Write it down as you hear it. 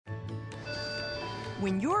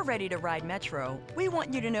When you're ready to ride Metro, we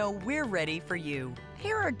want you to know we're ready for you.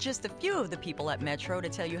 Here are just a few of the people at Metro to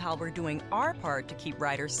tell you how we're doing our part to keep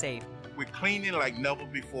riders safe. We're cleaning like never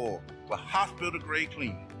before with hospital-grade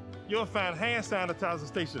cleaning. You'll find hand sanitizer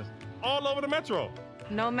stations all over the Metro.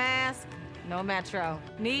 No mask, no Metro.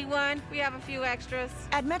 Need one? We have a few extras.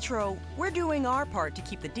 At Metro, we're doing our part to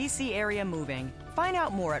keep the D.C. area moving. Find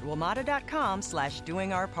out more at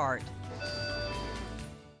WMATA.com/doingourpart.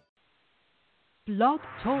 Blog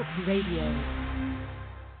Talk Radio.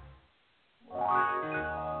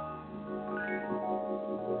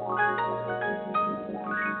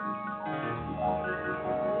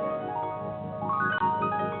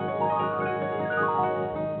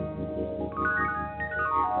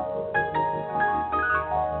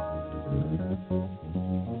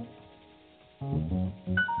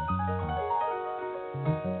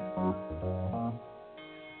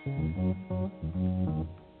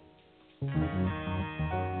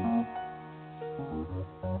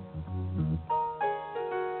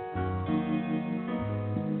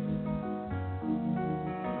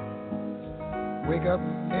 Wake up,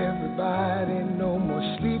 everybody, no more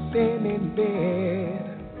sleeping in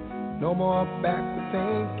bed. No more backward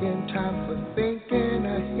thinking, time for thinking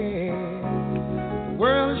ahead. The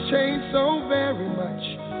world has changed so very much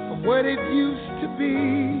from what it used to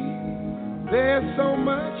be. There's so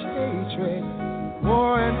much hatred,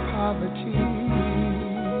 war and poverty.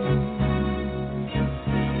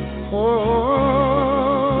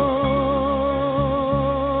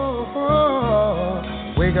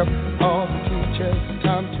 Wake up, all the teachers,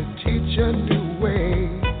 time to teach a new way.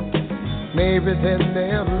 Maybe then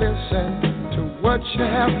they'll listen to what you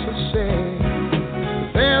have to say.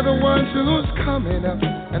 They're the ones who's coming up,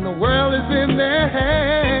 and the world is in their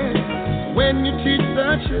hands. When you teach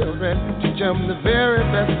the children, teach them the very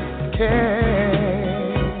best you can.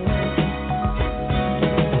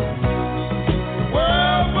 The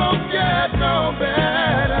world won't get no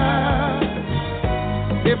better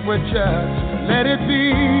if we just let it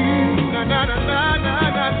be. Na na na na na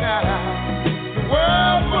na na. The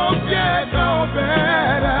world won't get no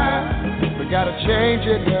better. We gotta change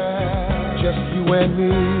it, girl. Just you and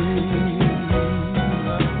me.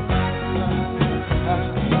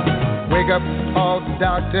 Wake up, all the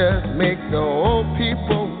doctors, make the old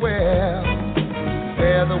people well.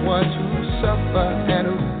 They're the ones who suffer and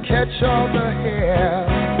who catch all the hair.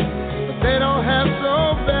 But they don't have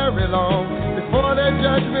so very long before their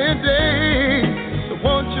judgment day. So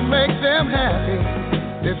won't you make them happy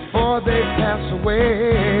before they pass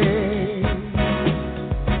away?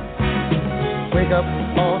 Wake up,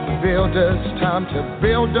 all the builders, time to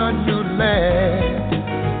build a new land.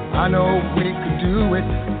 I know we could do it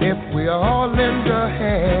if we all lend a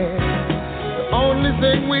hand. The only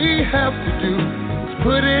thing we have to do is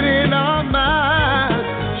put it in our minds.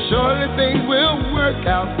 Surely things will work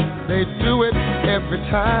out. They do it every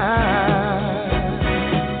time.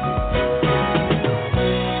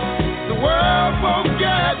 The world won't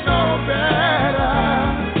get no better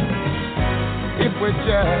if we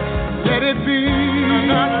just let it be.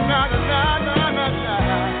 Na, na, na, na, na, na, na.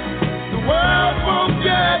 The world won't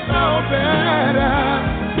get no better.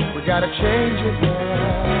 We gotta change it,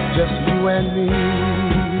 yeah. Just you and me.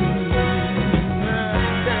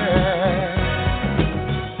 Yeah.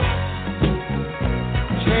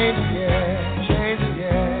 Change it, yeah. Change it,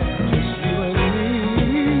 yeah. Just you and me.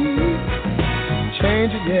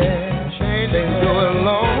 Change it, yeah. Change it. Can't do it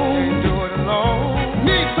alone. Can't do it alone.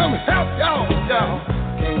 Need some help, y'all.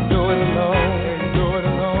 Can't do it alone. Can't do it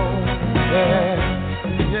alone. Yeah.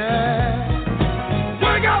 Yeah.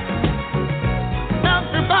 Wake up,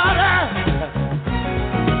 everybody.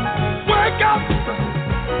 Wake up,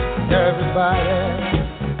 everybody.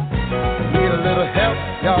 Need a little help,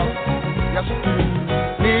 y'all. Yes, we do.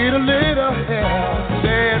 Need a little help.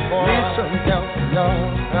 Say it, boy. Need some help,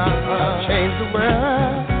 y'all. Change the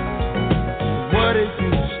world, what it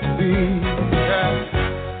used to be. Yeah.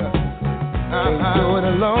 Can't do it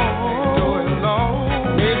alone. Can't do it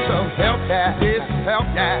alone. Need some help, yeah. Need some help,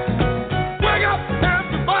 yeah. Wake up,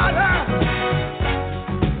 everybody.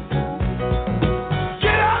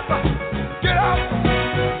 Get up, get up,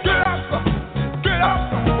 get up, get up.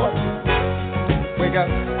 Wake up.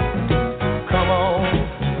 Come on,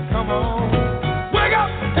 come on. Wake up,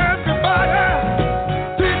 everybody.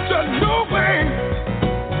 Teach a new way.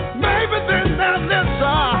 Maybe then they'll listen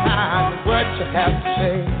to what you have to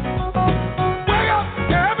say. Wake up,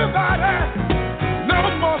 everybody. No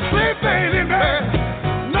more sleeping in bed.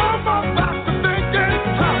 No more about to thinking.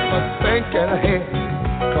 Time for thinking ahead.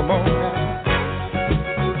 Come on now.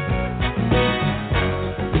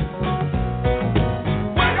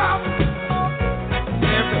 Wake up.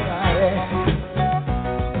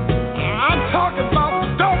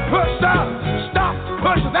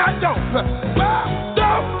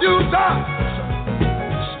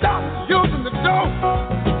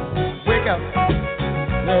 up.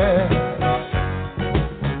 Yeah.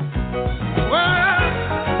 Well,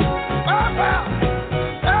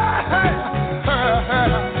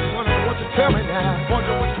 wonder what you tell me now.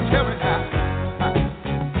 Wonder what you tell me now.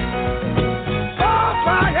 Oh,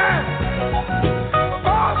 fire.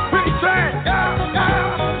 Oh, preaching. Yeah,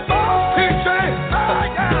 yeah. Oh, teaching. Oh,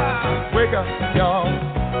 yeah. Wake up, y'all.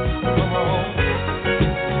 Come on.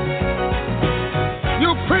 You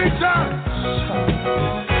preachers.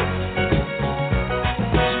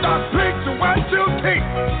 Stop preaching what you teach.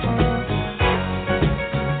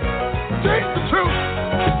 Teach the truth.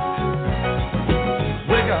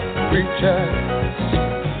 Wake up, preachers.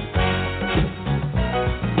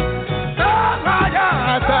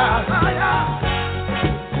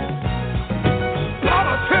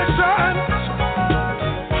 Politicians.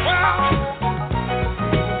 Well,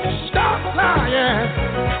 stop lying.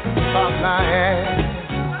 Stop lying.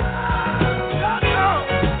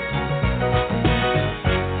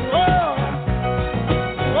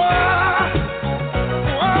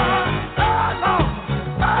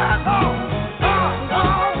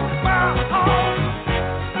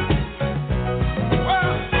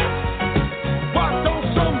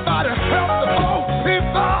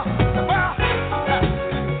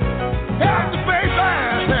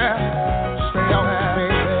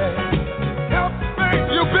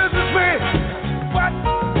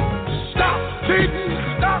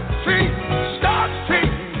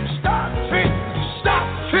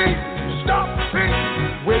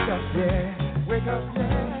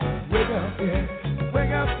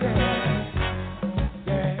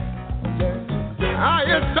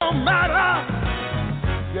 It don't matter,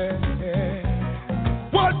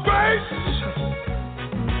 what race,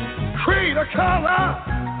 creed, or color.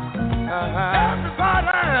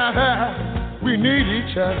 Everybody, we need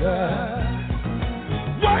each other.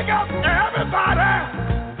 Wake up, everybody.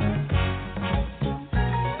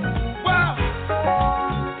 Well,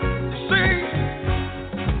 see,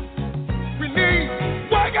 we need,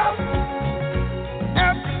 wake up,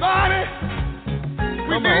 everybody.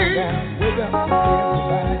 We need. Wake up, everybody.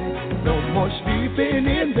 No more sleeping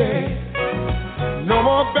in bed. No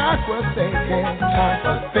more backward thinking. Time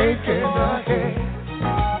for thinking ahead.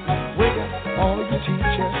 Wake up, all your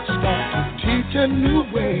teachers. Start to teach a new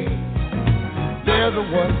way. They're the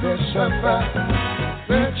ones that suffer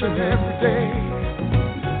each and every day.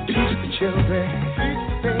 Teach the children. Teach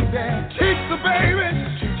the baby. Teach the baby.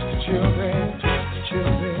 Teach the children. Teach the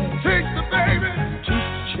children. Teach the baby. Teach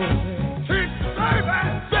the children. Teach the baby.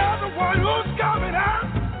 They're the one who's coming out.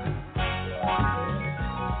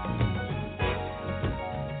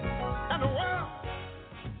 And the world.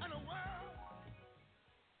 And the world.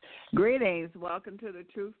 Greetings. Welcome to the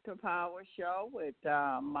Truth to Power show with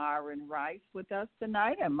Myron Rice with us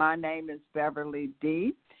tonight. And my name is Beverly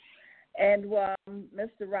D. And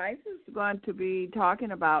Mr. Rice is going to be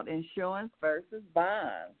talking about insurance versus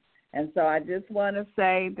bonds. And so I just want to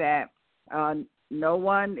say that no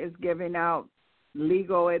one is giving out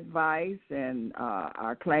legal advice and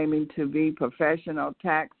are claiming to be professional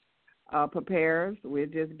tax preparers. We're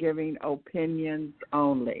just giving opinions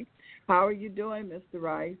only. How are you doing, Mr.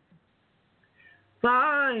 Rice?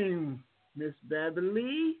 Fine, Miss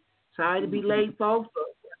Beverly. Sorry to be late, folks.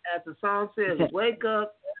 As the song says, wake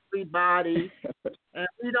up, everybody.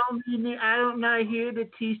 And I'm not here to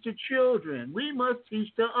teach the children. We must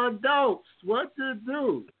teach the adults what to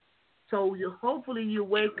do. So hopefully you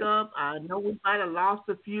wake up. I know we might have lost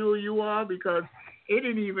a few of you all because it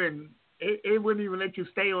wouldn't even let you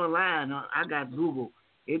stay online. I got Google.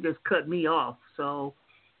 It just cut me off. So,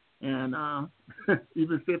 and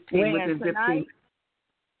even 15 tonight?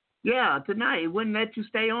 Yeah, tonight. It wouldn't let you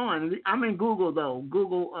stay on. I'm in Google, though.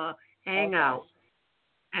 Google Hangout. Okay.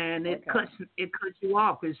 And it cuts you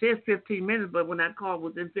off. It says 15 minutes, but when I called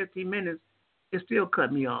within 15 minutes, it still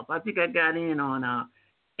cut me off. I think I got in on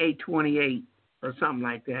 8:28 or something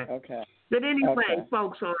like that. Okay. But anyway,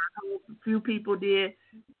 folks, so a few people did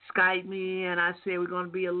Skype me, and I said we're going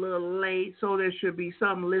to be a little late, so there should be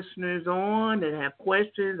some listeners on that have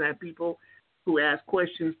questions. I have people who ask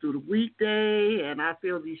questions through the weekday, and I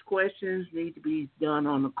feel these questions need to be done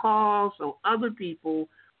on the call so other people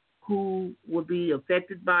who will be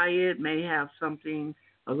affected by it may have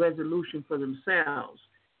a resolution for themselves.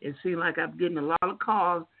 It seems like I'm getting a lot of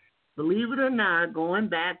calls, believe it or not, going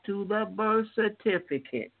back to the birth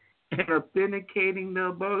certificate and authenticating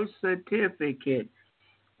the birth certificate.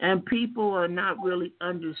 And people are not really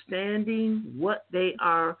understanding what they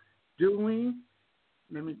are doing.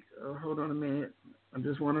 Let me hold on a minute. I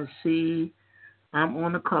just want to see. I'm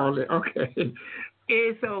on the call. Okay.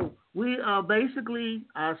 And so we are basically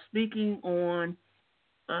speaking on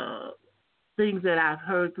things that I've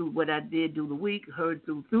heard through what I did through the week, heard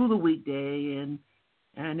through the weekday, and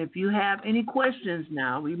if you have any questions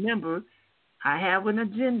now, remember, I have an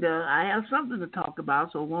agenda. I have something to talk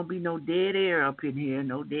about, so it won't be no dead air up in here.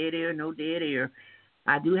 No dead air, no dead air.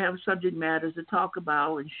 I do have subject matters to talk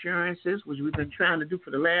about, insurances, which we've been trying to do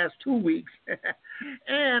for the last 2 weeks.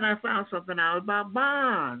 And I found something out about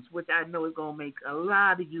bonds, which I know is going to make a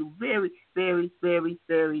lot of you very, very, very,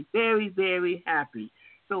 very, very, very happy.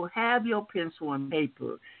 So have your pencil and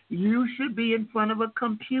paper. You should be in front of a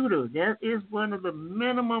computer. That is one of the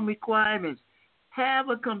minimum requirements. Have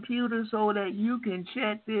a computer so that you can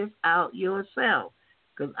check this out yourself.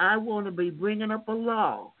 Because I want to be bringing up a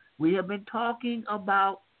law. We have been talking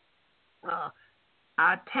about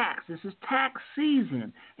our tax. This is tax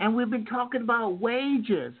season. And we've been talking about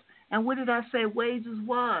wages. And what did I say wages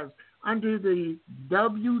was? Under the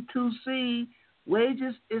W-2C,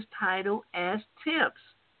 wages is titled as tips.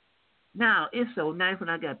 Now, it's so nice when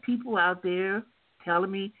I got people out there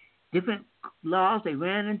telling me different laws they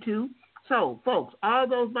ran into. So, folks, all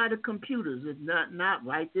those by the computers, if not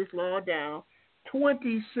write this law down,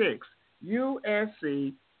 26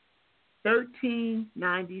 U.S.C.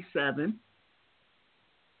 1397.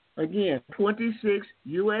 Again, 26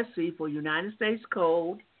 U.S.C. for United States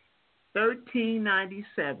Code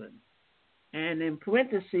 1397. And in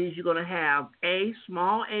parentheses, you're going to have A,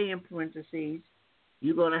 small a in parentheses.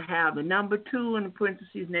 You're going to have the number 2 in the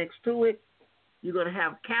parentheses next to it. You're going to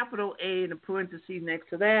have capital A in the parentheses next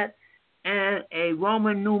to that. And a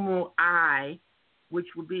Roman numeral I,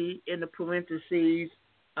 which will be in the parentheses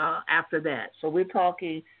after that. So we're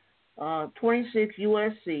talking 26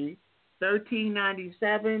 U.S.C.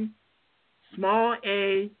 1397, small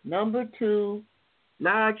a, number 2,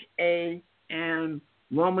 large A, and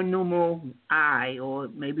Roman numeral I, or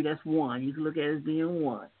maybe that's 1. You can look at it as being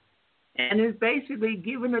 1. And it's basically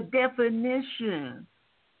giving a definition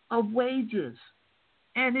of wages.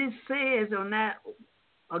 And it says on that,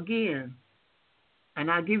 again,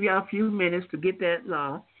 and I'll give you a few minutes to get that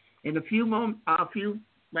law. In a few moments,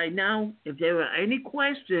 right now, if there are any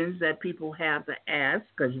questions that people have to ask,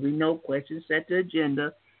 because we know questions set the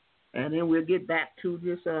agenda, and then we'll get back to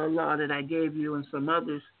this law that I gave you and some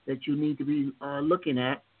others that you need to be looking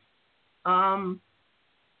at.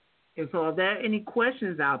 If are there any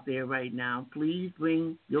questions out there right now, please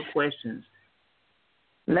bring your questions.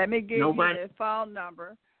 Let me give you the phone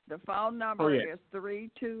number. The phone number is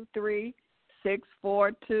 323-642-1586.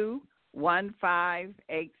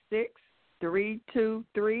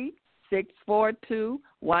 323-642-1586,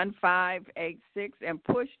 and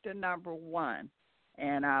push the number 1,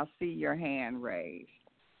 and I'll see your hand raised.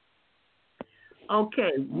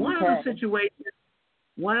 Okay. One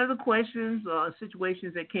of the questions or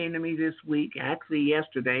situations that came to me this week, actually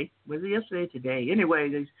yesterday, was it yesterday, today? Anyway,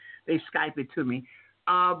 they Skype it to me,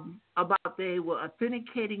 about they were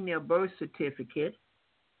authenticating their birth certificate,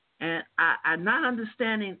 and I'm not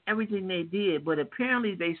understanding everything they did, but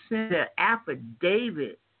apparently they sent an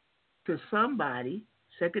affidavit to somebody,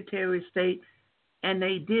 Secretary of State, and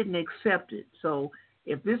they didn't accept it. So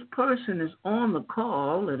if this person is on the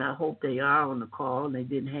call, and I hope they are on the call and they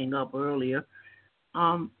didn't hang up earlier,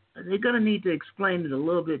 they're going to need to explain it a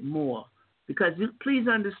little bit more. Because please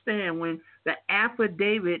understand, when the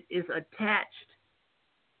affidavit is attached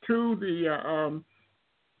to the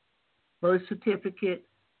birth certificate,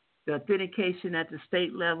 the authentication at the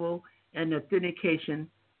state level, and the authentication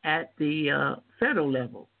at the federal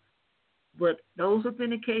level. But those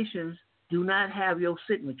authentications do not have your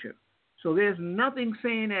signature. So there's nothing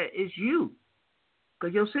saying that it's you,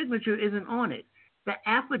 because your signature isn't on it. The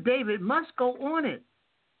affidavit must go on it.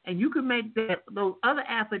 And you can make those other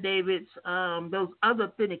affidavits, those other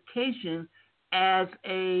authentications as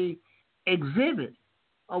a exhibit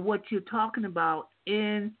of what you're talking about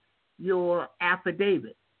in your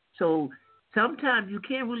affidavit. So sometimes you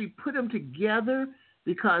can't really put them together,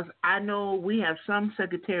 because I know we have some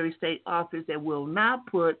Secretary of State office that will not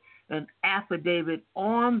put an affidavit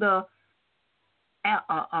on the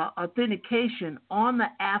authentication on the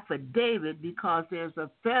affidavit, because there's a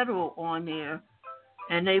federal on there,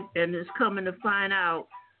 and it's coming to find out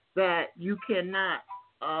that you cannot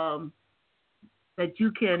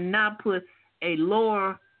put a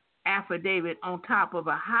lower affidavit on top of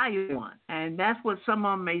a higher one. And that's what some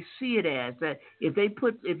of them may see it as, that if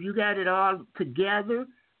you got it all together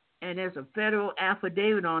and there's a federal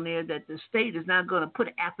affidavit on there, that the state is not going to put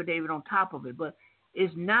an affidavit on top of it. But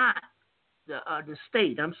it's not the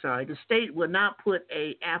state. I'm sorry. The state will not put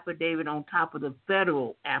a affidavit on top of the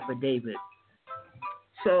federal affidavit.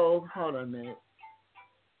 So hold on a minute.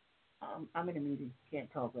 I'm in a meeting.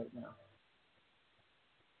 Can't talk right now.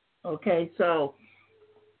 Okay, so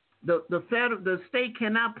the state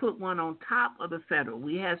cannot put one on top of the federal.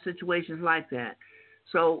 We have situations like that.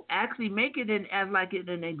 So actually make it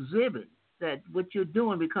an exhibit that what you're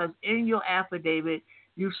doing, because in your affidavit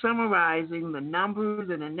you're summarizing the numbers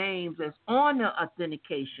and the names that's on the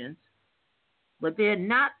authentications, but they're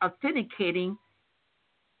not authenticating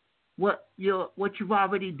what you've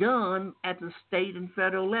already done at the state and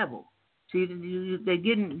federal level. See,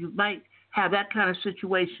 you might have that kind of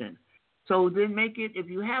situation. So then make it, if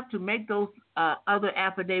you have to make those other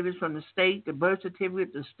affidavits from the state, the birth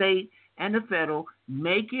certificate, the state, and the federal,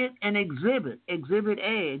 make it an exhibit, Exhibit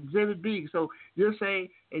A, Exhibit B. So you'll say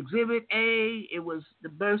Exhibit A, it was the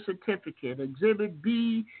birth certificate. Exhibit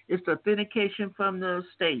B is the authentication from the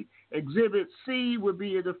state. Exhibit C would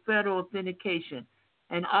be the federal authentication.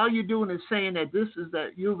 And all you're doing is saying that this is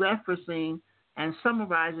that you're referencing and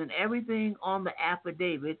summarizing everything on the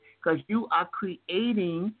affidavit, because you are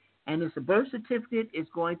creating, and it's a birth certificate, is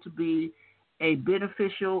going to be a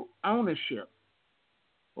beneficial ownership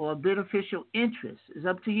or a beneficial interest. It's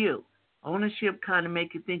up to you. Ownership kind of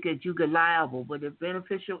make you think that you get liable, but it's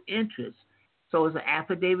beneficial interest. So it's an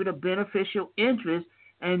affidavit of beneficial interest,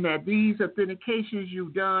 and that these authentications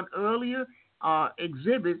you've done earlier are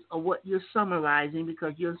exhibits of what you're summarizing,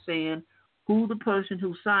 because you're saying who the person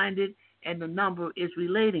who signed it and the number is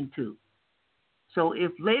relating to. So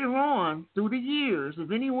if later on, through the years,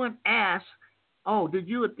 if anyone asks, oh, did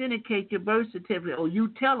you authenticate your birth certificate, or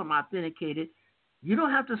you tell them authenticated, you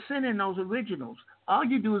don't have to send in those originals. All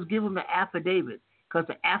you do is give them the affidavit, because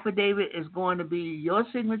the affidavit is going to be your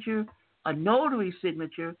signature, a notary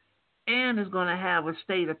signature, and it's going to have a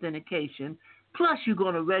state authentication. Plus, you're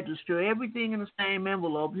going to register everything in the same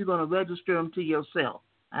envelope. You're going to register them to yourself.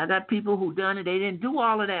 I got people who done it. They didn't do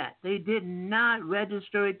all of that. They did not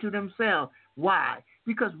register it to themselves. Why?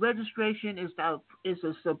 Because registration is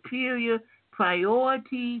a superior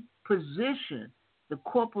priority position. The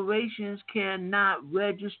corporations cannot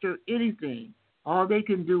register anything. All they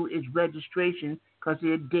can do is registration, because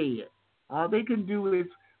they're dead. All they can do is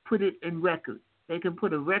put it in record. They can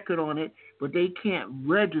put a record on it, but they can't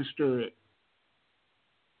register it.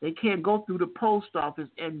 They can't go through the post office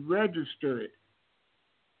and register it,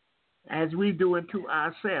 as we do it to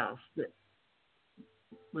ourselves.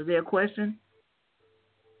 Was there a question?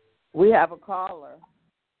 We have a caller.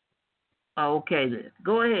 Okay, then.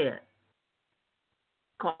 Go ahead.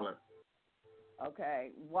 Caller. Okay,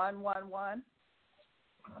 111.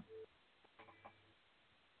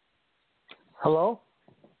 Hello?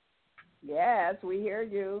 Yes, we hear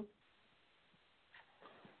you.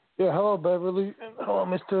 Yeah, hello, Beverly. Hello,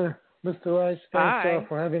 Mr. Rice. Thanks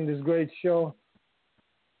for having this great show.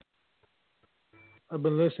 I've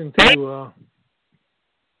been listening to you.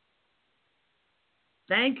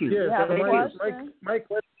 Thank you. Yeah, so my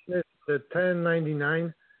question is the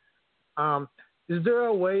 1099. Is there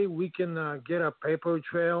a way we can get a paper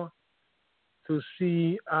trail to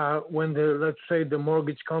see when let's say the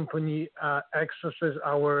mortgage company accesses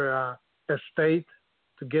our estate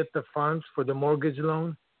to get the funds for the mortgage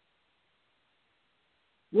loan?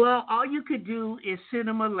 Well, all you could do is send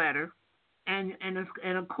them a letter, and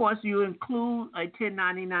of course you include a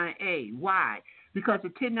 1099-A. Why? Because the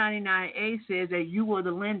 1099-A says that you were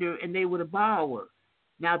the lender and they were the borrower.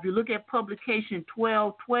 Now, if you look at publication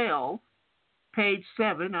 1212, page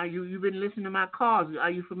 7, you've been listening to my calls.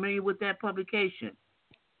 Are you familiar with that publication?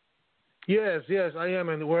 Yes, I am,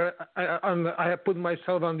 and where I have put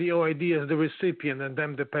myself on the OID as the recipient and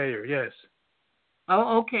them the payer. Yes.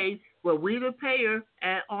 Oh, okay. Well, we're the payer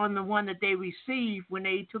on the one that they received when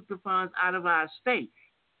they took the funds out of our estate.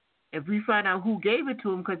 If we find out who gave it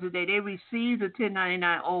to them, because they received a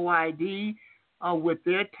 1099 OID with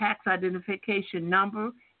their tax identification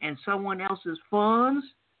number and someone else's funds,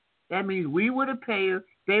 that means we were the payer,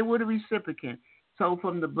 they were the recipient. So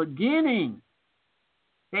from the beginning,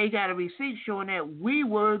 they got a receipt showing that we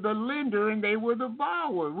were the lender and they were the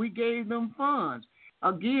borrower. We gave them funds.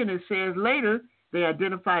 Again, it says later they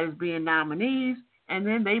identify as being nominees, and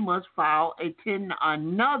then they must file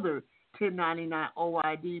another 1099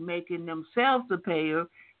 OID, making themselves the payer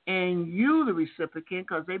and you the recipient,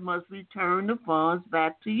 because they must return the funds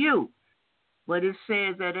back to you. But it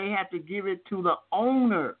says that they have to give it to the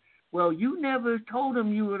owner. Well, you never told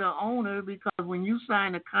them you were the owner, because when you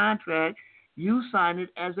sign a contract, you sign it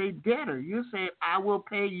as a debtor. You say, I will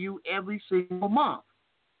pay you every single month.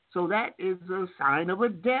 So that is a sign of a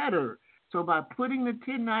debtor. So by putting the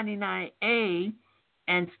 1099-A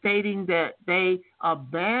and stating that they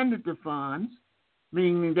abandoned the funds,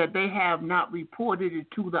 meaning that they have not reported it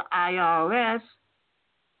to the IRS,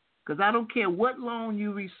 Because I don't care what loan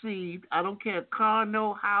you received. I don't care car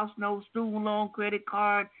note, house note, student loan, credit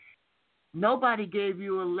card. Nobody gave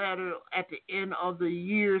you a letter at the end of the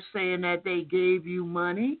year saying that they gave you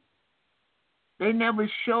money. They never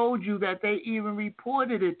showed you that they even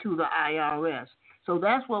reported it to the IRS. So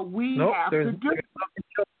that's what we have to do.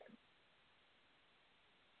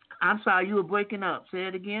 I'm sorry, you were breaking up. Say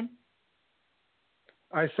it again.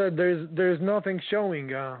 I said there's nothing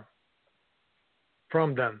showing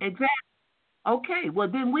from them. Exactly. Okay, well,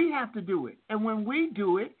 then we have to do it. And when we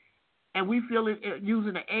do it, and we feel it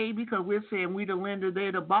using an A because we're saying we the lender,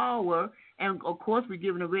 they're the borrower, and of course we're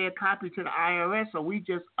giving a red copy to the IRS, so we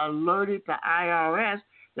just alerted the IRS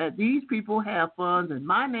that these people have funds in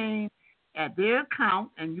my name at their account,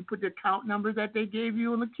 and you put the account number that they gave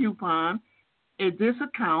you in the coupon at this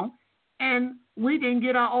account, and we didn't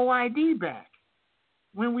get our OID back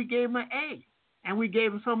when we gave them an A, and we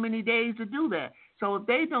gave them so many days to do that. So if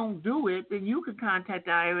they don't do it, then you can contact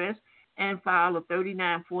the IRS and file a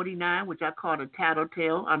 3949, which I call a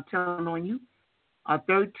tattletale. I'm telling on you, a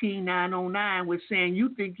 13909, which saying you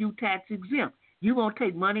think you tax exempt. You gonna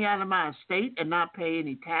take money out of my estate and not pay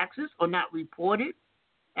any taxes or not report it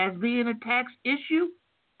as being a tax issue?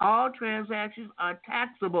 All transactions are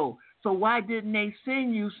taxable. So why didn't they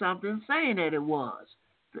send you something saying that it was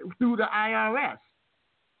through the IRS?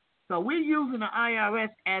 So we're using the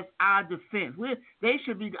IRS as our defense. The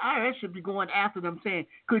IRS should be going after them saying,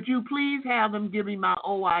 could you please have them give me my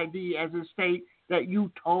OID as a state that you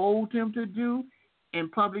told them to do in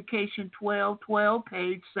publication 1212,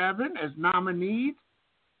 page 7 as nominees?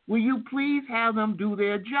 Will you please have them do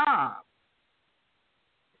their job?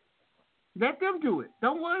 Let them do it.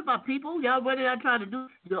 Don't worry about people. Y'all ready to try to do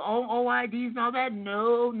your own OIDs and all that?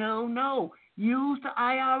 No. Use the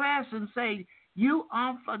IRS and say,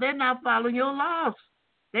 they're not following your laws.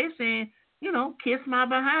 They're saying, kiss my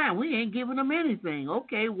behind. We ain't giving them anything.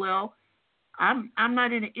 Okay, well, I'm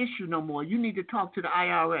not in the issue no more. You need to talk to the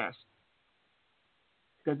IRS.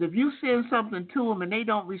 Because if you send something to them and they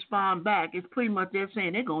don't respond back, it's pretty much they're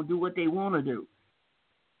saying they're going to do what they want to do.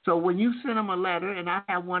 So when you send them a letter, and I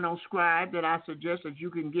have one on Scribe that I suggest that you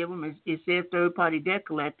can give them, it says third-party debt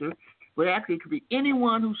collector, but actually it could be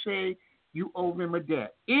anyone who say you owe them a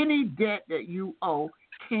debt. Any debt that you owe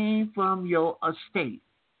came from your estate,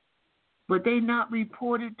 but they not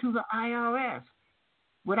reported to the IRS.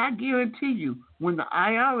 But I guarantee you, when the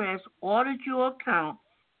IRS audit your account,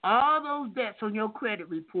 all those debts on your credit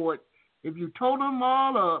report, if you total them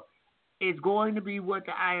all up, it's going to be what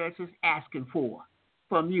the IRS is asking for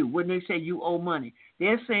from you when they say you owe money.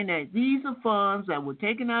 They're saying that these are funds that were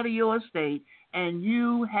taken out of your estate and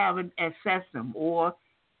you haven't assessed them or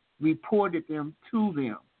reported them to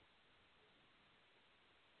them.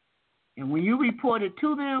 And when you report it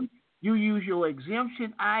to them, you use your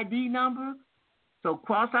exemption ID number. So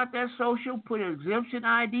cross out that social, put an exemption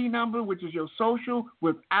ID number, which is your social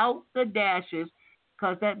without the dashes,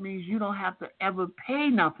 because that means you don't have to ever pay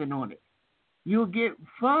nothing on it. You'll get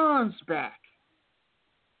funds back.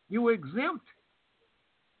 You're exempt.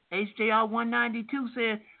 HJR 192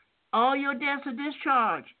 said all your debts are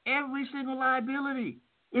discharged. Every single liability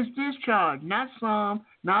is discharged. Not some,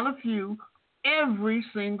 not a few. Every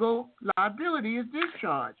single liability is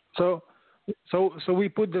discharged. So we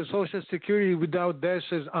put the Social Security without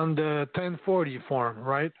dashes on the 1040 form,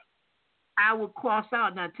 right? I would cross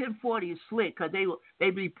out. Now, 1040 is slick because they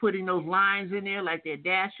be putting those lines in there like they're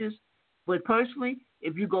dashes. But personally,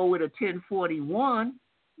 if you go with a 1041,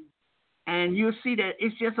 and you'll see that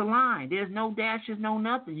it's just a line. There's no dashes, no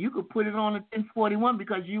nothing. You could put it on a 1041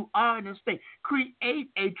 because you are in a state. Create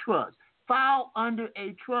a trust. File under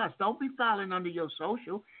a trust. Don't be filing under your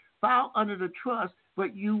social. File under the trust,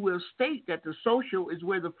 but you will state that the social is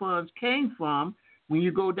where the funds came from. When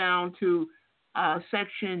you go down to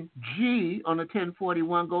Section G on the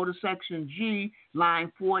 1041, go to Section G,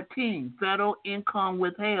 line 14, federal income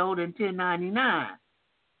withheld in 1099.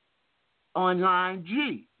 On line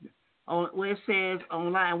G, where it says,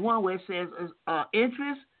 on line 1, where it says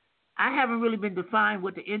interest, I haven't really been defined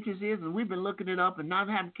what the interest is, and we've been looking it up, and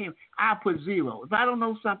nothing haven't came. I put 0. If I don't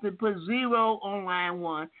know something, put 0 on line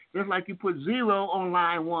 1, just like you put 0 on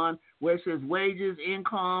line 1, where it says wages,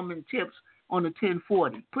 income, and tips on the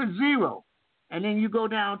 1040. Put 0. And then you go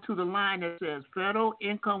down to the line that says federal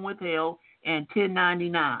income withheld and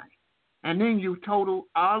 1099. And then you total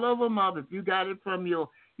all of them up. If you got it from your,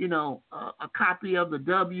 a copy of the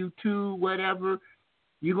W-2, whatever,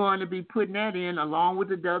 you're going to be putting that in along with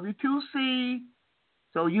the W-2C.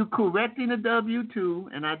 So you correcting the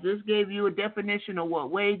W-2, and I just gave you a definition of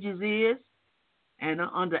what wages is. And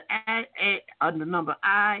under number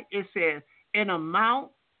I, it says an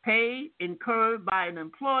amount paid incurred by an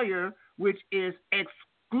employer, which is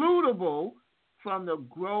excludable from the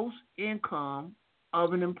gross income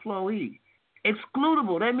of an employee.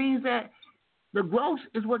 Excludable. That means that the gross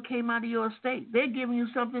is what came out of your estate. They're giving you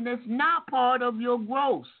something that's not part of your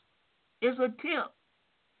gross. It's a tip.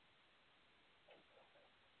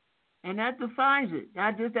 And that defines it.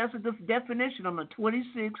 That's a definition of a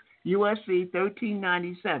 26 U.S.C.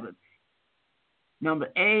 1397. Number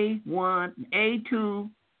A1, A2,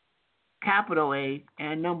 capital A,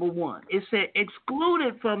 and number 1. It said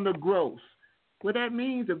excluded from the gross. What that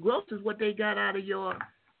means, the gross is what they got out of your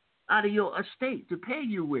estate to pay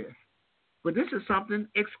you with. But this is something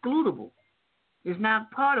excludable. It's not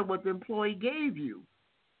part of what the employee gave you.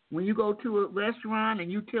 When you go to a restaurant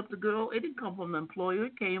and you tip the girl, it didn't come from the employer.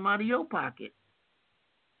 It came out of your pocket.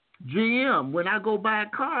 GM, when I go buy a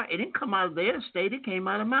car, it didn't come out of their estate. It came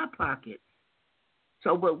out of my pocket.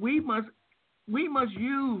 So, but we got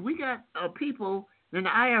people, and the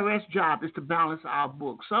IRS job is to balance our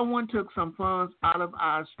books. Someone took some funds out of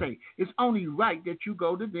our estate. It's only right that you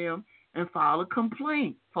go to them and file a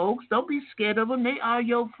complaint. Folks, don't be scared of them. They are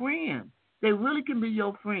your friend. They really can be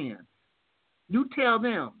your friend. You tell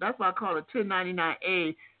them. That's why I call it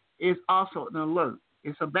 1099A is also an alert.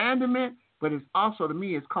 It's abandonment, but it's also, to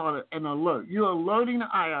me, it's called an alert. You're alerting the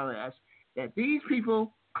IRS that these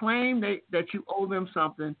people claim that you owe them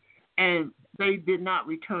something and they did not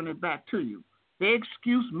return it back to you. Their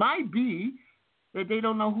excuse might be that they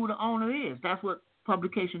don't know who the owner is. That's what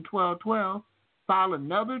Publication 1212, file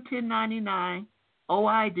another 1099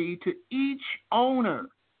 OID to each owner.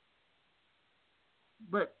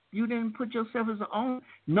 But you didn't put yourself as an owner.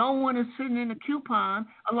 No one is sitting in a coupon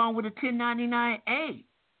along with a 1099A.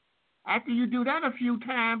 After you do that a few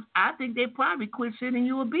times, I think they probably quit sending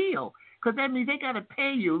you a bill because that means they got to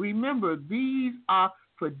pay you. Remember, these are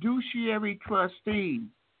fiduciary trustees.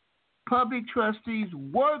 Public trustees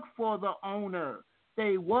work for the owner.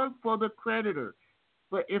 They work for the creditor.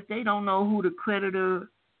 But if they don't know who the creditor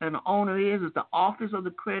and the owner is, if the office of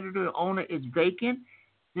the creditor or owner is vacant,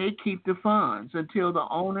 they keep the funds until the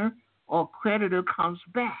owner or creditor comes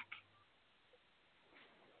back.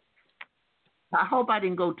 I hope I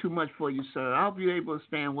didn't go too much for you, sir. I hope you're able to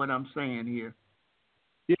understand what I'm saying here.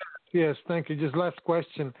 Yes, thank you. Just last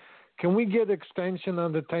question. Can we get extension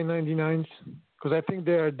on the 1099s? Because I think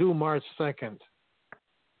they are due March 2nd.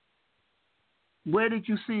 Where did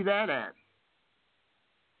you see that at?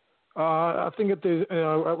 I think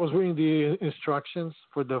I was reading the instructions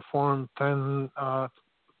for the Form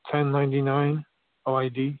 1099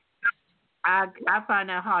 OID. I find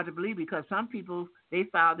that hard to believe because some people, they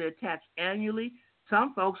file their tax annually.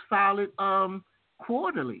 Some folks file it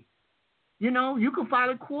quarterly. You know, you can file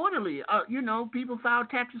it quarterly. People file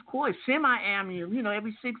taxes quarterly, semi-annual,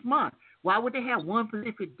 every 6 months. Why would they have one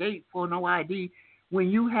specific date for an OID when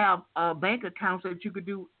you have bank accounts that you could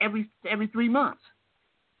do every 3 months?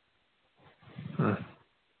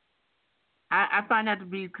 I find that to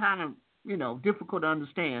be kind of, difficult to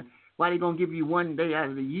understand. Why they going to give you one day out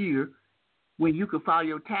of the year when you could file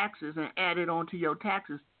your taxes and add it onto your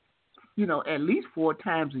taxes, at least 4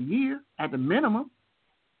 times a year at the minimum.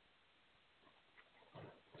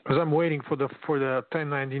 Because I'm waiting for the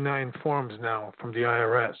 1099 forms now from the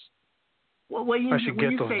IRS. Well, I should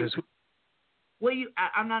get those this week.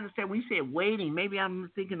 I'm not understanding. When you say waiting, maybe I'm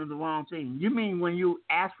thinking of the wrong thing. You mean when you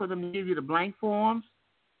ask for them to give you the blank forms?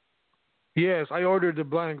 Yes, I ordered the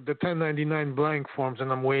 1099 blank forms,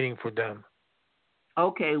 and I'm waiting for them.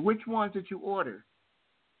 Okay, which ones did you order?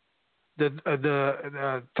 The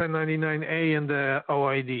 1099A and the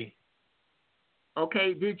OID.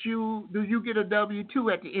 Okay, do you get a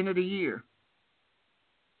W-2 at the end of the year?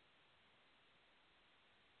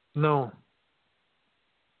 No.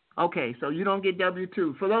 Okay, so you don't get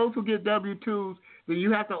W-2. For those who get W-2s, then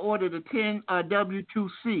you have to order the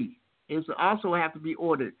W-2C. It also have to be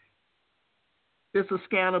ordered. It's a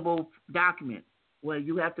scannable document where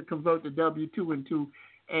you have to convert the W-2 into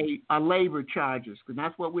a labor charges, because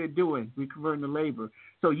that's what we're doing. We're converting the labor.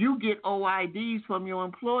 So you get OIDs from your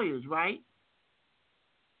employers, right?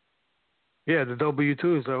 Yeah, the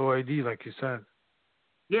W-2 is the OID, like you said.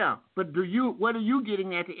 Yeah, but what are you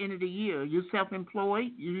getting at the end of the year? Are you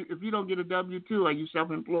self-employed? If you don't get a W-2, are you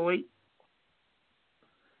self-employed?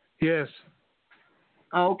 Yes.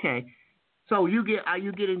 Okay. So are you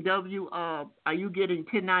getting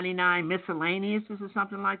 1099 miscellaneous or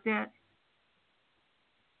something like that?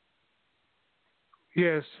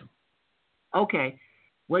 Yes. Okay.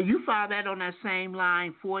 Well, you file that on that same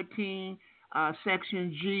line 14,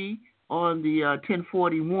 Section G on the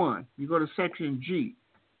 1041. You go to Section G.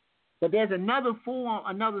 But there's another form,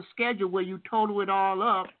 another schedule where you total it all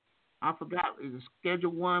up. I forgot, it's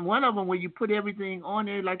Schedule 1. One of them where you put everything on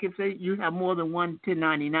there, like if you have more than one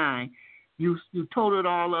 1099, you total it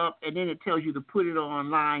all up, and then it tells you to put it on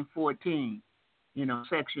line 14,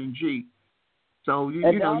 Section G. So,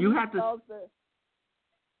 you have to...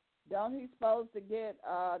 Don't he supposed to get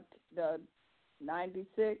the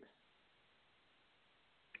 96?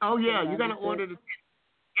 Oh, yeah, you got to order the...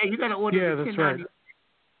 Yeah, you got to order the 1099. Right.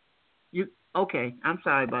 Okay, I'm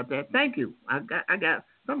sorry about that. Thank you. I got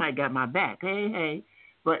somebody got my back. Hey.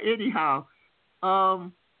 But anyhow,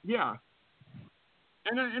 yeah.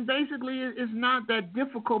 And basically, it's not that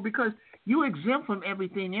difficult because you exempt from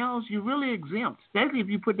everything else. You really exempt, especially if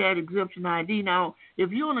you put that exemption ID. Now,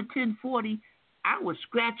 if you're on a 1040, I would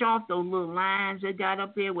scratch off those little lines they got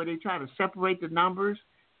up there where they try to separate the numbers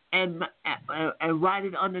and write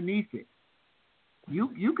it underneath it.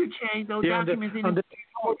 You could change those documents.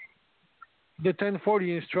 The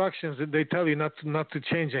 1040 instructions, they tell you not to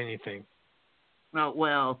change anything. No,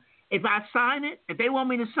 well, if I sign it, if they want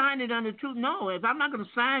me to sign it under truth, no. If I'm not going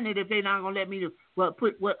to sign it, if they're not going to let me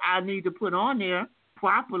put what I need to put on there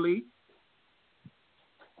properly.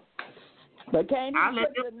 But can't you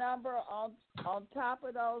put the number on top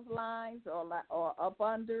of those lines or up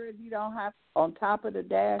under it? You don't have on top of the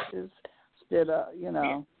dashes instead of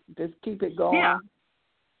just keep it going. Yeah.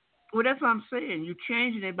 Well, that's what I'm saying. You're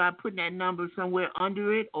changing it by putting that number somewhere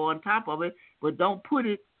under it or on top of it, but don't put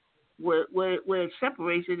it where it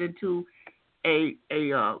separates it into a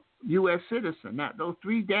U.S. citizen. Now, those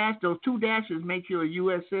two dashes make you a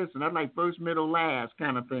U.S. citizen. That's like first, middle, last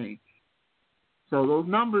kind of thing. So those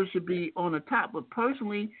numbers should be on the top. But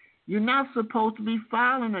personally, you're not supposed to be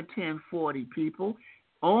filing a 1040, people.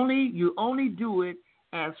 You only do it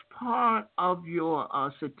as part of your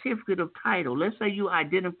certificate of title. Let's say you're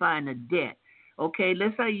identifying a debt. Okay,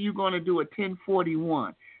 let's say you're going to do a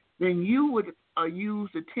 1041. Then you would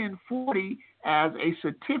use the 1040 as a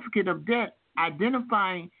certificate of debt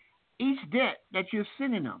identifying each debt that you're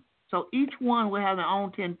sending them. So each one will have their own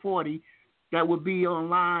 1040 that would be on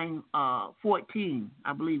line 14,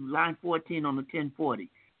 I believe, line 14 on the 1040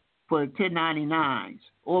 for 1099s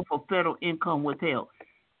or for federal income withheld.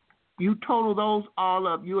 You total those all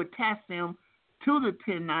up. You attach them to the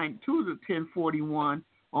 1041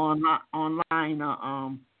 on line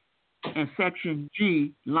in Section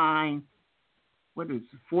G, line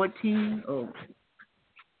 14? Oh,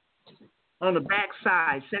 on the back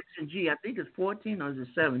side, Section G. I think it's 14 or is it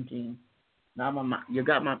 17? Now I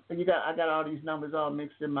got all these numbers all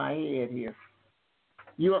mixed in my head here.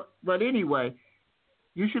 But anyway,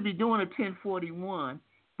 you should be doing a 1041.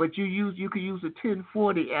 But you could use a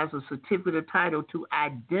 1040 as a certificate of title to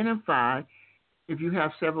identify if you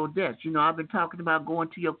have several debts. I've been talking about going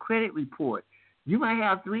to your credit report. You might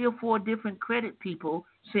have 3 or 4 different credit people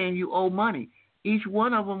saying you owe money. Each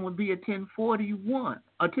one of them would be a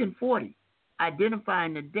 1040,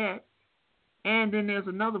 identifying the debt. And then there's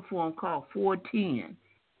another form called 410.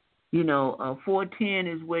 410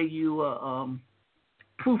 is where you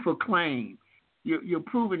proof of claim. You're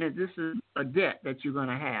proving that this is a debt that you're going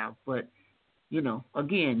to have. But,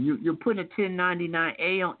 again, you're putting a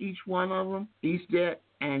 1099-A on each one of them, each debt,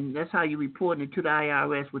 and that's how you're reporting it to the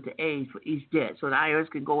IRS with the A's for each debt. So the IRS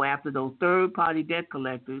can go after those third-party debt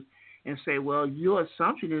collectors and say, well, your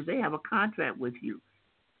assumption is they have a contract with you.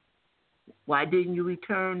 Why didn't you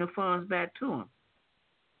return the funds back to them?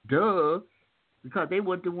 Duh, because they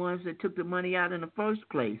were the ones that took the money out in the first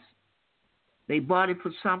place. They bought it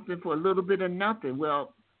for something for a little bit of nothing.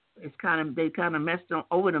 Well, they kind of messed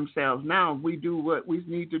over themselves. Now we do what we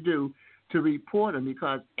need to do to report them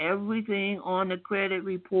because everything on the credit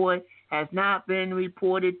report has not been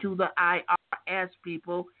reported to the IRS,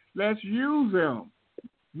 people. Let's use them.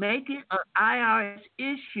 Make it an IRS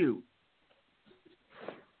issue.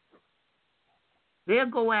 They'll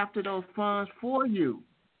go after those funds for you.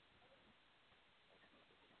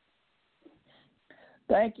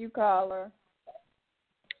 Thank you, caller.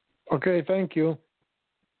 Okay, thank you.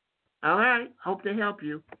 All right. Hope to help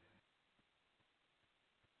you.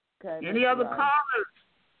 Okay, any other callers?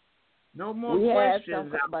 No more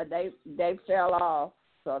questions. But they fell off,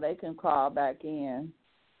 so they can call back in.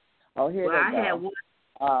 Oh, here they go. I had one.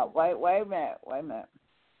 Wait a minute.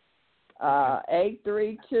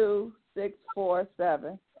 832-647.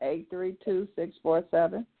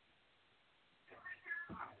 832-647.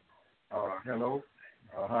 Hello.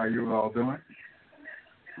 How are you all doing?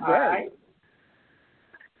 Great.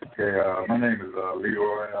 Okay, my name is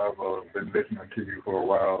Leroy. I've been listening to you for a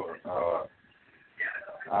while.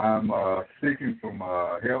 I'm seeking some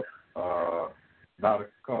help, not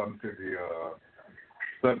according to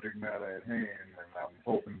the subject matter at hand, and I'm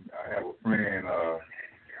hoping I have a friend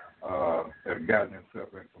that gotten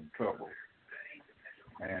himself in some trouble.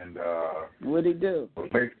 And what'd he do? Well,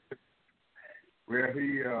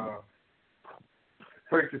 he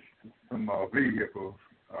purchased some vehicles.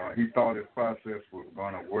 He thought his process was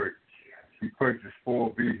going to work. He purchased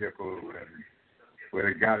 4 vehicles, and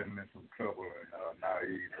it got him in some trouble, and now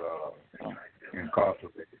he's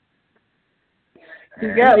incarcerated.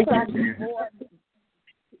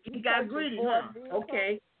 He got greedy, huh?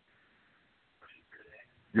 Okay.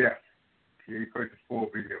 Yeah. He purchased 4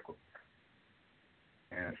 vehicles.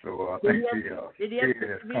 And so I think did he ever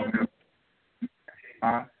has come up.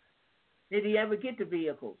 Huh? Did he ever get the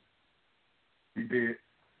vehicles? He did.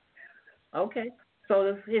 Okay.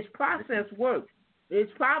 So his process worked.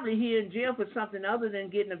 It's probably he in jail for something other than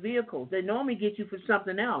getting the vehicles. They normally get you for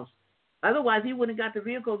something else. Otherwise, he wouldn't have got the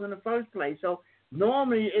vehicles in the first place. So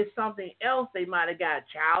normally it's something else. They might have got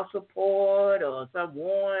child support or some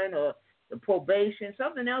warrant or the probation,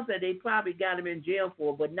 something else that they probably got him in jail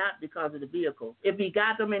for, but not because of the vehicle. If he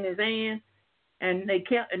got them in his hand and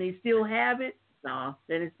he still have it, no,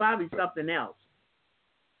 then it's probably something else.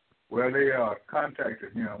 Well, they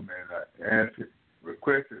contacted him and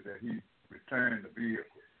requested that he return the vehicle,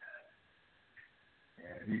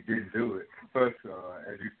 and he didn't do it. First,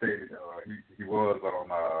 as you stated, he was on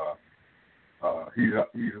he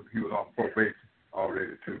was on probation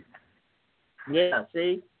already too. Yeah,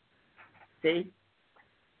 see, they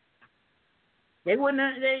wouldn't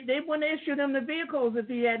issue them the vehicles if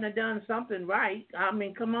he hadn't done something right. I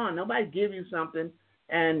mean, come on, nobody give you something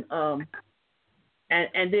and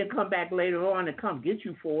then come back later on and come get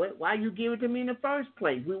you for it. Why you give it to me in the first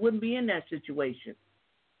place? We wouldn't be in that situation.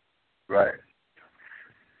 Right.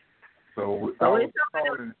 So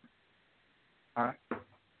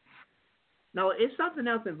no, it's something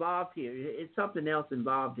else involved here. It's something else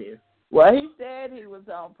involved here. Well, he said he was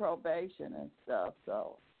on probation and stuff,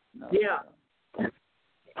 so. No. Yeah.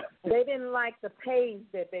 They didn't like the pay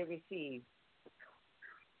that they received.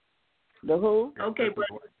 The who? Okay, but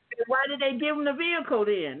why did they give him the vehicle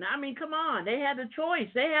then? I mean, come on. They had a choice.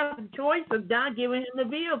 They have a choice of not giving him the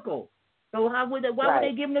vehicle. So why would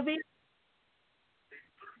they give him the vehicle?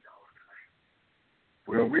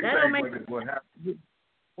 Well, we think what happened.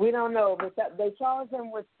 We don't know, but they charged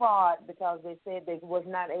him with fraud because they said they was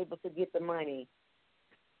not able to get the money.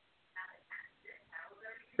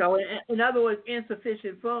 So, in other words,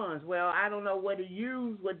 insufficient funds. Well, I don't know what he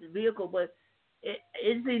used with the vehicle, but it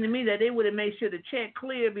seemed to me that they would have made sure the check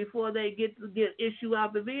clear before they get issue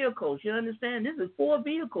out the vehicles. You understand? This is 4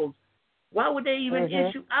 vehicles. Why would they even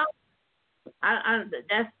issue out?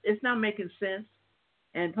 It's not making sense.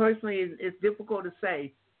 And personally, it's difficult to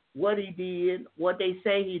say what he did, what they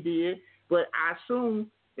say he did. But I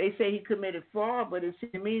assume they say he committed fraud. But it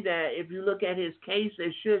seems to me that if you look at his case,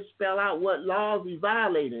 it should spell out what laws he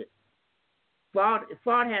violated. Fraud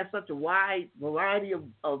has such a wide variety of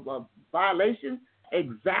violations.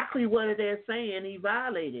 Exactly what they're saying he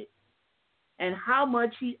violated, and how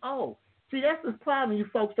much he owed. See, that's the problem you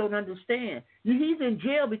folks don't understand. He's in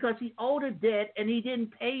jail because he owed a debt and he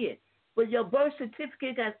didn't pay it. But your birth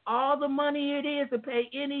certificate has all the money it is to pay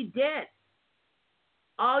any debt.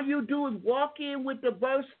 All you do is walk in with the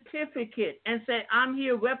birth certificate and say, I'm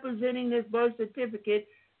here representing this birth certificate,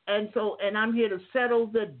 and I'm here to settle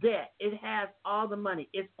the debt. It has all the money.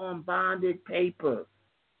 It's on bonded paper.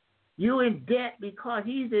 You're in debt because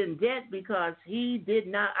he's in debt because he did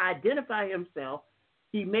not identify himself.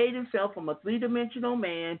 He made himself from a 3-dimensional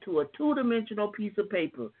man to a 2-dimensional piece of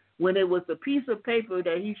paper when it was a piece of paper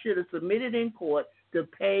that he should have submitted in court to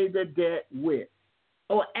pay the debt with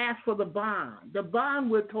or ask for the bond. The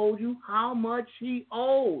bond would have told you how much he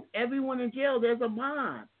owed. Everyone in jail, there's a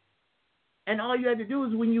bond. And all you have to do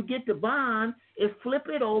is when you get the bond is flip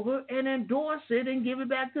it over and endorse it and give it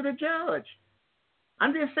back to the judge.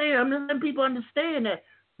 I'm just letting people understand that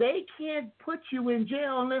they can't put you in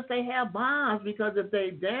jail unless they have bonds, because if they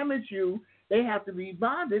damage you, they have to be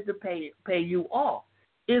bonded to pay you off.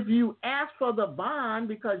 If you ask for the bond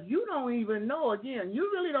because you don't even know, again, you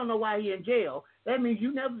really don't know why he's in jail, that means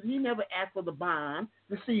he never asked for the bond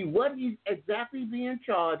to see what he's exactly being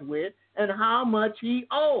charged with and how much he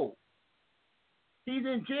owes. He's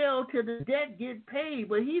in jail till the debt gets paid,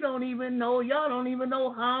 but y'all don't even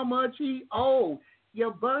know how much he owes.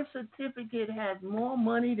 Your birth certificate has more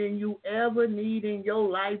money than you ever need in your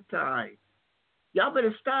lifetime. Y'all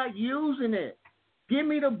better start using it. Give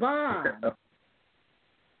me the bond.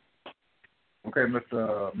 Okay,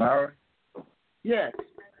 Mr. Myron? Yes.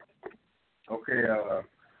 Okay,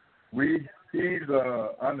 he's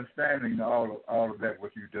understanding all of that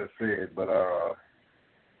what you just said, but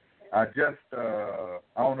I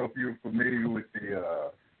don't know if you're familiar with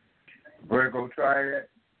the Virgo Triad.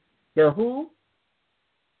 The who?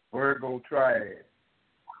 Virgo Triad.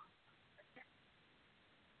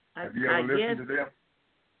 Have you ever listened to them?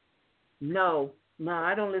 No,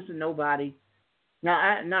 I don't listen to nobody.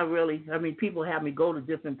 No, not really. I mean, people have me go to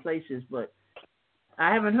different places, but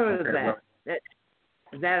I haven't heard of that. Well,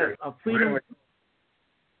 is that a freedom?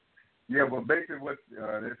 Yeah, well, basically what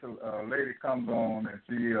this lady comes on and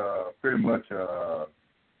she pretty much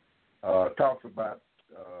talks about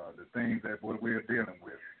the things that what we're dealing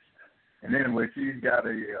with. And anyway, she's got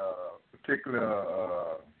a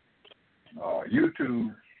particular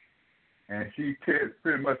YouTube, and she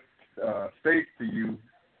pretty much states to you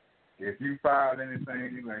if you filed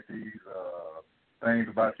anything like these things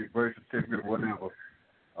about your birth certificate or whatever,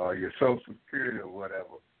 your Social Security or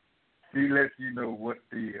whatever, she lets you know what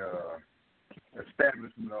the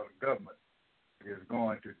establishment of the government is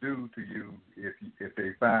going to do to you if they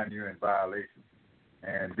find you in violation.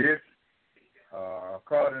 And this,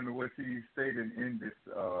 according to what she's stated in this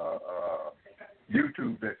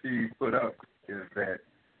YouTube that she put up, is that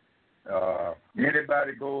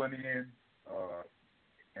anybody going in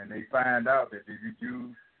and they find out that if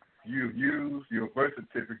you use your birth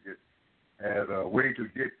certificate as a way to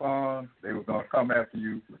get funds, they were going to come after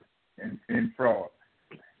you in fraud.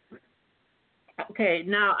 Okay,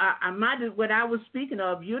 now what I was speaking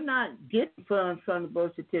of, you're not getting funds from the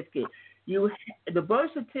birth certificate. The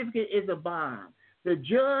birth certificate is a bond. The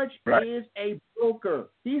judge is a broker.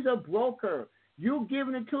 He's a broker. You're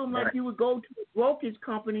giving it to him like you would go to a brokerage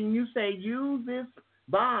company and you say, use this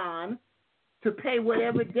bond to pay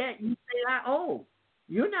whatever debt you say I owe.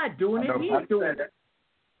 You're not doing it. He's doing it.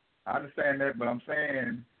 I understand that, but I'm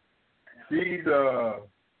saying she's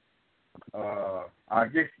I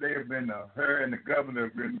guess they've been her and the governor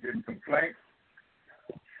have been getting complaints,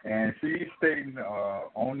 and she's stating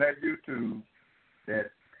on that YouTube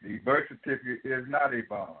that the birth certificate is not a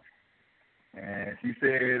bond, and she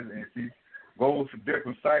says, and she goes to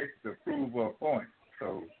different sites to prove her point.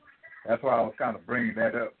 So that's why I was kind of bringing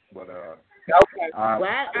that up, but okay. Well,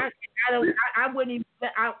 I wouldn't even.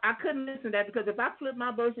 I couldn't listen to that because if I flip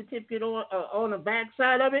my birth certificate on the back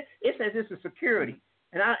side of it, it says it's a security.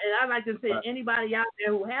 And I like to say anybody out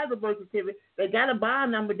there who has a birth certificate, they got a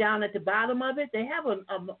bond number down at the bottom of it. They have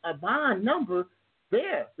a bond number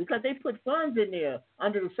there because they put funds in there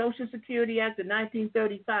under the Social Security Act of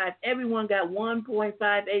 1935. Everyone got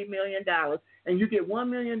 $1.58 million, and you get $1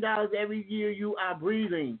 million every year you are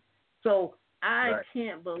breathing. So I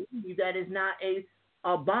can't believe that is not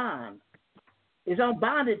a bond. It's on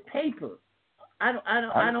bonded paper. I don't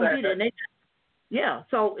get it.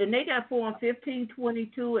 And they got Form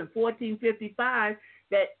 1522 and 1455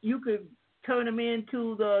 that you could turn them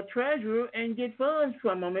into the treasurer and get funds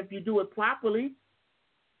from them if you do it properly.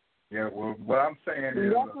 Yeah, well, what I'm saying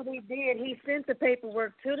is... That's what he did. He sent the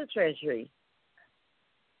paperwork to the Treasury.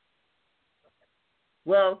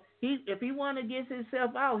 Well, if he want to get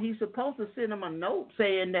himself out, he's supposed to send him a note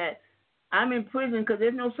saying that I'm in prison because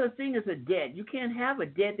there's no such thing as a debt. You can't have a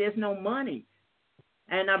debt. There's no money.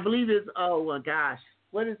 And I believe it's,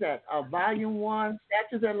 what is that? Volume 1,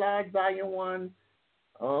 Statutes at Large, Volume 1.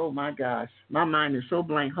 Oh, my gosh. My mind is so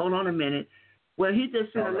blank. Hold on a minute. Well, he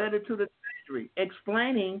just sent a letter to the Treasury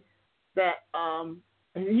explaining that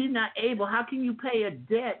he's not able. How can you pay a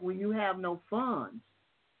debt when you have no funds?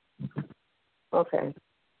 Okay.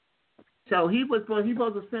 So he was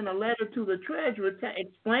supposed to send a letter to the Treasury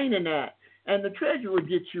explaining that, and the Treasury will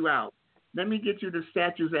get you out. Let me get you the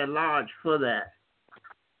statutes at large for that.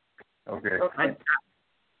 Okay.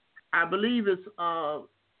 I believe it's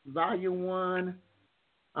Volume 1.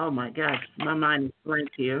 Oh, my gosh. My mind is blank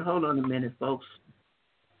here. Hold on a minute, folks.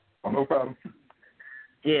 Oh, no problem.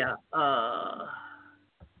 Yeah.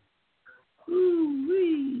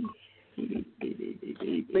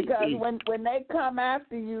 Because when they come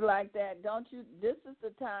after you like that, don't you? This is the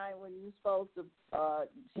time when you're supposed to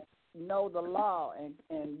know the law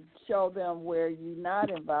and show them where you're not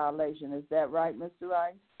in violation. Is that right, Mr.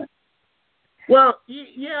 Rice? Well,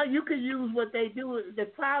 yeah, you could use what they do. The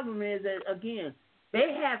problem is that, again,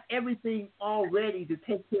 they have everything already to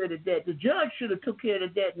take care of the debt. The judge should have took care of the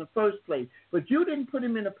debt in the first place, but you didn't put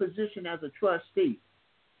him in a position as a trustee.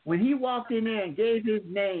 When he walked in there and gave his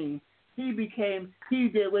name, he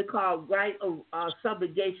did what's called right of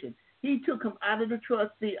subrogation. He took him out of the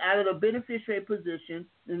trustee, out of the beneficiary position,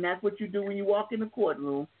 and that's what you do when you walk in the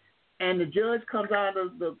courtroom, and the judge comes out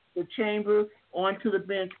of the chamber onto the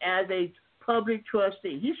bench as a public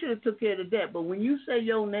trustee. He should have took care of the debt, but when you say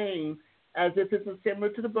your name as if it's similar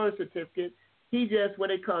to the birth certificate, He just what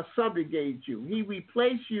they call subjugated you. He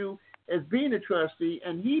replaced you as being a trustee,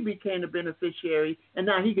 and he became the beneficiary, and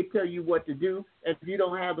now he can tell you what to do. And if you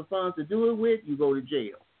don't have the funds to do it with, you go to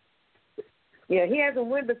jail. Yeah, he hasn't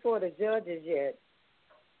went before the judges yet.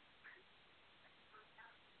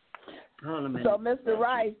 Hold on a minute. So, Mr.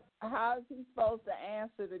 Rice, how is he supposed to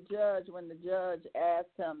answer the judge when the judge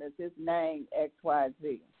asks him, is his name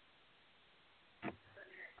XYZ?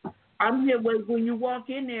 I'm here when you walk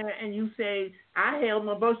in there and you say, I held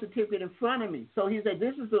my birth certificate in front of me. So he said,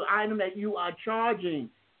 this is the item that you are charging.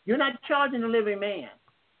 You're not charging a living man.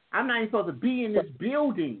 I'm not even supposed to be in this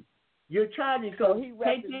building. You're charging. So he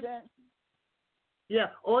take represents. it. Yeah,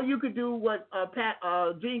 or you could do what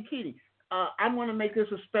Gene Keating. I'm going to make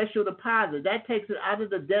this a special deposit. That takes it out of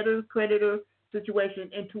the debtor-creditor situation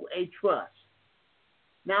into a trust.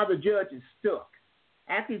 Now the judge is stuck.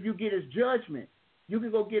 After if you get his judgment, you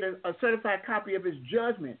can go get a certified copy of his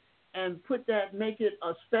judgment and make it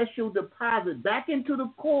a special deposit back into the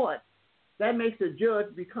court. That makes the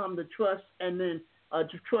judge become the trust and then the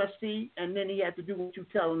trustee, and then he has to do what you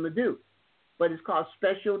tell him to do. But it's called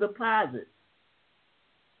special deposit.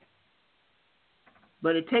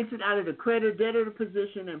 But it takes it out of the creditor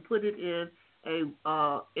position and put it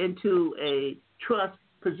into a trust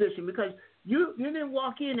position because you didn't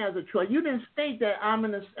walk in as a trust. You didn't state that I'm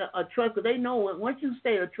in a trust because they know it. Once you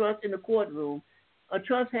state a trust in the courtroom, a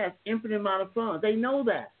trust has infinite amount of funds. They know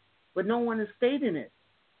that, but no one is stating it.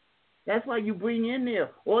 That's why you bring in there,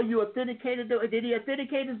 or you authenticated. Did he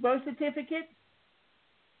authenticate his birth certificate?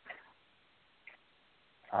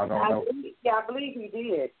 I don't know. I believe he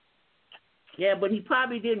did. Yeah, but he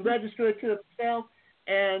probably didn't register it to himself.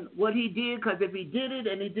 And what he did, because if he did it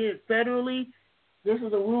and he did it federally, this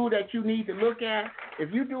is a rule that you need to look at.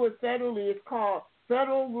 If you do it federally, it's called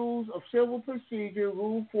Federal Rules of Civil Procedure,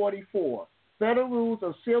 Rule 44. Federal Rules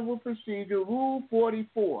of Civil Procedure, Rule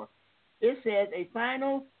 44. It says a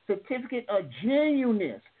final certificate of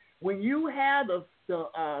genuineness. When you have the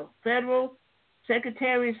federal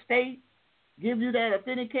Secretary of State give you that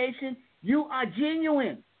authentication, you are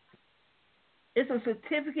genuine. It's a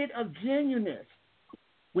certificate of genuineness.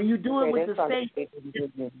 When you do it with the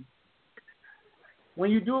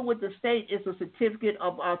state, it's a certificate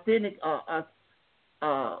of authentication,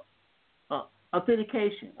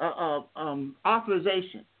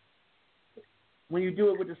 authorization. When you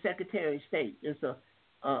do it with the Secretary of State, it's a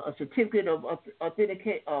certificate of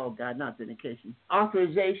authorization.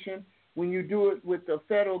 When you do it with the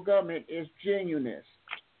federal government, it's genuineness,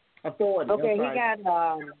 authority. Okay,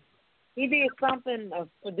 he did something, a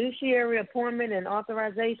fiduciary appointment and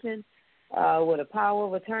authorization with a power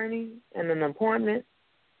of attorney and an appointment.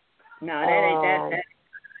 No, that ain't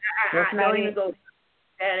that. Don't even go.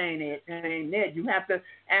 That ain't it. That ain't it. You have to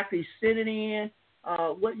actually send it in.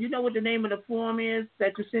 What you know what the name of the form is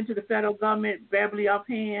that you send to the federal government, Beverly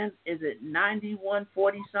offhand? Is it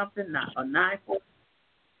 9140 something? Or 940?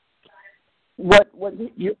 What was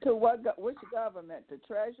you to what? Which government? The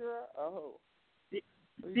treasurer or who?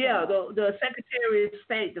 Yeah, the Secretary of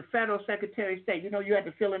State, the federal Secretary of State. You know, you have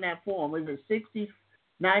to fill in that form. Was it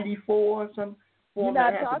 6094 some form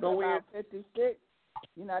that has to go in? You're not talking about 56.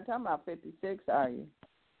 You're not talking about 56, are you?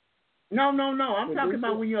 No. I'm talking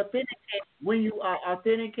about when you authenticate. When you are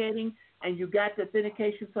authenticating and you got the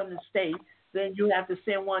authentication from the state, then you have to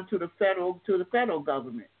send one to the federal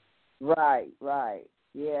government. Right.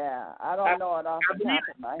 Yeah, I don't know it off the top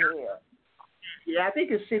of my head. Yeah, I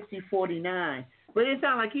think it's 6049. But it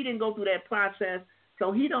sounds like he didn't go through that process,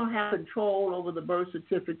 so he don't have control over the birth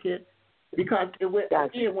certificate because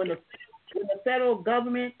when the federal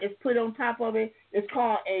government is put on top of it, it's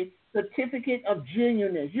called a certificate of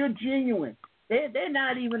genuineness. You're genuine. They're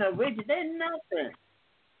not even original. They're nothing.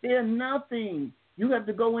 They're nothing. You have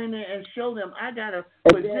to go in there and show them, I got a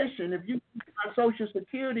position. If you get my Social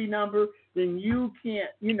Security number, then you can't,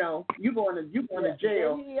 you're going to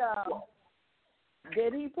jail.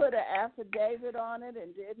 Did he put an affidavit on it,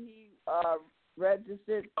 and did he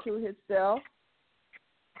register it to himself?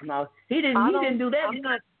 No, he didn't. He didn't do that.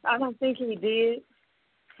 I don't think he did.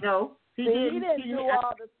 No, he didn't. He didn't do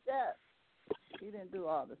all the steps. He didn't do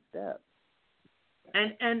all the steps.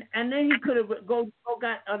 And then he could have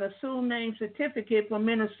got an assumed name certificate from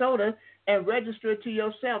Minnesota and register it to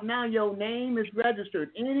yourself. Now your name is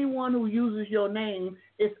registered. Anyone who uses your name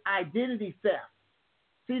is identity theft.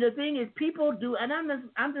 See, the thing is, people do, and I'm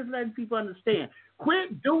just letting people understand.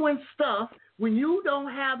 Quit doing stuff when you don't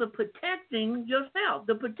have the protection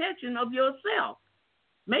of yourself.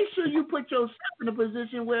 Make sure you put yourself in a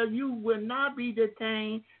position where you will not be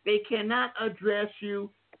detained. They cannot address you.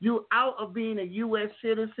 you out of being a U.S.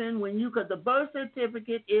 citizen because the birth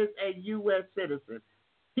certificate is a U.S. citizen.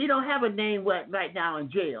 He don't have a name right now in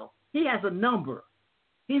jail. He has a number.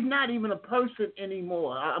 He's not even a person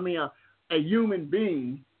anymore. I mean, a human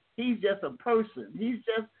being. He's just a person. He's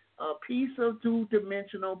just a piece of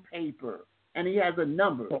two-dimensional paper, and he has a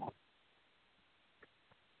number.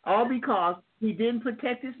 All because he didn't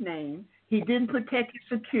protect his name. He didn't protect his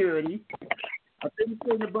security. I think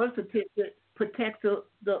the birth certificate protects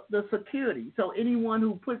the security. So anyone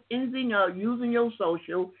who puts anything out using your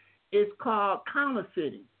social is called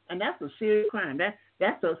counterfeiting, and that's a serious crime.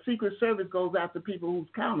 That's a Secret Service goes after people who's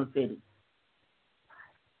counterfeiting.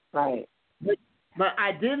 Right. But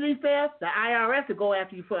identity theft, the IRS will go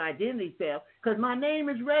after you for identity theft because my name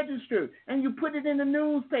is registered and you put it in the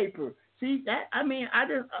newspaper. See that? I mean, I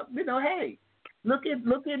just hey, look in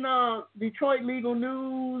Detroit Legal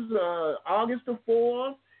News, August the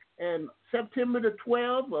 4th and September the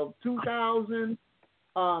 12th of 2017.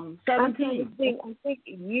 I think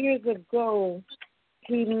years ago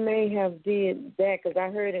he may have did that because I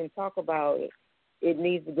heard him talk about it. It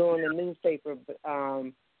needs to go in the newspaper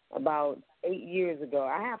about 8 years ago.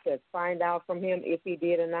 I have to find out from him if he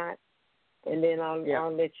did or not, and then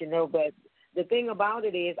I'll let you know. But the thing about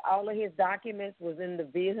it is all of his documents was in the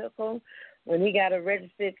vehicle when he got it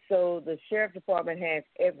registered, so the sheriff department has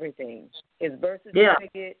everything. His birth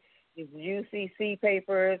certificate, his UCC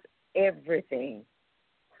papers, everything.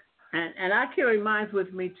 And I carry mine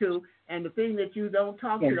with me, too. And the thing that you don't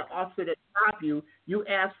talk to the officer that stopped you, you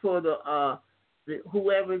ask for the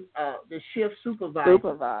shift supervisor.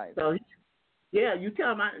 So you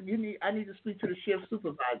tell him I need to speak to the shift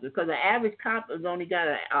supervisor because the average cop has only got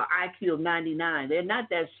an IQ of 99. They're not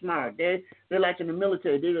that smart. They're like in the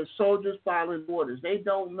military. They're the soldiers following orders. They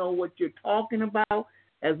don't know what you're talking about.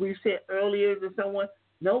 As we said earlier to someone,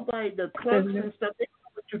 nobody, the clerks and stuff, they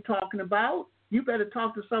know what you're talking about. You better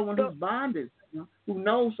talk to someone who's bonded, who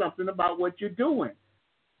knows something about what you're doing.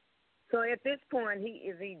 So at this point,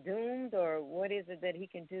 is he doomed, or what is it that he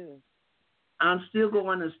can do? I'm still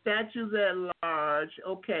going to statutes at large.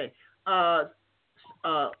 Okay.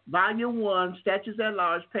 Volume 1, statutes at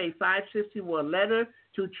large, page 561, letter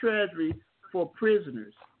to Treasury for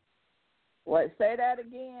prisoners. What? Say that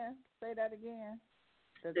again.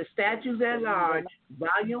 The statutes at large,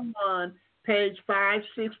 volume 1, page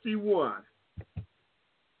 561.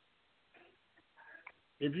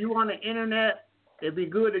 If you on the internet, it'd be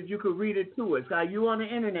good if you could read it to us. Are you on the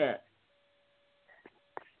internet?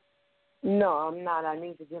 No, I'm not. I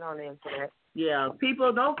need to get on the internet. Yeah,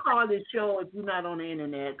 people, don't call this show if you're not on the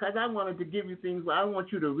internet because I wanted to give you things, but I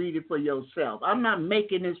want you to read it for yourself. I'm not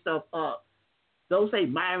making this stuff up. Don't say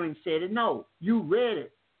Myron said it. No, you read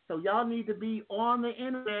it. So y'all need to be on the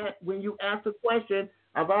internet when you ask a question.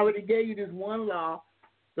 I've already gave you this one law,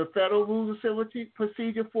 the Federal Rules of Civil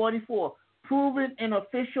Procedure 44. Proving an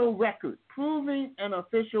official record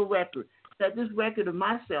that this record of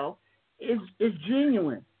myself is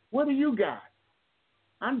genuine. What do you got?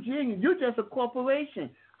 I'm genuine. You're just a corporation.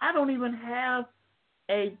 I don't even have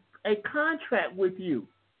a contract with you.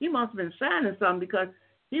 He must have been signing something because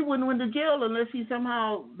he wouldn't went to jail unless he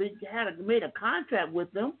somehow made a contract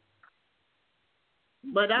with them.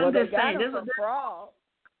 But I'm just saying, this is fraud.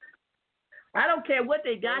 I don't care what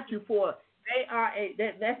they got you for. They are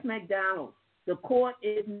that's McDonald's. The court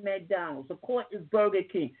is McDonald's. The court is Burger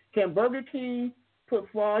King. Can Burger King put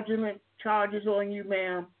fraudulent charges on you,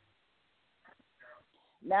 ma'am?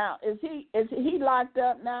 Now, is he locked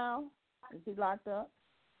up now? Is he locked up?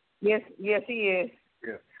 Yes, he is.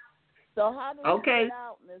 Yes. So how do he get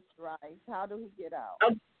out, Ms. Rice? How do he get out?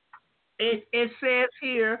 It says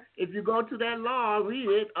here, if you go to that law, read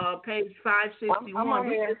it, page 561. I'm on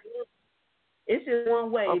here. It's just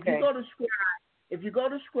one way. Okay. If you go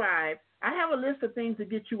to Scribe, I have a list of things to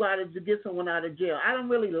get someone out of jail. I don't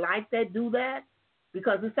really like do that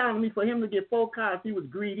because it sounded to me for him to get 4 cars, he was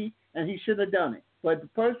greedy and he should have done it.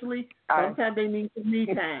 But personally, sometimes they need some me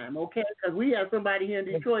time, okay? Because we have somebody here in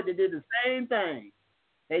Detroit that did the same thing.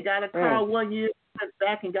 They got a car 1 year, went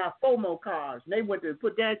back and got 4 more cars. And they went to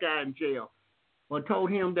put that guy in jail. Or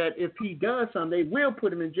told him that if he does something, they will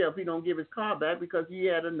put him in jail if he don't give his car back because he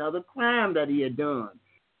had another crime that he had done.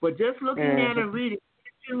 But just looking at and reading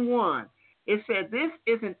Section 1, it said this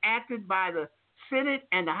is enacted by the Senate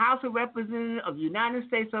and the House of Representatives of the United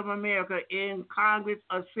States of America in Congress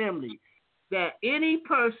Assembly that any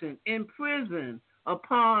person in prison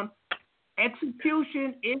upon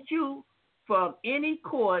execution issued from any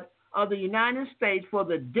court of the United States for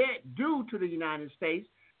the debt due to the United States,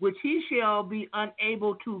 which he shall be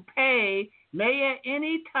unable to pay, may at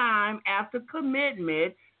any time after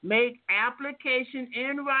commitment make application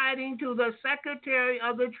in writing to the Secretary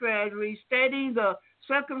of the Treasury stating the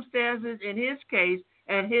circumstances in his case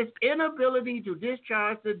and his inability to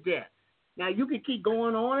discharge the debt. Now, you can keep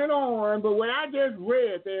going on and on, but what I just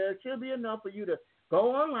read there should be enough for you to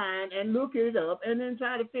go online and look it up and then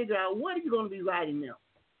try to figure out what are you going to be writing now.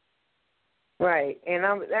 Right, and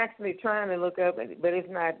I'm actually trying to look up, but it's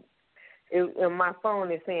not. My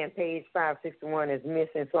phone is saying page 561 is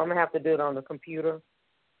missing, so I'm going to have to do it on the computer.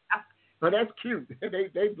 But that's cute.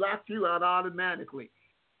 They blocked you out automatically.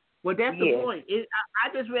 Well, that's the point.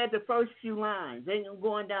 I just read the first few lines. Then I'm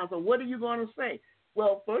going down. So what are you going to say?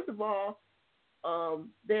 Well, first of all,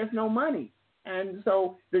 there's no money. And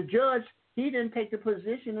so the judge, he didn't take the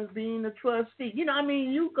position of being the trustee. You know, I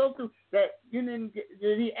mean, you go through that.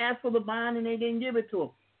 He asked for the bond and they didn't give it to him.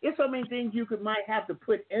 There's so many things you might have to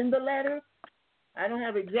put in the letter. I don't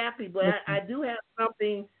have exactly, but I do have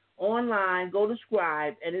something online. Go to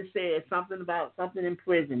Scribe, and it says something about something in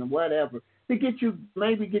prison or whatever to get your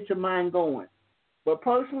mind going. But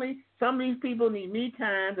personally, some of these people need me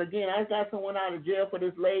time. Again, I got someone out of jail for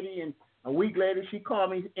this lady, and a week later she called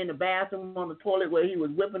me in the bathroom on the toilet where he was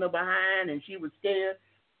whipping her behind, and she was scared.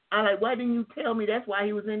 I'm like, why didn't you tell me that's why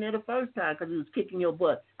he was in there the first time? Because he was kicking your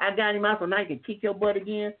butt. I got him out so now he can kick your butt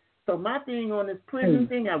again. So my thing on this prison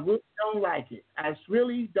thing, I really don't like it. I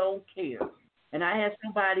really don't care. And I had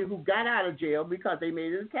somebody who got out of jail because they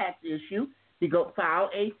made it a tax issue.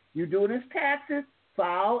 You doing his taxes,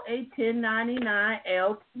 file a 1099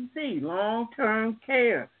 LTC, long-term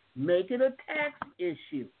care. Make it a tax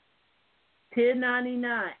issue.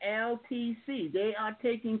 1099 LTC. They are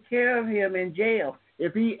taking care of him in jail.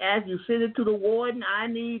 If he asks you, send it to the warden, I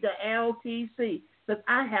need the LTC. Because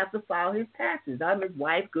I have to file his taxes. I'm his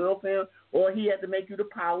wife, girlfriend, or he had to make you the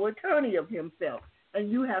power attorney of himself.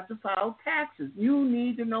 And you have to file taxes. You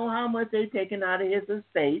need to know how much they're taking out of his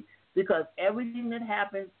estate because everything that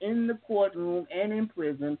happens in the courtroom and in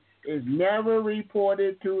prison is never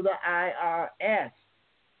reported to the IRS.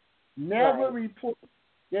 Never reported.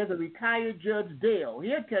 There's a retired Judge Dale.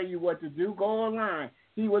 He'll tell you what to do. Go online.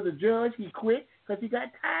 He was a judge. He quit because he got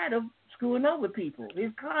tired of screwing over people.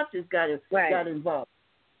 His conscience got involved.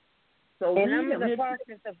 So and I'm in the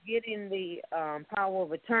process of getting the power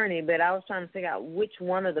of attorney, but I was trying to figure out which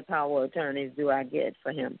one of the power of attorneys do I get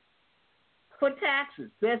for him. For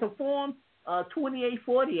taxes. There's a form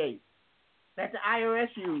 2848 that the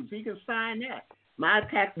IRS uses. He can sign that. My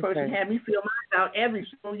tax person had me fill mine out every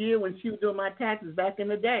single year when she was doing my taxes back in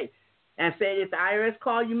the day and said, if the IRS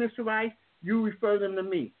call you, Mr. Rice, you refer them to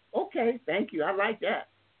me. Okay, thank you. I like that.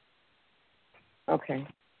 Okay.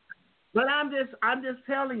 But I'm just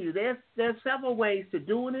telling you, there's several ways to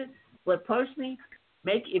doing it. But personally,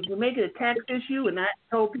 if you make it a tax issue, and I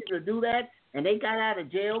told people to do that, and they got out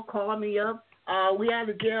of jail, call me up. We out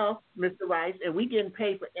of jail, Mr. Rice, and we getting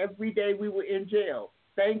paid for every day we were in jail.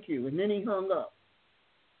 Thank you. And then he hung up.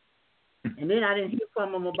 And then I didn't hear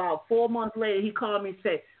from him about 4 months later. He called me and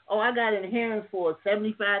said, oh, I got an hearing for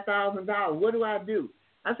 $75,000. What do I do?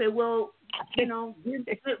 I said, well, give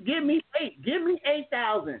me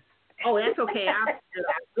 $8,000. Oh, that's okay.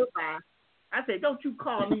 Goodbye. I said, don't you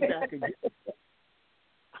call me back again.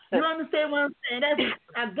 You understand what I'm saying?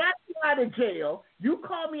 I got you out of jail. You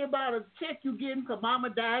called me about a check you getting because mama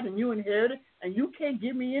died and you inherited, and you can't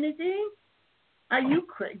give me anything? Are you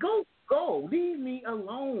crazy? Go. Leave me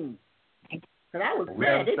alone. Because I was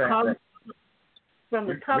mad. They called me from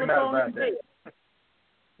the telephone.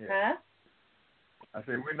 Huh? I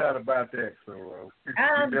said, we're not about that. So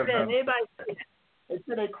I understand. Everybody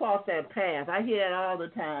until they cross that path. I hear that all the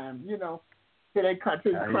time, till they cross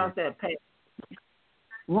that path.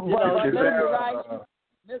 Mr.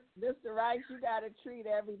 Rice, you got to treat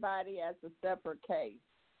everybody as a separate case.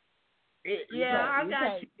 I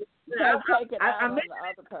got you. You can't take it out on the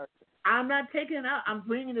other person. I'm not taking it out. I'm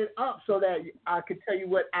bringing it up so that I can tell you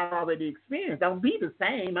what I already experienced. Don't be the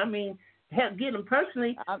same. I mean, get them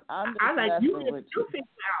personally. I like you figure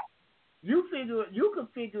out. You can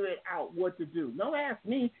figure it out what to do. Don't ask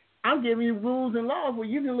me. I'm giving you rules and laws where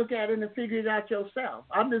you can look at it and figure it out yourself.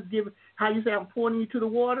 I'm just giving, how you say, I'm pointing you to the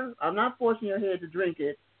water. I'm not forcing your head to drink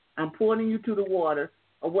it. I'm pointing you to the water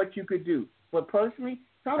of what you could do. But personally,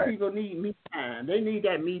 some people need me time. They need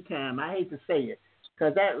that me time. I hate to say it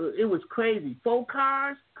because it was crazy. 4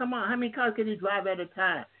 cars? Come on, how many cars can he drive at a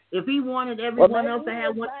time? If he wanted everyone else to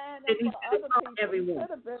have one, then he should have everyone. He could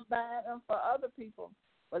have been buying them for other people.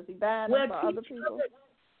 Was he buying them for other people?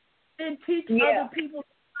 Then teach other people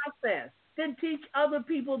the process. Then teach other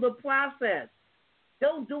people the process.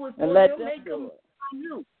 Don't do it for them. Make them for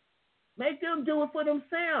you. Make them do it for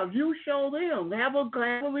themselves. You show them. Have a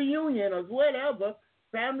reunion or whatever,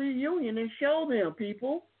 family reunion and show them,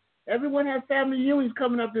 people. Everyone has family reunions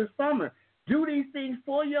coming up this summer. Do these things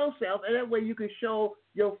for yourself, and that way you can show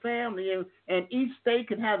your family. And each state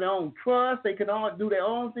can have their own trust. They can all do their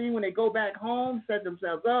own thing when they go back home, set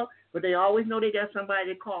themselves up, but they always know they got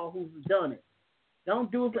somebody to call who's done it.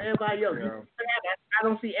 Don't do it for everybody else. Yeah. I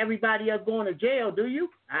don't see everybody else going to jail, do you?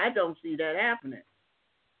 I don't see that happening.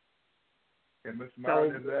 And Mr.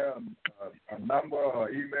 Myron, is there a number or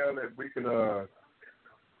email that we could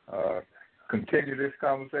continue this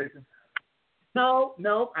conversation?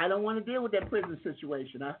 No, I don't want to deal with that prison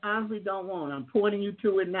situation. I honestly don't want. I'm pointing you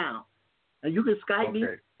to it now. And you can Skype me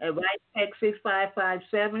at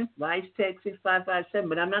RiceTech6557, RiceTech6557,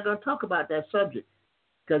 but I'm not going to talk about that subject.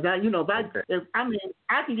 Because, I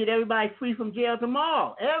can get everybody free from jail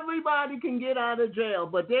tomorrow. Everybody can get out of jail,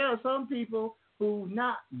 but there are some people who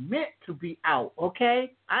not meant to be out,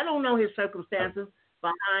 okay? I don't know his circumstances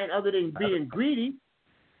behind other than being greedy.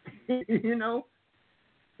 You know?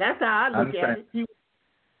 That's how I look at it.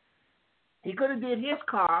 He could have did his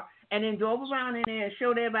car and then drove around in there and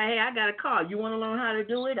showed everybody, hey, I got a car. You want to learn how to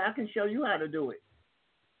do it? I can show you how to do it.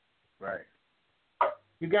 Right.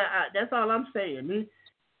 You got. That's all I'm saying.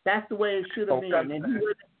 That's the way it should have been. And he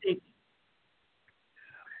wasn't thinking.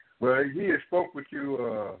 Well, he had spoke with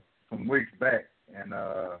you some weeks back, and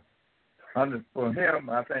for him,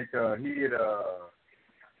 I think he had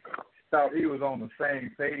thought he was on the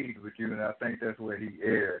same page with you, and I think that's where he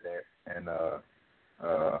erred at, and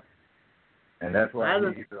that's why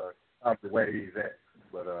he's up the way he's at.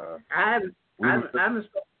 But I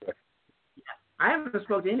haven't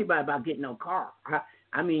spoken to anybody about getting no car.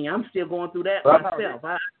 I mean, I'm still going through that myself.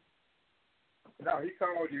 No, he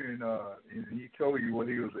called you and he told you what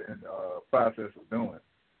he was in the process of doing.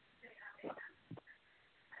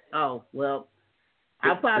 Oh, well,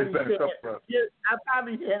 I probably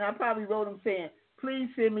wrote him saying, please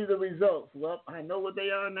send me the results. Well, I know what they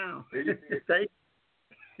are now. You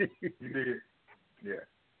did. Yeah.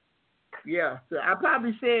 Yeah. So I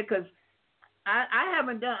probably said, because I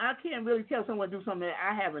haven't done, I can't really tell someone to do something that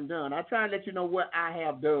I haven't done. I try to let you know what I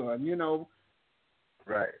have done, you know.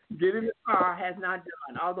 Right. Getting the car has not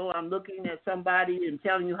done. Although I'm looking at somebody and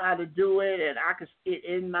telling you how to do it, and I can see it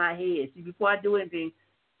in my head. See, before I do anything,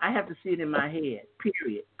 I have to see it in my head.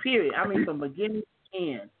 Period. I mean, from beginning to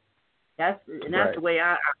end. That's the way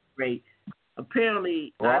I operate.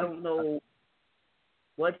 Apparently, I don't know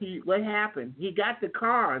what happened. He got the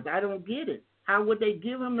cars. I don't get it. How would they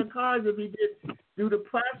give him the cars if he didn't do the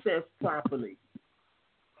process properly?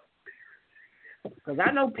 Because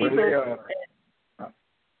I know people.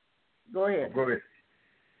 Go ahead.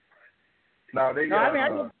 No, they. Go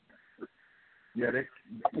ahead.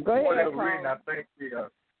 For whatever reason, I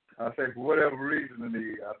think for whatever reason,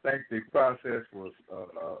 I think the process was,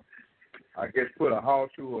 I guess, put a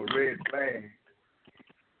halt to a red flag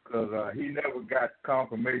because he never got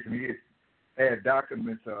confirmation. He had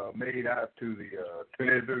documents made out to the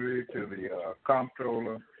Treasury, to the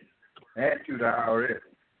Comptroller, and to the IRS.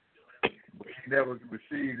 But he never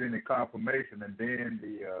received any confirmation, and then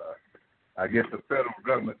I guess the federal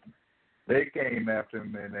government, they came after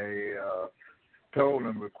him and they told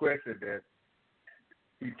him, requested that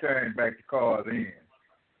he turned back the cars in,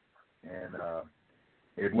 and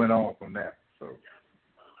it went on from that. So.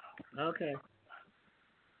 Okay.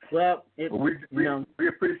 Well, we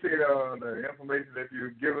appreciate the information that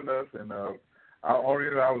you've given us, and I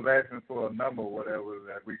was asking for a number or whatever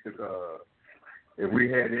that we could, if we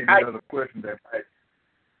had any other questions that might.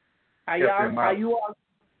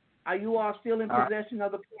 Are you all still in possession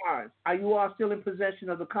of the cars? Are you all still in possession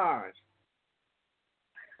of the cars?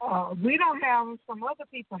 We don't have them. Some other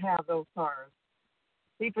people have those cars.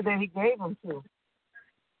 People that he gave them to.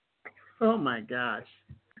 Oh my gosh.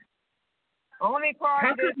 Only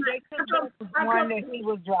car that they took was the one that he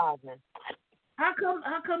was driving. How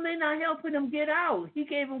come they're not helping him get out? He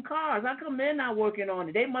gave them cars. How come they're not working on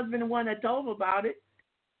it? They must have been the one that told him about it.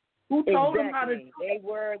 Who told him how to do it? They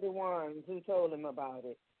were the ones who told him about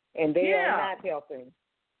it. And they are not helping.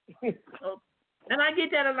 And I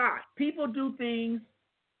get that a lot. People do things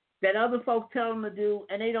that other folks tell them to do,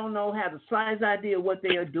 and they don't know, have the slightest idea what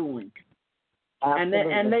they are doing. And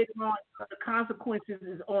later on, the consequences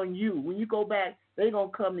is on you. When you go back, they're going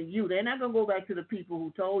to come to you. They're not going to go back to the people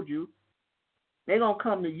who told you. They're going to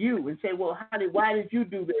come to you and say, well, why did you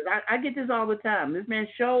do this? I get this all the time. This man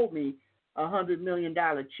showed me a $100 million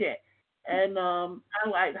check. And I'm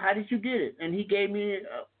like, how did you get it? And he gave me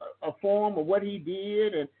a form of what he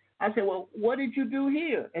did. And I said, well, what did you do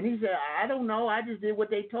here? And he said, I don't know. I just did what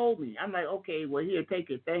they told me. I'm like, okay, well, here, take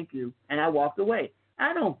it. Thank you. And I walked away.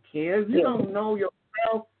 I don't care. If you don't know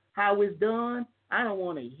yourself how it's done, I don't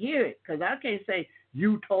want to hear it because I can't say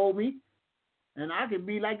you told me, and I can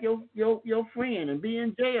be like your friend and be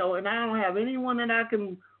in jail, and I don't have anyone that I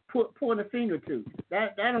can point a finger to.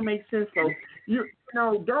 That don't make sense, folks. You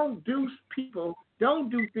know, don't do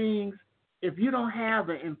things if you don't have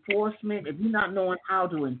an enforcement, if you're not knowing how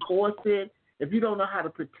to enforce it, if you don't know how to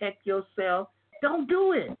protect yourself, don't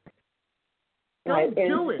do it. Don't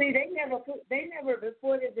do it. See, they never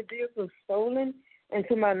reported the vehicle stolen, and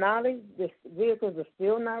to my knowledge, the vehicles are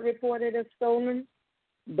still not reported as stolen.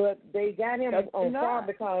 But they got him on fraud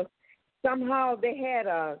because somehow they had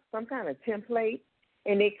some kind of template,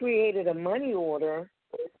 and they created a money order,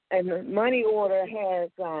 and the money order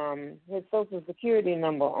has his Social Security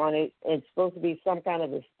number on it. It's supposed to be some kind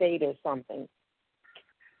of a state or something.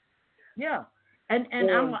 Yeah, and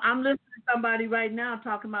I'm listening to somebody right now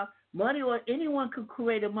talking about money order. Anyone could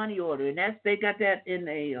create a money order, and they got that in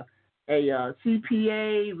a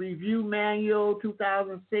CPA review manual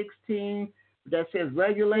 2016 that says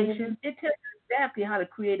regulations. It tells you exactly how to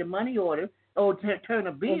create a money order or to turn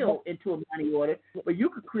a bill into a money order, but you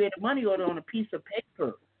could create a money order on a piece of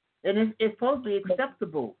paper, and it's supposed to be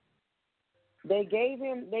acceptable. They gave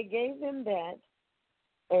him that,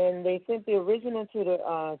 and they sent the original to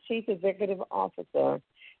the chief executive officer,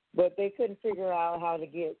 but they couldn't figure out how to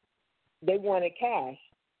get. They wanted cash,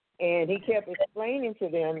 and he kept explaining to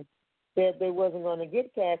them that they wasn't going to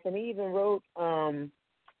get cash, and he even wrote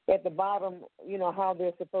at the bottom, you know, how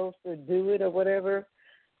they're supposed to do it or whatever,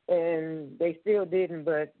 and they still didn't,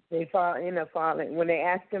 but they ended up filing. When they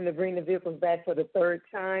asked him to bring the vehicles back for the third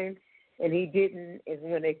time, and he didn't, is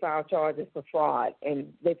when they filed charges for fraud,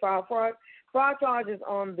 and they filed fraud charges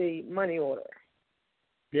on the money order.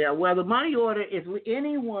 Yeah, well, the money order is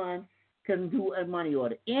anyone can do a money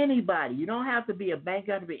order. Anybody. You don't have to be a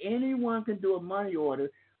banker. Anyone can do a money order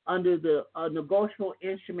under the negotiable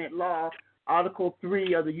instrument law, Article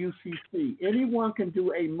 3 of the UCC. Anyone can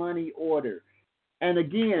do a money order. And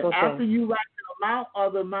again, after you write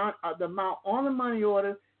the amount on the money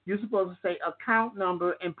order, you're supposed to say account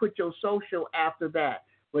number and put your social after that.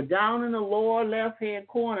 But down in the lower left-hand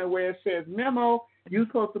corner where it says memo, you're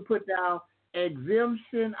supposed to put down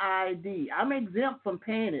exemption ID. I'm exempt from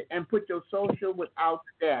paying it, and put your social without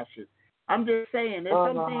the dashes. I'm just saying,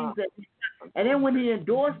 there's some things that, and then when he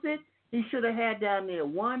endorsed it, he should have had down there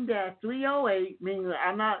 1-308, meaning that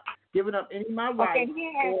I'm not giving up any of my rights.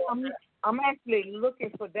 Okay, I'm actually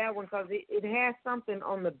looking for that one because it has something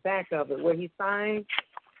on the back of it where he signed,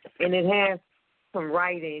 and it has some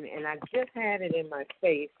writing, and I just had it in my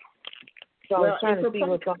face. So I was trying to see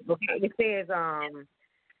what's on it. It says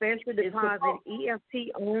special deposit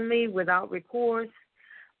EFT only without recourse.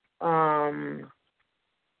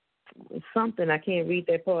 Something, I can't read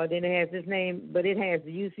that part. Then it has his name, but it has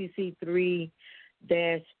UCC 3-415,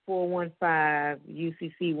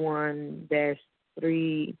 UCC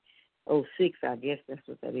 1-306. I guess that's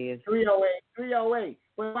what that is. 308.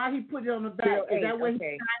 Well, why he put it on the back? Is that where he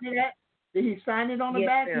signed it at? Did he sign it on the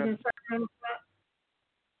back? He didn't sign it on the front?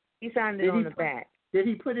 He signed it on the back. Did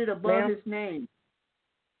he put it above his name?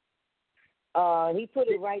 He put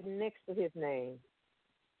it right next to his name.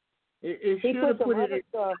 He put some other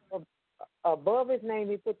stuff above his name.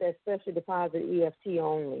 He put that special deposit EFT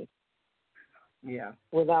only. Yeah.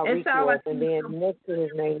 Without recourse, and then next to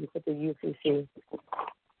his name he put the UCC.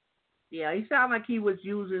 Yeah, he sounded like he was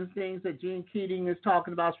using things that Gene Keating is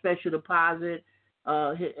talking about, special deposit.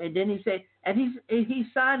 And then he said, and he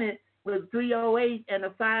signed it with 308 and a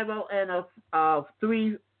 50 and a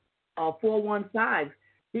 415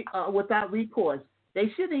 without recourse. They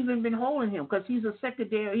shouldn't even been holding him because he's a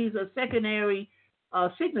secondary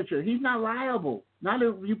signature. He's not liable. Not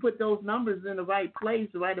if you put those numbers in the right place,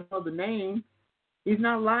 right above the name. He's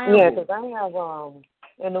not liable. Yeah, because I have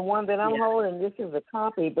and the one that I'm holding, this is a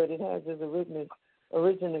copy, but it has his original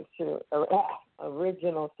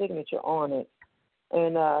signature on it.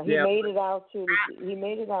 And he made it out to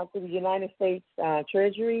the United States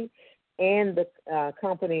Treasury and the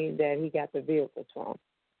company that he got the vehicles from.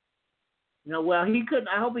 No, well, he couldn't.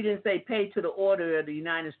 I hope he didn't say pay to the order of the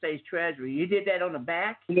United States Treasury. You did that on the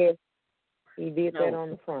back? Yes, he did that on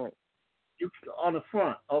the front. On the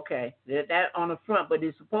front, okay. That on the front, but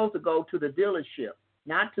it's supposed to go to the dealership,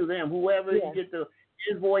 not to them. Whoever you get the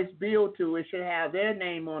invoice bill to, it should have their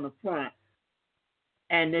name on the front.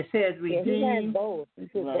 And it says redeem. Yeah, he had both. He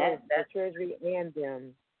put both, the Treasury and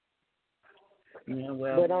them. Yeah,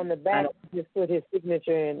 well, but on the back, he just put his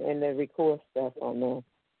signature and the recourse stuff on there.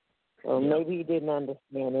 So maybe he didn't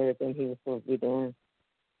understand everything he was supposed to be doing.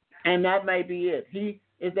 And that may be it. They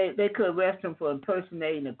could arrest him for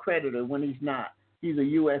impersonating a creditor when he's not. He's a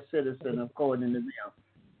U.S. citizen, according to them.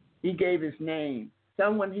 He gave his name.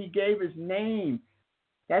 Someone he gave his name.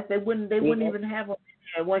 They wouldn't even have a.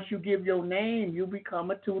 And once you give your name, you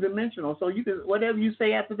become a two-dimensional. So you can whatever you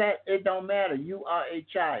say after that, it don't matter. You are a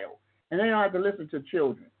child, and they don't have to listen to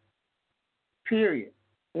children. Period.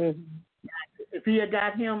 Mm-hmm. If he had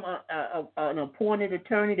got him an appointed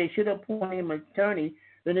attorney, they should have appointed him an attorney.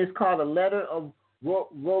 Then it's called a letter of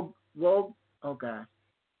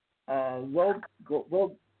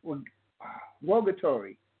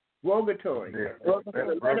rogatory.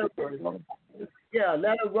 Yeah,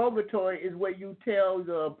 letter rogatory is where you tell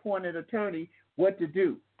the appointed attorney what to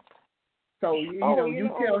do. So you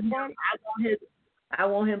tell him I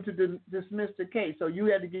want him to dismiss the case. So you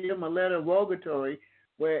had to give him a letter of rogatory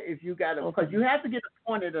where if you got because you have to get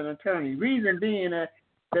appointed an attorney. Reason being that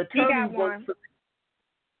the attorney works for.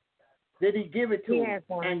 Did he give it to him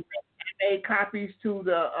and made copies to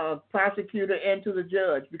the prosecutor and to the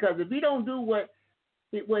judge? Because if he don't do what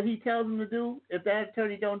he tells him to do, if that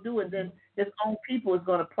attorney don't do it, then his own people is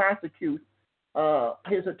going to prosecute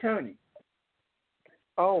his attorney.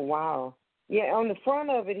 Oh, wow. Yeah, on the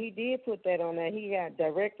front of it, he did put that on there. He got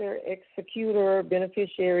director, executor,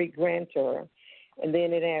 beneficiary, grantor. And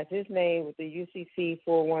then it has his name with the UCC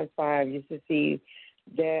 415, UCC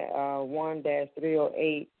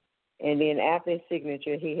 1-308. And then after his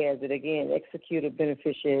signature, he has it again, executor,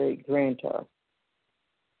 beneficiary, grantor.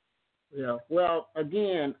 Yeah. Well,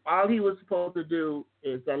 again, all he was supposed to do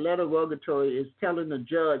is that letter rogatory is telling the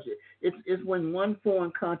judge. It's when one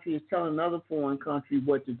foreign country is telling another foreign country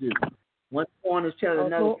what to do. One foreigner is telling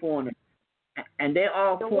another foreigner, and they're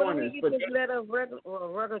all foreigners. Where do you get this letter of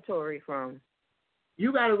rogatory from?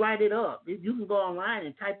 You got to write it up. You can go online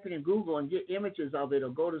and type it in Google and get images of it, or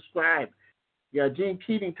go to Scribe. Yeah, Gene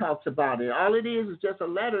Keating talks about it. All it is just a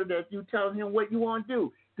letter that you tell him what you want to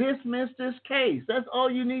do. Dismiss this case. That's all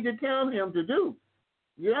you need to tell him to do.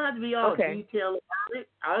 You don't have to be all detailed about it.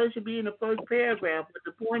 All it should be in the first paragraph. But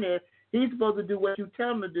the point is, he's supposed to do what you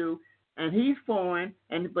tell him to do, and he's foreign,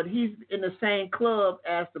 but he's in the same club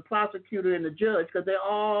as the prosecutor and the judge because they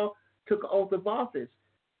all took an oath of office.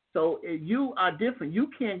 So you are different. You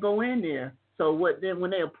can't go in there. So when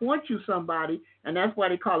they appoint you somebody, and that's why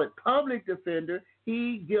they call it public defender,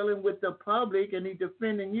 he dealing with the public and he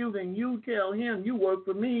defending you, then you tell him, you work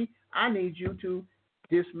for me, I need you to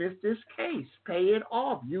dismiss this case, pay it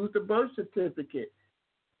off, use the birth certificate.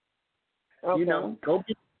 Okay. You know, go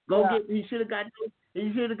get. He should have got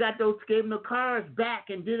those, gave them the cars back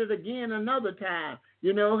and did it again another time.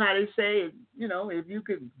 You know how they say, you know, if you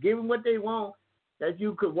could give them what they want, that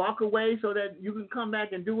you could walk away so that you can come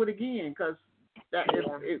back and do it again, because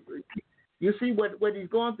you see what he's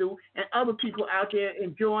going through, and other people out there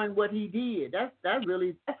enjoying what he did. That's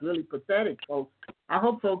really pathetic, folks. I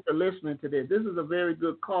hope folks are listening to this. This is a very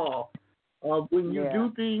good call. When you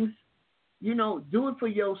do things, you know, do it for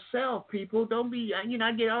yourself, people. Don't be, I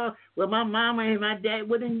get all, well, my mama and my dad,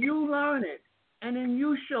 well, then you learn it, and then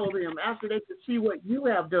you show them after they can see what you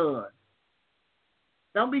have done.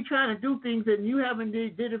 Don't be trying to do things that you haven't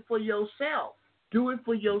did it for yourself. Do it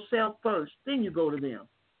for yourself first. Then you go to them.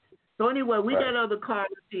 So anyway, we got other callers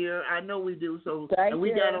here. I know we do. So got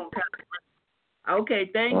on. Okay,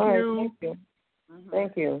 thank you. Thank you. Mm-hmm.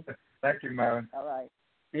 Thank you. Thank you, Myron. All right.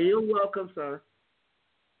 You're welcome, sir.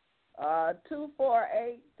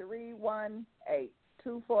 248-318.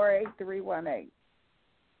 248-318.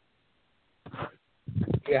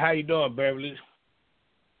 Yeah, how you doing, Beverly?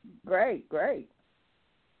 Great.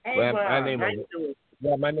 Hey, well, my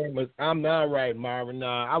name is. I'm all right, Myron.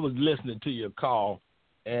 I was listening to your call,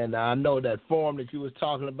 and I know that form that you was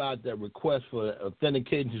talking about, that request for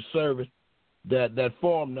authentication service. That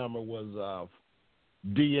form number was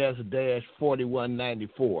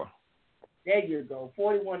DS-4194. There you go,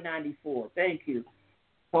 4194. Thank you,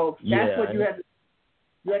 folks. That's what you have to.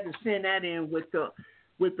 You have to send that in with the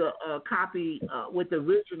copy with the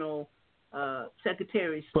original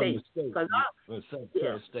Secretary of State.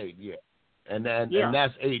 Secretary of State, and that's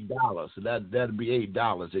 $8. So that'll be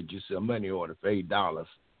 $8 that you sell money order for $8.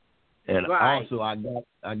 And also I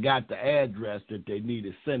got the address that they need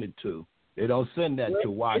to send it to. They don't send that to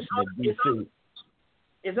Washington D.C.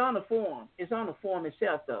 It's on the form. It's on the form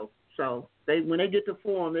itself, though. So when they get the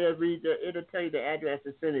form, they'll read it'll tell you the address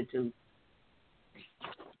to send it to.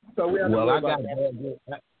 So we have to worry about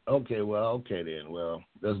that. Okay then. Well,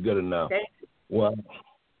 that's good enough. Okay. Well,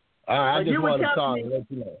 all right. I just wanted to call and let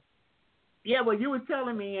you know. Yeah, well, you were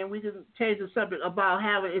telling me, and we can change the subject, about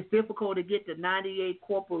how it's difficult to get the 98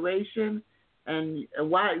 corporation, and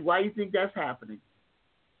why you think that's happening?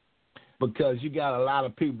 because you got a lot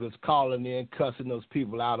of people that's calling in, cussing those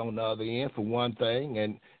people out on the other end for one thing,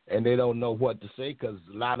 and they don't know what to say because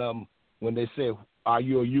a lot of them, when they say, are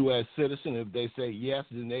you a U.S. citizen, if they say yes,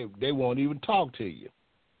 then they won't even talk to you.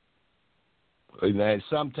 And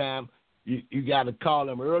sometimes you got to call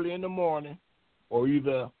them early in the morning or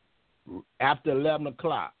either after 11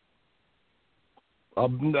 o'clock.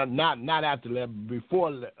 Not after 11,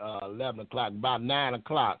 before 11 o'clock, about 9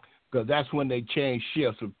 o'clock, because that's when they change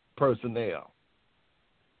shifts of personnel.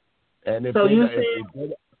 And if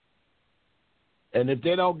if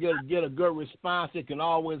they don't get a good response, they can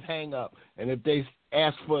always hang up. And if they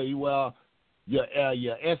ask for your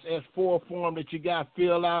SS4 form that you got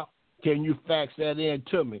filled out, can you fax that in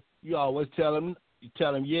to me? You always tell them,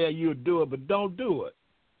 yeah, you'll do it, but don't do it.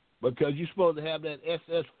 Because you're supposed to have that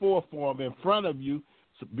SS4 form in front of you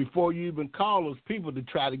before you even call those people to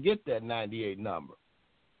try to get that 98 number.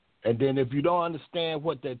 And then if you don't understand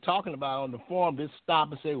what they're talking about on the form, just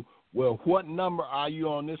stop and say, well, what number are you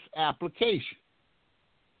on this application?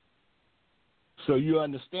 So you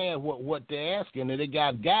understand what they're asking, and they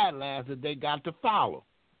got guidelines that they got to follow.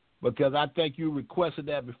 Because I think you requested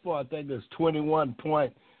that before. I think it's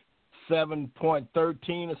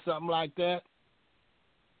 21.7.13 or something like that.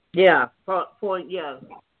 Yeah, point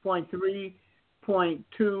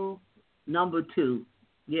 3.2, number 2.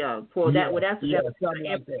 Yeah, for that. Well, that's the definition.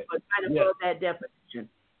 Like that. Trying to follow that definition.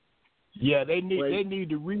 Yeah, they need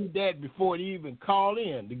to read that before they even call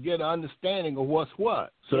in to get an understanding of what's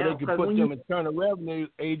what, so they can put them internal revenue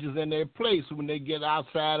agents in their place when they get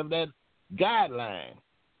outside of that guideline.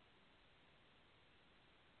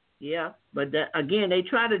 Yeah, but again, they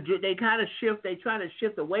kind of shift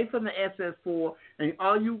away from the SS4. And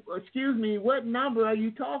what number are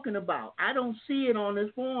you talking about? I don't see it on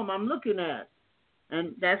this form I'm looking at.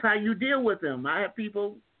 And that's how you deal with them. I have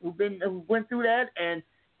people who went through that, and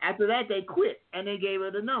after that they quit and they gave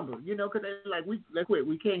her the number. Because they're like, let's quit.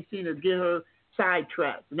 We can't seem to get her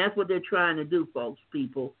sidetracked, and that's what they're trying to do, folks.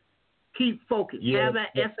 People, keep focused. Yeah. Have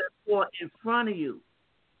that SS4 in front of you.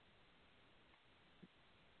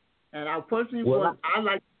 And I personally I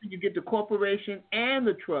like you get the corporation and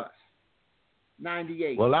the trust.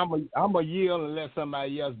 98. Well, I'm a yield and let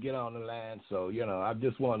somebody else get on the line. So I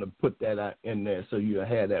just wanted to put that in there so you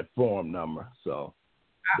have that form number. So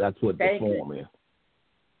that's what the form is.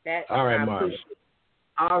 All right, Myron.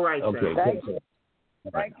 All right, okay. Sir.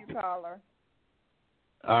 Thank you, caller.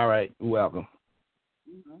 All right, you're welcome.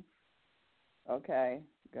 Mm-hmm. Okay,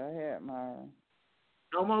 go ahead, Myron.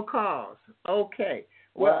 No more calls. Okay.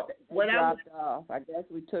 Well, what dropped off. I guess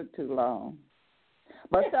we took too long.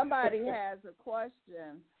 But somebody has a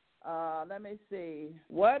question. Let me see.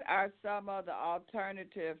 What are some of the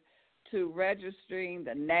alternatives to registering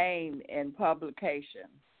the name in publication?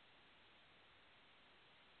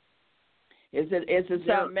 Is it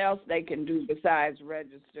something else they can do besides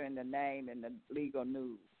registering the name in the legal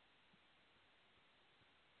news?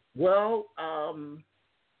 Well,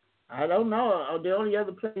 I don't know. The only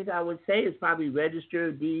other place I would say is probably register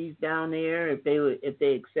deeds down there if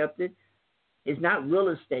they accept it. It's not real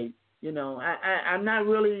estate. I'm not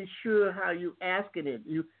really sure how you asking it.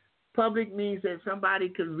 Public means that somebody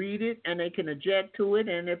can read it and they can object to it,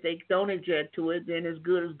 and if they don't object to it, then it's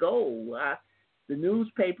good as gold. The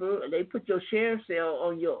newspaper, they put your share sale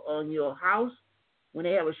on your house. When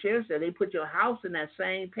they have a share sale, they put your house in that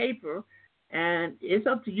same paper. And it's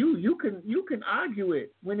up to you. You can argue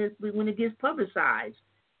it when it gets publicized.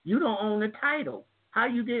 You don't own the title. How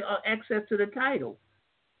you get access to the title?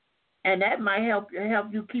 And that might help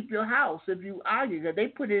you keep your house if you argue that. They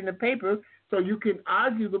put it in the paper so you can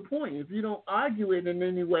argue the point. If you don't argue it in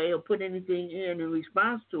any way or put anything in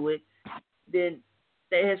response to it, then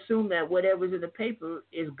they assume that whatever's in the paper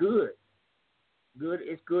is good.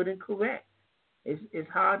 It's good and correct. It's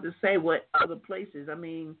hard to say what other places. I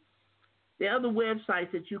mean, there are other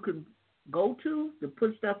websites that you can go to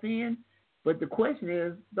put stuff in, but the question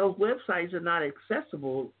is, those websites are not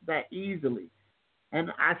accessible that easily. And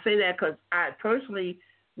I say that because I personally,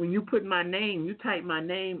 when you put my name, you type my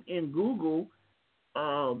name in Google,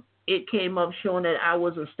 it came up showing that I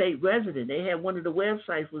was a state resident. They had one of the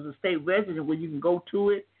websites was a state resident where you can go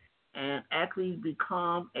to it and actually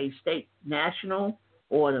become a state national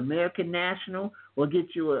or an American national or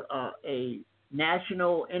get you a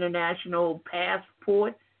national, international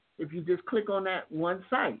passport if you just click on that one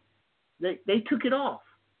site. They took it off.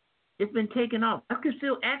 It's been taken off. I can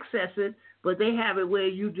still access it, but they have it where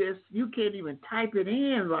you can't even type it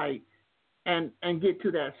in right and get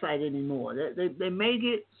to that site anymore. They make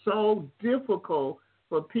it so difficult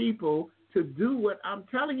for people to do what I'm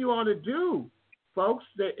telling you all to do. folks.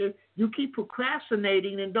 That if you keep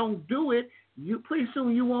procrastinating and don't do it, pretty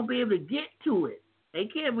soon you won't be able to get to it. They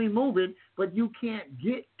can't remove it, but you can't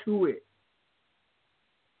get to it.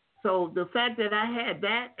 So the fact that I had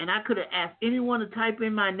that, and I could have asked anyone to type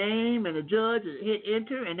in my name, and the judge hit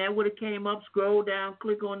enter, and that would have came up. Scroll down,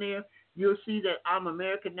 click on there. You'll see that I'm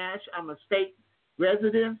American national. I'm a state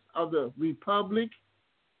resident of the Republic,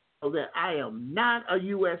 so that I am not a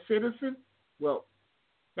U.S. citizen. Well,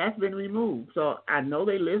 that's been removed. So I know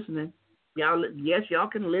they're listening. Y'all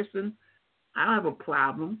can listen. I don't have a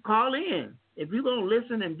problem. Call in. If you're going to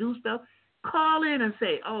listen and do stuff, call in and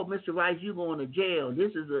say, oh, Mr. Rice, you're going to jail.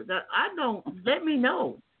 Let me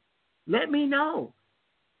know. Let me know.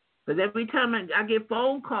 Because every time I get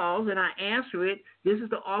phone calls and I answer it, this is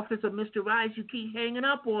the office of Mr. Rice. You keep hanging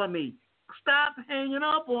up on me. Stop hanging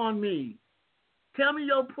up on me. Tell me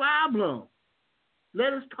your problem.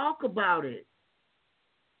 Let us talk about it.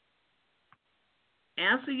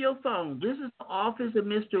 Answer your phone. This is the office of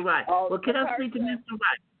Mr. Rice. Well, can I speak to Mr.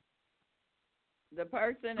 Rice? The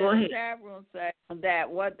person Go in ahead. the chat room said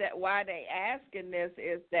why they asking this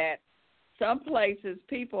is that some places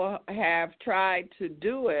people have tried to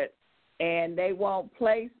do it and they won't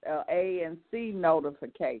place a and C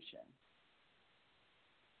notification.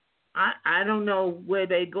 I don't know where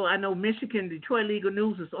they go. I know Michigan, Detroit Legal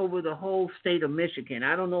News is over the whole state of Michigan.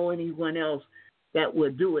 I don't know anyone else that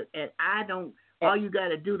would do it. And I don't. All you got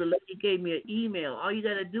to do, the lady gave me an email. All you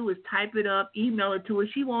got to do is type it up, email it to her.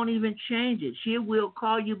 She won't even change it. She will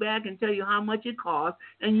call you back and tell you how much it costs,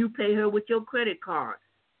 and you pay her with your credit card.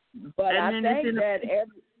 But I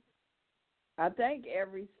think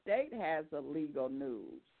every state has a legal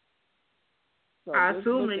news. So I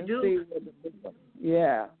assume they do.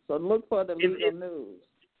 Yeah, so look for the legal news.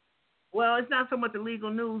 Well, it's not so much the legal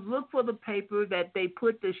news. Look for the paper that they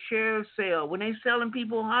put the sheriff's sale. When they selling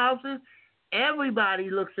people houses, everybody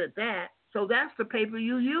looks at that. So that's the paper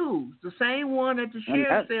you use. The same one at the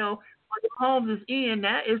sheriff's sale when the homes is in,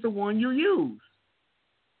 that is the one you use.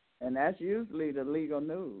 And that's usually the legal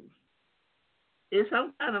news. It's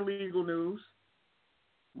some kind of legal news.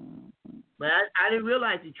 Mm-hmm. But I didn't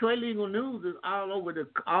realize Detroit Legal News is all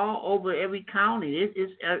over every county.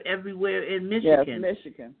 It's everywhere in Michigan. Yes,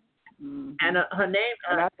 Michigan. Mm-hmm. And her name,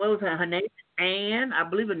 what was her? Her name is Ann. I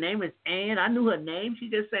believe her name is Ann. I knew her name. She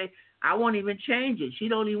just say, I won't even change it. She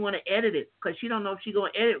don't even want to edit it because she don't know if she's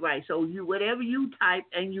going to edit right. So whatever you type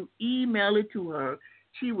and you email it to her,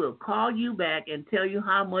 she will call you back and tell you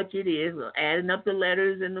how much it is, or adding up the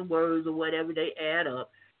letters and the words or whatever they add up,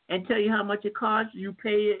 and tell you how much it costs. You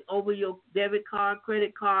pay it over your debit card,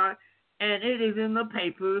 credit card, and it is in the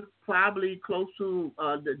paper probably close to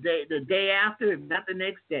the day after, if not the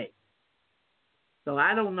next day. So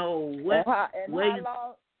I don't know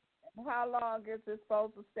how long is it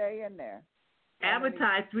supposed to stay in there?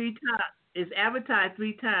 Advertised 3 times. It's advertised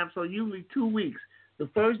 3 times, so usually 2 weeks. The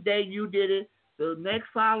first day you did it, the next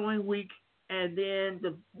following week, and then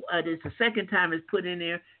the second time it's put in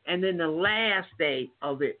there, and then the last day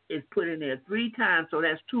of it is put in there 3 times, so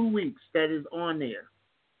that's 2 weeks that is on there.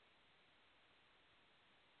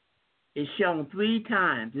 It's shown 3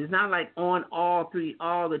 times. It's not like on all 3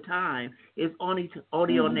 all the time. It's only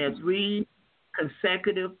on there 3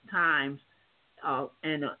 consecutive times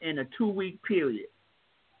in a 2-week period.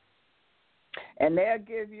 And they'll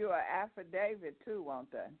give you an affidavit too,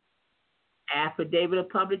 won't they? Affidavit of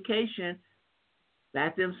publication.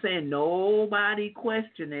 That's them saying nobody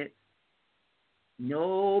question it.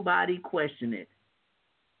 Nobody question it.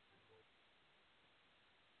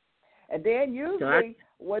 And then usually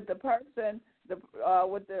with the person,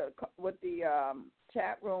 with the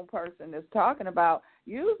chat room person is talking about,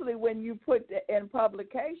 usually when you put in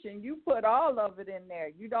publication, you put all of it in there.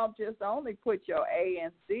 You don't just only put your A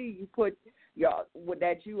and C. You put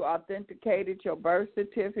that you authenticated your birth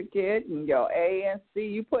certificate and your A and C.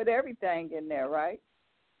 You put everything in there, right?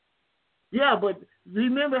 Yeah, but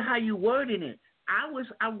remember how you wording it.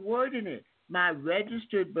 I'm wording it. My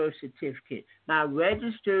registered birth certificate, my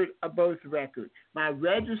registered birth record, my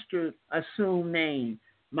registered assumed name,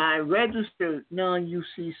 my registered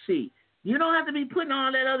non-UCC. You don't have to be putting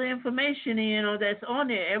all that other information in or that's on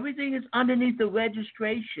there. Everything is underneath the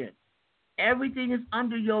registration. Everything is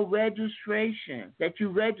under your registration that you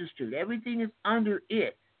registered. Everything is under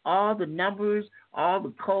it. All the numbers, all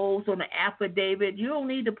the codes on the affidavit. You don't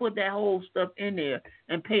need to put that whole stuff in there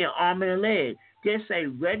and pay an arm and a leg. Just say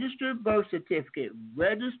registered birth certificate,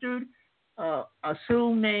 registered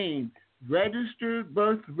assumed name, registered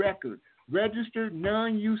birth record, registered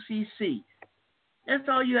non-UCC. That's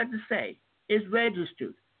all you have to say. It's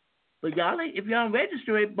registered. But if y'all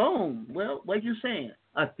register it, boom. Well, what you saying?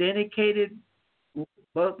 Authenticated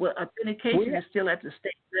But authentication is still at the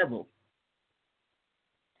state level.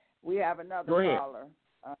 We have another caller.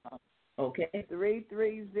 Okay.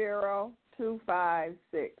 330-256.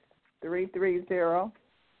 330.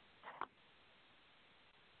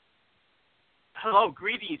 Hello,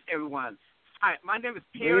 greetings, everyone. Hi, my name is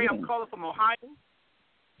Perry. I'm calling from Ohio.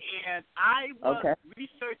 And I was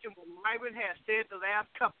researching what Myron has said the last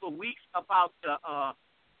couple of weeks about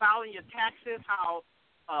filing your taxes, how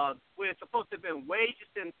we're supposed to have been wages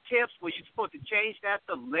and tips, where you're supposed to change that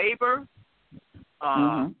to labor.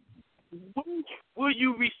 Will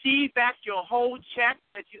you receive back your whole check,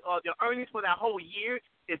 that your earnings for that whole year?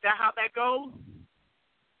 Is that how that goes?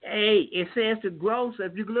 Hey, it says the gross.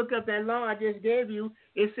 If you look up that law I just gave you,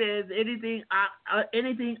 it says anything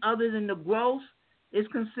other than the gross is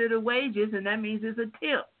considered wages, and that means it's a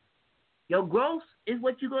tip. Your gross is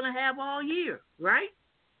what you're going to have all year, right?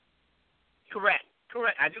 Correct.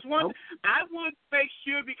 I just want I want to make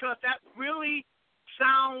sure, because that really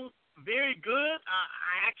sounds very good.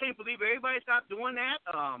 I can't believe everybody's not doing that.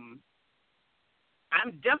 I'm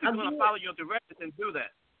definitely going to follow your directions and do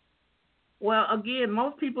that. Well, again,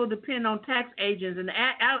 most people depend on tax agents, and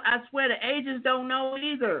I swear the agents don't know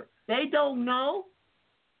either. They don't know.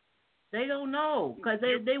 Because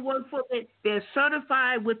they work they're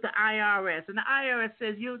certified with the IRS, and the IRS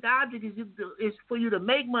says the object is for you to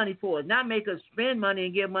make money for it, not make us spend money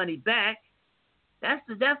and get money back. That's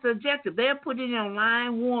the objective. They're putting it on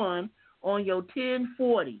line 1 on your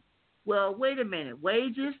 1040. Well, wait a minute.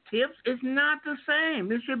 Wages, tips, it's not the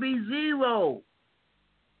same. It should be 0.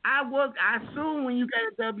 I assume when you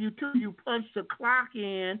got a W-2, you punch the clock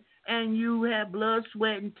in and you have blood,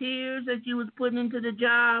 sweat, and tears that you was putting into the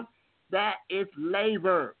job. That is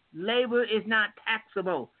labor. Labor is not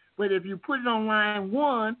taxable. But if you put it on line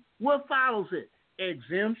 1, what follows it?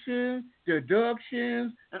 Exemptions,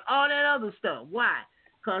 deductions, and all that other stuff. Why?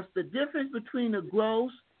 Because the difference between the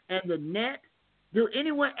gross and the net, do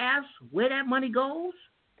anyone ask where that money goes?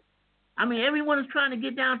 I mean, everyone is trying to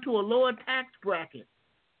get down to a lower tax bracket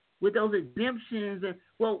with those exemptions. And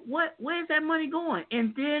well, where's that money going?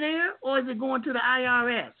 In thin air, or is it going to the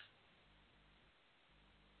IRS?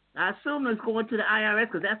 I assume it's going to the IRS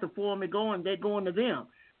because that's the form they're going to them.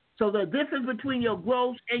 So the difference between your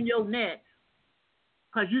gross and your net,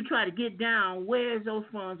 because you try to get down where those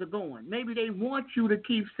funds are going. Maybe they want you to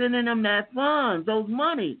keep sending them that funds, those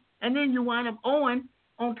money, and then you wind up owing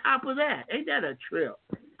on top of that. Ain't that a trip?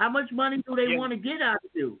 How much money do they want to get out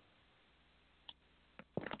of you?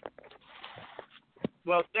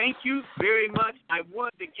 Well, thank you very much. I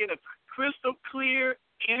wanted to get a crystal clear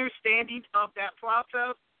understanding of that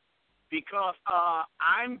process, because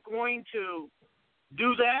I'm going to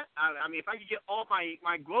do that. I mean, if I could get all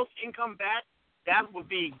my gross income back, that would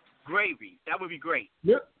be gravy. That would be great.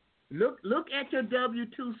 Look at your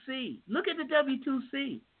W-2C. Look at the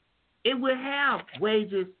W-2C. It will have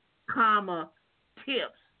wages, comma,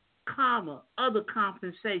 tips, comma, other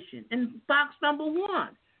compensation in box number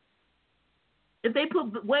 1. If they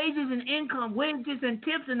put wages and income, wages and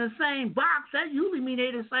tips in the same box, that usually means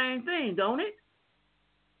they're the same thing, don't it?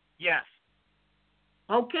 Yes.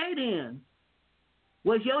 Okay, then.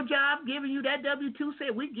 Was your job giving you that W-2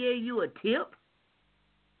 said we gave you a tip?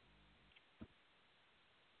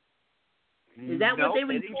 Is that what they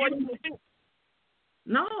reported?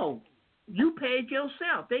 No. You paid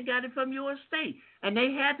yourself. They got it from your estate. And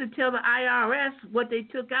they had to tell the IRS what they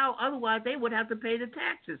took out. Otherwise, they would have to pay the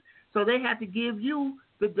taxes. So they had to give you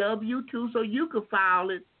the W-2 so you could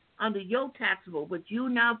file it under your taxable. But you're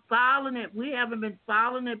not filing it. We haven't been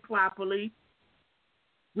filing it properly.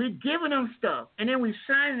 We're giving them stuff. And then we're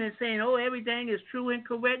signing it saying, oh, everything is true and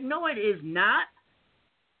correct. No, it is not.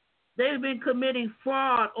 They've been committing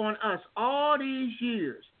fraud on us all these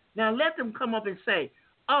years. Now let them come up and say,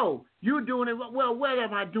 oh, you're doing it. Well, what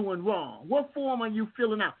am I doing wrong? What form are you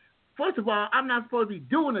filling out? First of all, I'm not supposed to be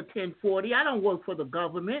doing a 1040. I don't work for the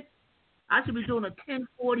government. I should be doing a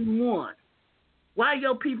 1041. Why are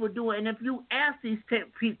your people doing? And if you ask these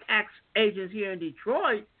tax agents here in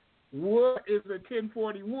Detroit, what is a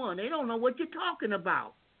 1041? They don't know what you're talking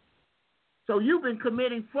about. So you've been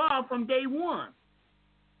committing fraud from day one.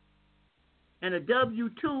 And a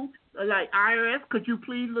W-2, like IRS, could you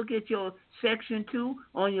please look at your Section 2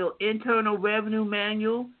 on your Internal Revenue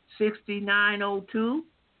Manual 6902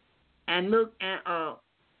 and look at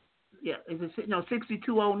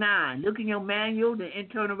 6209. Look in your manual, the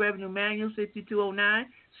Internal Revenue Manual 6209,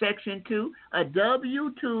 Section 2. A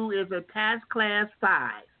W-2 is a tax class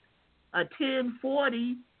 5. A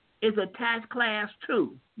 1040 is a tax class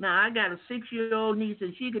 2. Now, I got a 6-year-old niece,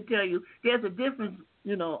 and she could tell you there's a difference,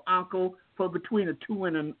 uncle, for between a 2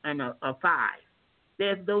 and a 5.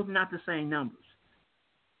 those are not the same numbers.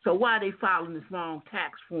 So why are they filing this wrong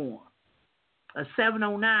tax form? A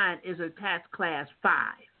 709 is a tax class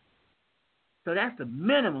 5. So that's the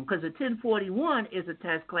minimum, because a 1041 is a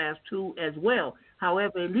tax class 2 as well.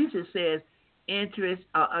 However, at least it says interest,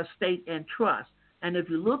 estate, and trust. And if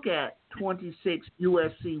you look at 26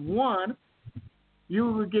 USC 1, you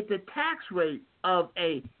will get the tax rate of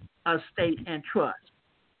a estate and trust.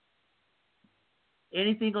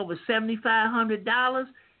 Anything over $7,500,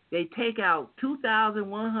 they take out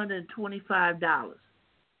 $2,125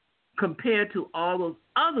 compared to all those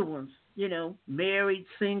other ones, married,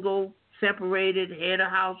 single, separated, head of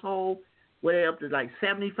household, where up to like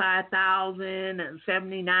 $75,000 and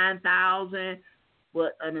 $79,000,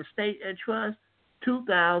 but an estate and trust,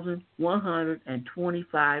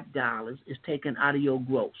 $2,125 is taken out of your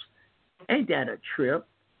gross. Ain't that a trip?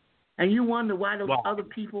 And you wonder why those other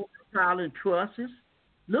people are filing trusts?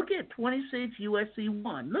 Look at 26 USC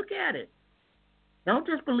 1. Look at it. Don't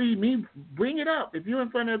just believe me. Bring it up. If you're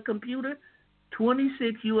in front of a computer,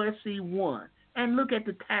 26 USC 1. And look at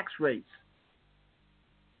the tax rates.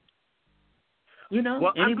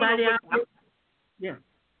 Anybody out there? Yeah,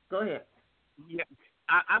 go ahead. Yeah,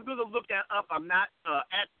 I'm going to look that up. I'm not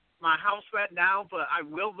at my house right now, but I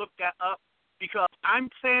will look that up because I'm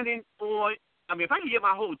planning on. If I can get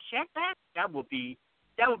my whole check back, that would be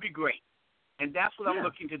great, and that's what I'm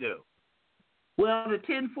looking to do. Well, the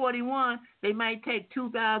 1041, they might take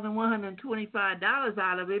 $2,125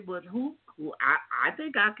 out of it, but I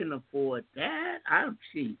think I can afford that. I'm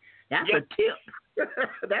cheap. That's a tip.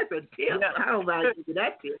 That's a tip. Yeah. I don't mind taking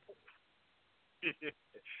that tip.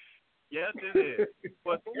 Yes, it is.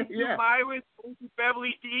 Well, thank you, Myron. Thank you,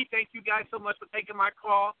 Beverly D. Thank you guys so much for taking my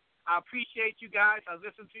call. I appreciate you guys. I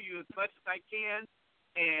listen to you as much as I can,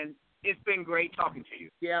 and it's been great talking to you.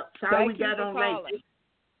 Yeah, sorry we got on late.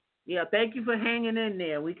 Yeah, thank you for hanging in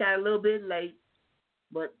there. We got a little bit late,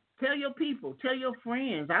 but tell your people, tell your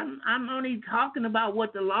friends. I'm only talking about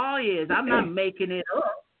what the law is. I'm not making it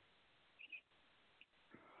up.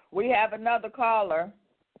 We have another caller.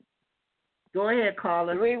 Go ahead,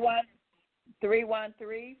 caller.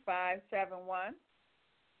 313-571.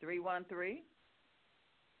 313.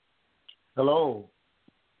 Hello.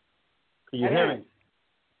 Can you hear me?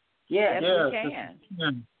 Yes, we can.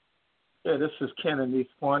 This is Ken in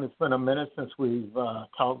East Point. It's been a minute since we've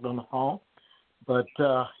talked on the phone. But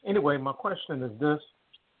anyway, my question is this.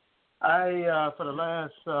 For the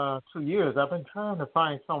last 2 years, I've been trying to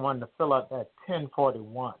find someone to fill out that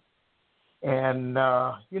 1041. And,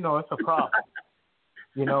 it's a problem.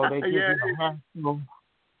 They give you a hassle,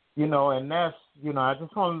 and that's, I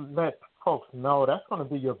just want to let folks know that's going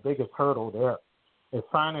to be your biggest hurdle there, is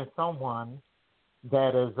finding someone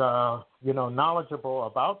that is, knowledgeable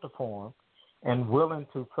about the form and willing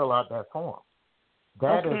to fill out that form.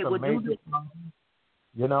 That is a major problem,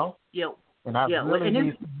 Yep. And I really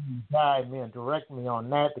need someone to guide me and direct me on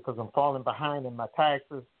that because I'm falling behind in my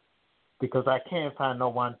taxes because I can't find no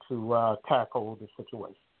one to tackle the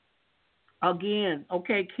situation. Again,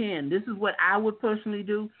 okay, Ken, this is what I would personally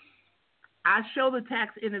do. I show the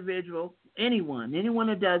tax individual, anyone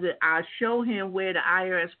that does it, I show him where the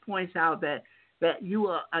IRS points out that you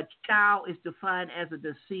are a child is defined as a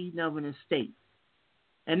decedent of an estate.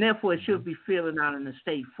 And therefore it should be filling out an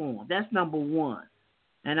estate form. That's number one.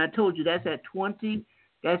 And I told you that's at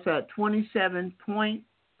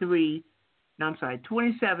 27.3,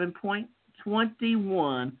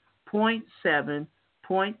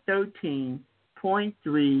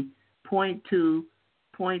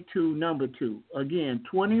 27.21.7.13.2, number 2. Again,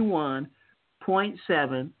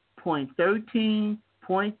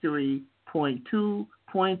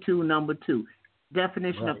 21.7.13.3.2, number 2.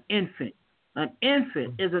 Definition of infant. An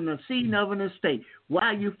infant is an decedent of an estate. Why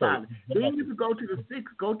are you filing? Then you can go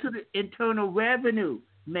to the Internal Revenue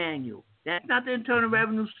Manual. That's not the Internal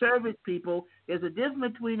Revenue Service, people. There's a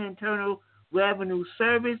difference between Internal Revenue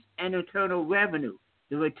Service and Internal Revenue.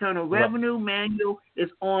 The Internal Revenue Manual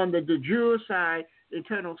is on the de jure side. The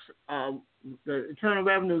Internal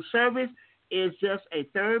Revenue Service is just a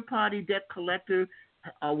third-party debt collector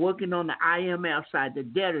working on the IMF side, the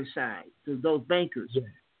debtor side, those bankers. Yeah.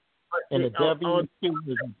 And the W2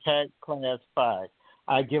 is a tax class 5.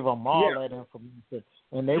 I give them all that information,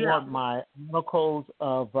 and they want my articles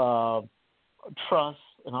of trust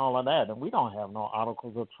and all of that. And we don't have no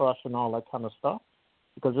articles of trust and all that kind of stuff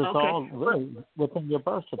because it's all really within your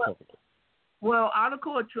birth certificate. Well,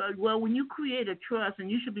 article of trust. Well, when you create a trust, and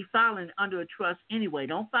you should be filing under a trust anyway.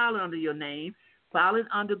 Don't file it under your name. File it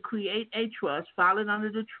under create a trust. File it under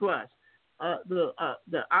the trust.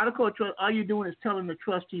 the article of trust, all you're doing is telling the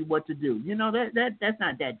trustee what to do. You know, that's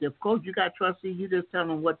not that difficult. You got trustees, you just tell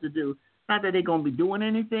them what to do. Not that they're going to be doing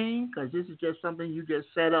anything, because this is just something you just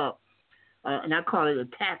set up. And I call it a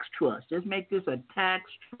tax trust. Just make this a tax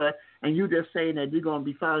trust, and you just saying that you're going to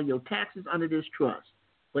be filing your taxes under this trust.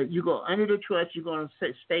 But you go under the trust, you're going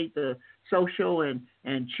to state the social and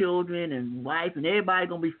children and wife, and everybody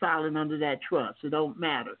going to be filing under that trust. It don't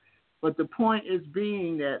matter. But the point is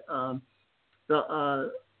being that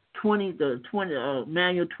manual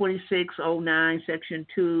 2609 section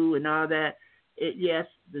 2 and all that. Yes,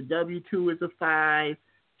 the W-2 is a 5.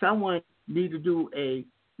 Someone need to do a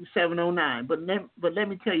 709. But let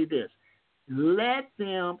me tell you this: let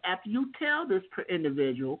them, after you tell this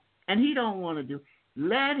individual, and he don't want to do,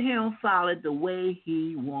 let him file it the way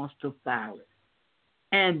he wants to file it.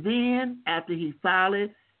 And then after he file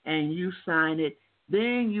it and you sign it,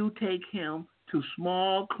 then you take him to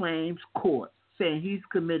small claims court, saying he's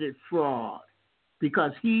committed fraud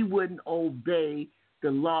because he wouldn't obey the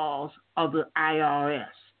laws of the IRS.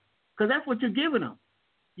 Because that's what you're giving him.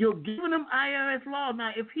 You're giving him IRS law. Now,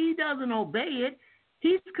 if he doesn't obey it,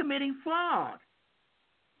 he's committing fraud.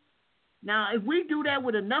 Now, if we do that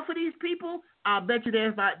with enough of these people, I'll bet you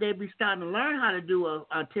they'll be starting to learn how to do a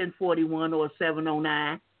 1041 or a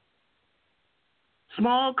 709.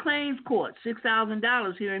 Small claims court,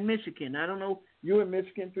 $6,000 here in Michigan. I don't know, you're in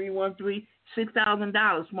Michigan, 313,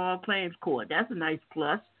 $6,000 small claims court. That's a nice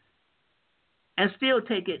plus. And still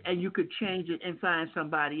take it, and you could change it and find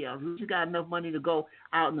somebody else. If you got enough money to go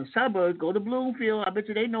out in the suburbs, go to Bloomfield. I bet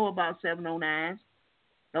you they know about 709s.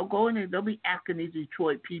 They'll go in there. They'll be asking these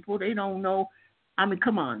Detroit people. They don't know. I mean,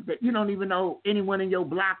 come on. You don't even know anyone in your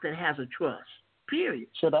block that has a trust, period.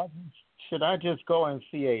 Should I just go and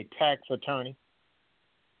see a tax attorney?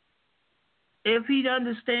 If he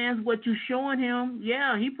understands what you're showing him,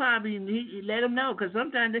 yeah, he let him know. Because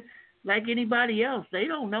sometimes, like anybody else, they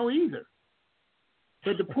don't know either.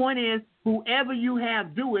 But the point is, whoever you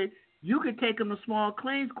have do it, you could take them to small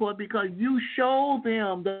claims court because you showed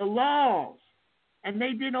them the laws. And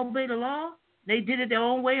they didn't obey the law. They did it their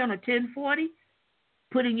own way on a 1040,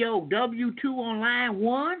 putting your W-2 on line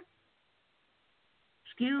 1.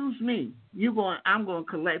 Excuse me. I'm going to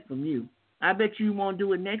collect from you. I bet you won't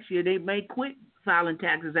do it next year. They may quit filing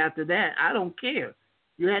taxes after that. I don't care.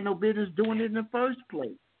 You had no business doing it in the first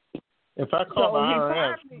place. If I call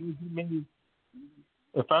IRS,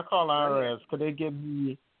 could they give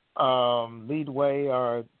me leadway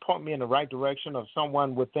or point me in the right direction of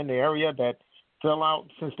someone within the area that fill out,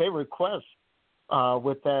 since they request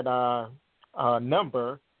with that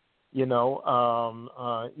number, EIN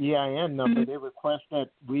number, they request that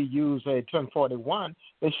we use a 1041,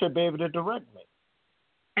 they should be able to direct me.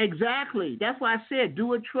 Exactly. That's why I said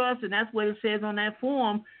do a trust, and that's what it says on that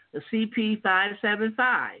form, the CP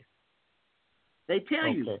 575. They tell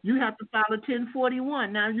you have to file a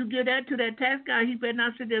 1041. Now, you give that to that tax guy, he better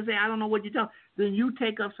not sit there and say, I don't know what you're talking. Then you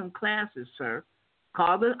take up some classes, sir.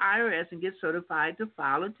 Call the IRS and get certified to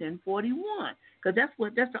file a 1041. Because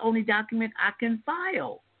that's the only document I can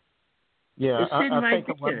file. Yeah, it's sitting right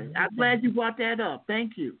there. I'm glad you brought that up.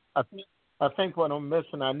 Thank you. I think what I'm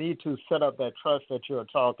missing, I need to set up that trust that you're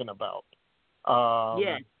talking about.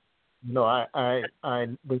 Yes.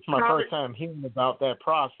 It's my first time hearing about that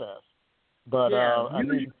process. But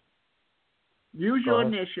use your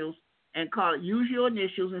initials and use your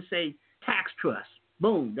initials and say tax trust.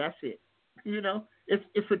 Boom, that's it.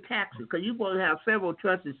 It's for taxes because you're going to have several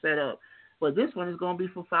trusts set up. But this one is going to be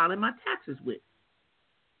for filing my taxes with.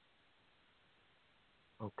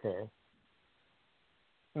 Okay.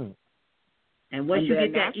 And once you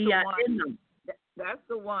get that EIN number, that's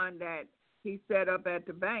the one that he set up at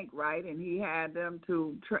the bank, right? And he had them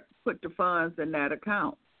to put the funds in that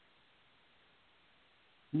account.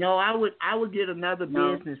 No, I would get another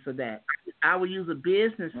business for that. I would use a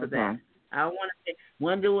business for that. I want to say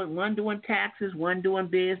one doing taxes, one doing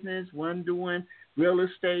business, one doing real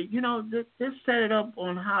estate. Just set it up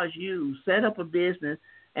on how it's used. Set up a business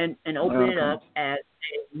and open it up as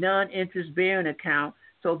a non-interest bearing account.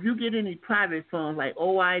 So if you get any private funds like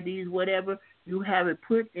OIDs, whatever, you have it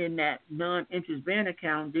put in that non-interest bearing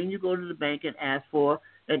account. Then you go to the bank and ask for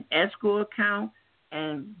an escrow account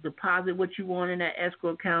and deposit what you want in that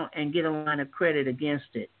escrow account and get a line of credit against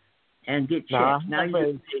it and get checks.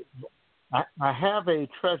 I have a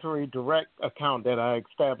Treasury Direct account that I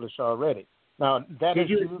established already. Now, that is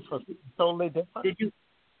used for totally different?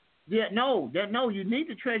 No, you need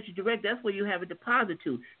the Treasury Direct. That's where you have a deposit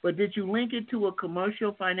to. But did you link it to a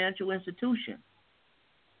commercial financial institution?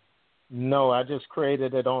 No, I just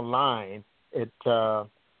created it online.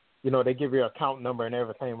 they give you an account number and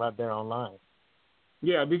everything right there online.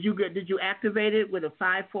 Yeah. Did you activate it with a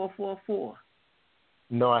 5444?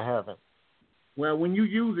 No, I haven't. Well, when you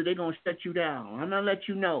use it, they're going to shut you down. I'm going to let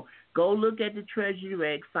you know. Go look at the Treasury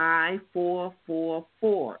Reg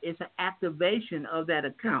 5444. It's an activation of that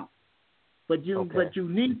account. But you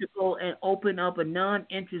need to go and open up a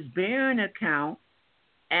non-interest bearing account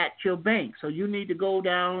at your bank. So you need to go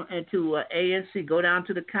down into ANC, go down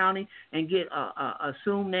to the county and get a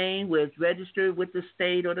assumed name where it's registered with the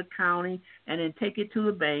state or the county, and then take it to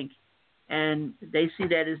the bank. And they see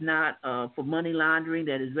that it's not for money laundering,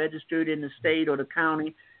 that is registered in the state or the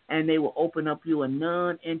county, and they will open up you a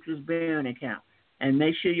non-interest bearing account. And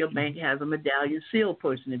make sure your bank has a medallion seal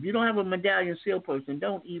person. If you don't have a medallion seal person,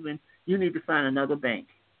 you need to find another bank.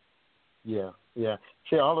 Yeah.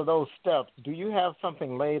 See, all of those steps, do you have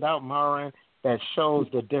something laid out, Myron, that shows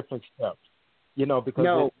the different steps?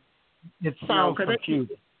 Because it sounds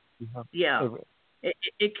confusing. Yeah.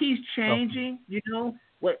 It keeps changing,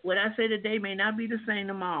 What I say today may not be the same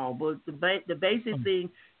tomorrow, but the basic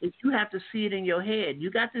thing is you have to see it in your head.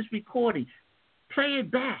 You got this recording. Play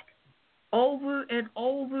it back over and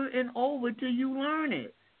over and over till you learn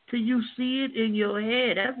it, till you see it in your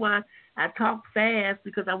head. That's why I talk fast,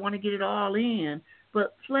 because I want to get it all in.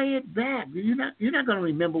 But play it back. You're not going to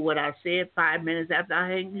remember what I said 5 minutes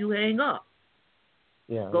after you hang up.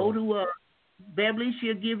 Yeah. Go to Beverly.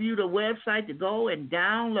 She'll give you the website to go and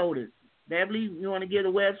download it. Beverly, you want to give the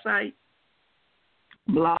website?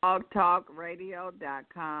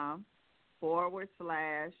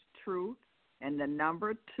 blogtalkradio.com/truth and the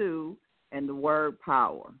number 2 and the word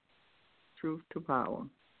power. Truth to power.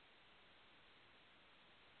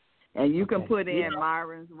 And you can put in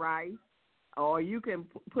Myron's Rice, or you can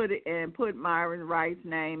put Myron Rice's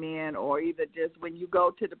name in, or either just when you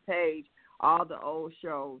go to the page, all the old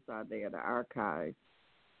shows are there, the archive.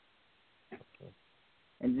 Okay.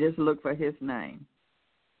 And just look for his name.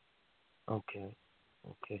 Okay.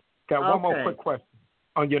 Got one more quick question.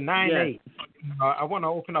 On your 9-8, I want to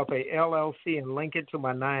open up a LLC and link it to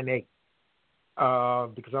my 9-8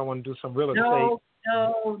 because I want to do some real estate. No.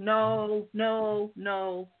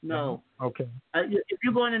 Okay. If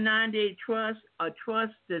you're going to 9-day trust, a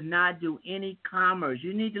trust does not do any commerce.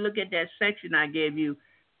 You need to look at that section I gave you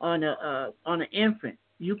on an infant.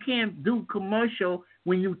 You can't do commercial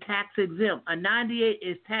when you tax exempt. A 98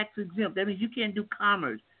 is tax exempt. That means you can't do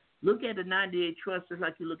commerce. Look at a 98 trust just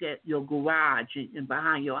like you look at your garage and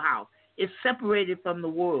behind your house. It's separated from the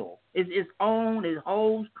world. It's owned. It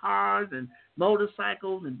holds cars and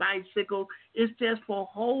motorcycles and bicycles. It's just for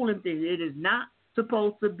holding things. It is not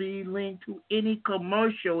supposed to be linked to any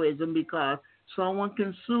commercialism, because someone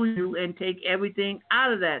can sue you and take everything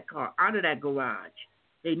out of that car, out of that garage.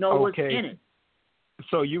 They know what's in it.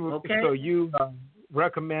 So you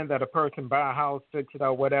recommend that a person buy a house, fix it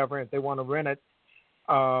out, whatever, if they want to rent it.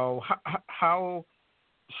 How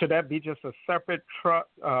should that be? Just a separate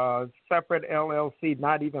separate LLC,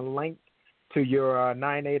 not even linked to your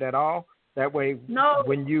 9-8 at all? That way,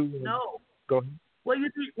 when you go ahead. What you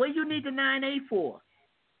need the 9-8 for?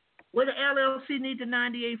 What the LLC need the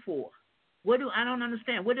 98 for? I don't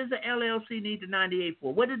understand. What does the LLC need the 98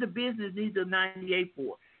 for? What does the business need the 98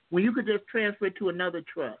 for? When you could just transfer it to another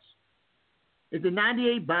trust. Is the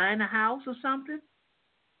 98 buying a house or something?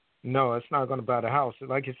 No, it's not going to buy the house.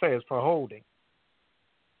 Like you say, it's for holding.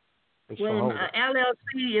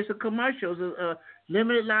 LLC is a commercial. It's a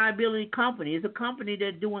limited liability company. It's a company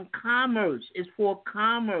that's doing commerce. It's for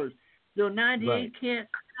commerce. Your 98 can't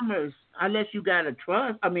commerce unless you got a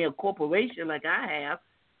corporation like I have.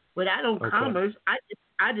 But I don't commerce. I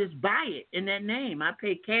just buy it in that name. I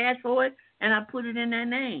pay cash for it, and I put it in that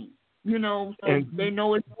name. So they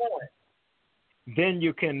know it's yours. Then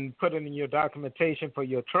you can put it in your documentation for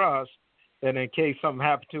your trust, and in case something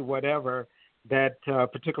happens to whatever, that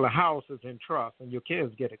particular house is in trust, and your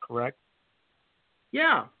kids get it, correct?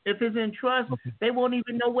 Yeah. If it's in trust, they won't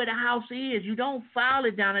even know where the house is. You don't file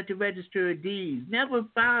it down at the Register of Deeds. Never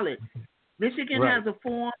file it. Michigan has a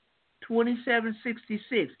form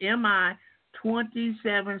 2766, MI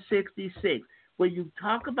 2766, where you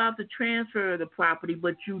talk about the transfer of the property,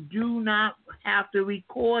 but you do not have to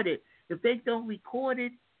record it. If they don't record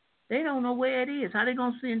it, they don't know where it is. How are they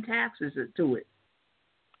going to send taxes to it?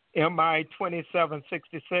 MI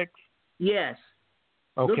 2766? Yes.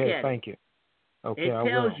 Okay, thank you. Okay, it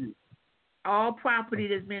tells you all property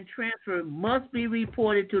that's been transferred must be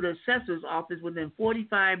reported to the assessor's office within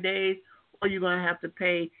 45 days, or you're going to have to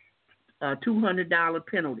pay a $200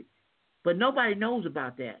 penalty. But nobody knows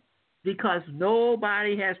about that because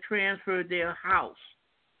nobody has transferred their house.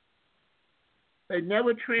 They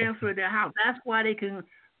never transferred their house. That's why they can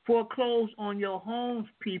foreclose on your homes,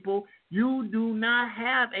 people, you do not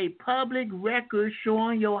have a public record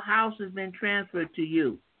showing your house has been transferred to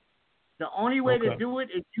you. The only way to do it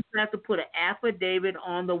is you have to put an affidavit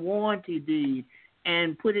on the warranty deed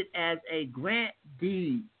and put it as a grant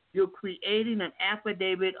deed. You're creating an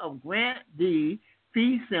affidavit of grant deed,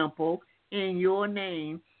 fee simple, in your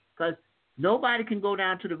name, because nobody can go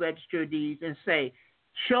down to the register of deeds and say,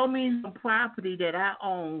 show me the property that I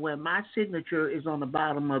own where my signature is on the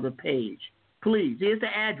bottom of the page. Please, here's the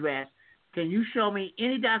address. Can you show me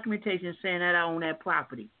any documentation saying that I own that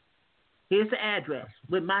property? Here's the address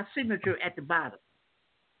with my signature at the bottom.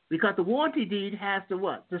 Because the warranty deed has the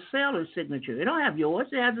what? The seller's signature. It don't have yours.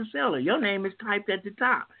 It has the seller. Your name is typed at the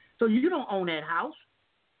top. So you don't own that house.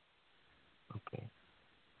 Okay.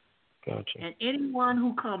 Gotcha. And anyone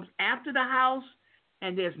who comes after the house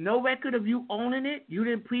and there's no record of you owning it, you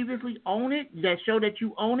didn't previously own it, that show that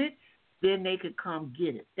you own it, then they could come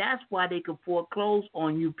get it. That's why they can foreclose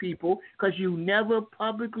on you people, because you never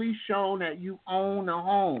publicly shown that you own a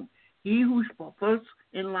home. He who's first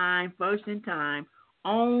in line, first in time,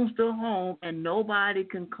 owns the home, and nobody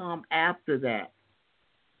can come after that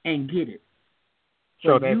and get it.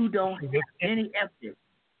 So you don't have any evidence.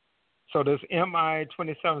 So this MI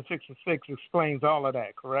 2766 explains all of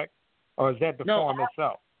that, correct? Or is that the form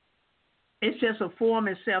itself? It's just a form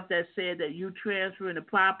itself that said that you transferring the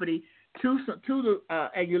property to the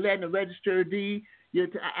and you're letting the register deed.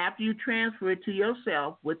 After you transfer it to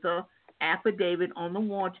yourself with the affidavit on the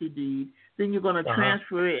warranty deed, then you're going to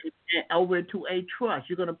transfer it over into a trust.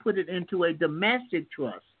 You're going to put it into a domestic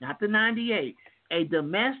trust, not the 98, a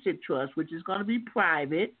domestic trust, which is going to be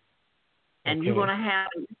private, and you're going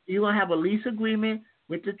to have a lease agreement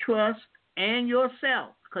with the trust and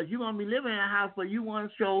yourself, because you're going to be living in a house where you want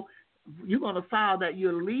to show, you're going to file that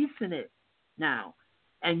you're leasing it now,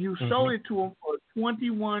 and you sold it to them for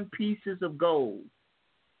 21 pieces of gold.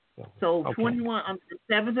 So 21 under the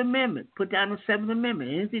Seventh Amendment. Put down the Seventh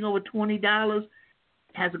Amendment. Anything over $20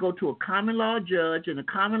 has to go to a common law judge and a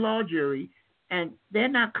common law jury, and they're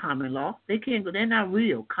not common law. They can't go. They're not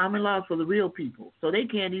real. Common law is for the real people, so they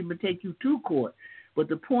can't even take you to court. But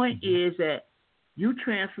the point is that you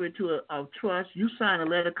transfer it to a trust. You sign a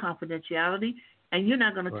letter of confidentiality, and you're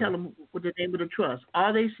not going to tell them what the name of the trust.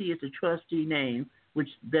 All they see is the trustee name, which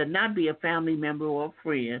better not be a family member or a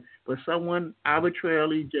friend, but someone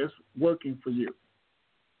arbitrarily just working for you.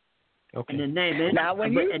 Okay. And the name. Now,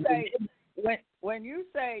 when you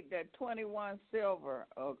say that 21 silver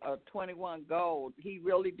or 21 gold, he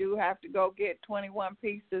really do have to go get 21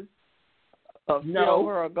 pieces of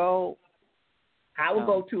silver or gold? I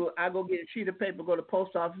go get a sheet of paper, go to the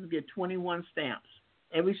post office, and get 21 stamps.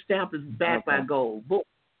 Every stamp is backed by gold. Boom.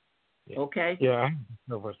 Yeah. Okay. Yeah,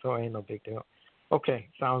 so ain't no big deal. Okay,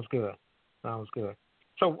 sounds good.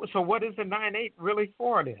 So what is the 9/8 really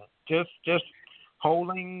for then? Just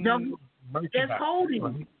holding? No, merchandise, just holding.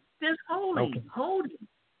 Right? Just holding. Holding.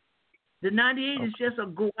 The 98 is just a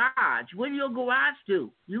garage. What do your garage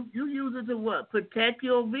do? You use it to what? Protect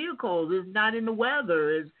your vehicles. It's not in the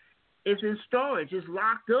weather. It's in storage. It's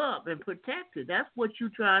locked up and protected. That's what you're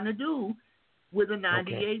trying to do with a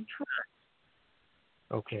 98 trust.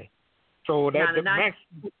 Okay. So that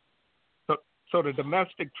So the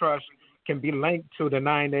domestic trust can be linked to the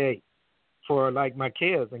 9/8 for like my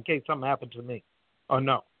kids in case something happened to me, or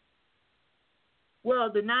no? Well,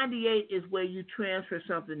 the 98 is where you transfer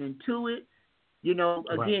something into it. You know,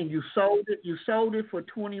 again, you sold it. You sold it for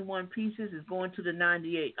 21 pieces. It's going to the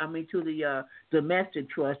 98. I mean, to the domestic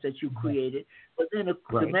trust that you created. But then the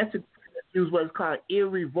domestic use what's called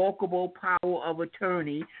irrevocable power of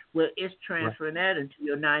attorney, where it's transferring that into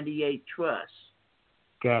your 98 trust.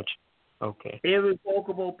 Gotcha. Okay.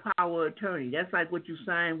 Irrevocable power attorney. That's like what you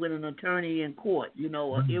sign with an attorney in court. You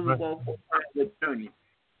know, an irrevocable power attorney.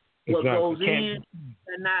 What goes in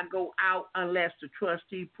cannot go out unless the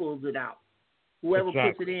trustee pulls it out. Whoever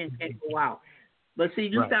puts it in can't go out. But see,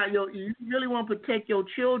 you really want to protect your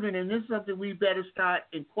children, and this is something we better start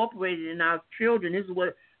incorporating in our children. This is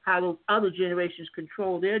how those other generations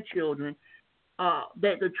control their children.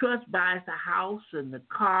 That the trust buys the house and the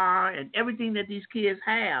car and everything that these kids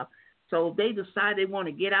have. So if they decide they want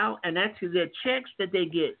to get out, and actually their checks that they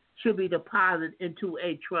get should be deposited into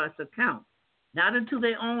a trust account, not into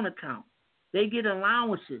their own account. They get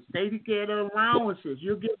allowances. You'll get an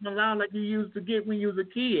allowance like you used to get when you was a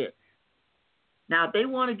kid. Now, if they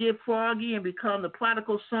want to get froggy and become the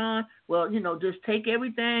prodigal son, well, just take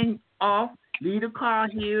everything off, leave the car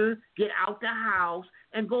here, get out the house,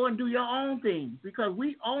 and go and do your own thing, because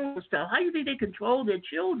we own the stuff. How do you think they control their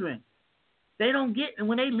children? They don't get, and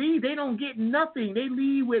when they leave, they don't get nothing. They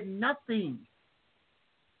leave with nothing.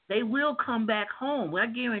 They will come back home. I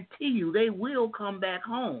guarantee you, they will come back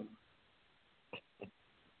home.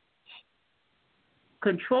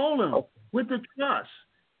 Control them with the trust.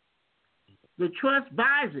 The trust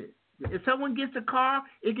buys it. If someone gets a car,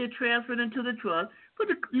 it gets transferred into the trust, but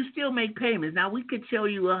you still make payments. Now, we could show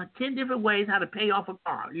you 10 different ways how to pay off a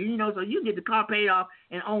car. So you get the car paid off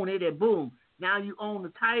and own it, and boom, now you own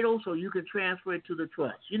the title, so you can transfer it to the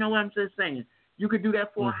trust. You know what I'm just saying? You could do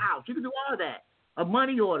that for a house. You can do all that. A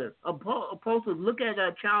money order, a postal. Look at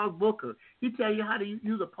Charles Booker. He tell you how to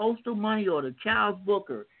use a postal money order. Charles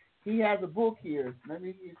Booker. He has a book here. Let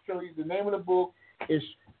me show you. The name of the book is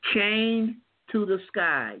Chained to the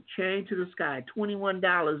Sky. Chained to the Sky.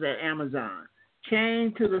 $21 at Amazon.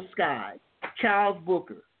 Chained to the Sky. Charles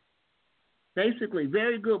Booker. Basically,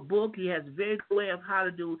 very good book. He has a very good way of how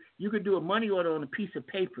to do. You could do a money order on a piece of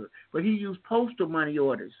paper, but he used postal money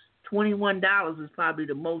orders. $21 is probably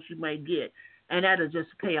the most you might get, and that'll just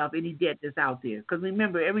pay off any debt that's out there. Because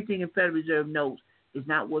remember, everything in Federal Reserve notes is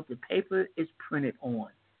not what the paper is printed on.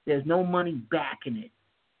 There's no money backing it.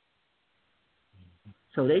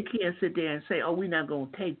 So they can't sit there and say, oh, we're not going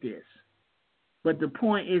to take this. But the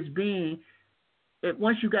point is being, that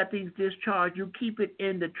once you got things discharged, you keep it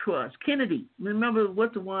in the trust. Kennedy, remember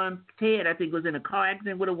what's the one, Ted, I think, was in a car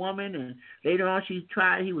accident with a woman, and later on he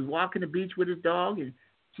was walking the beach with his dog, and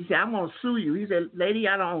she said, I'm going to sue you. He said, lady,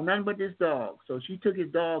 I don't own nothing but this dog. So she took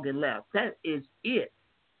his dog and left. That is it.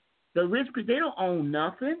 The rich people, they don't own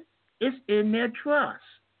nothing. It's in their trust.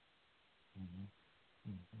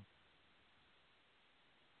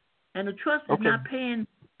 And the trust is not paying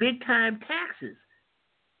big-time taxes.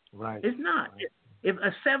 Right. It's not. Right. If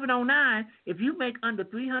a 709, if you make under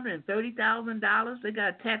 $330,000, they got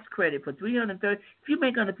a tax credit for $330,000. If you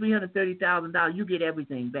make under $330,000, you get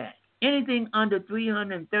everything back. Anything under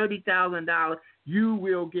 $330,000, you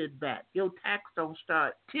will get back. Your tax don't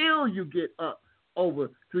start till you get up over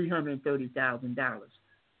 $330,000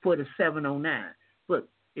 for the 709. But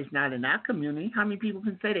it's not in our community. How many people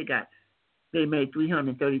can say they made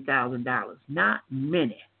 $330,000? Not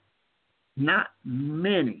many. Not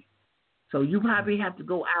many. So you probably have to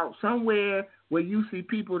go out somewhere where you see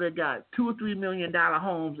people that got $2 or $3 million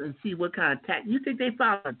homes and see what kind of tax. You think they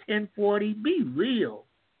filed a 1040? Be real.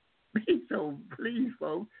 So please,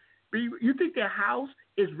 folks. You think their house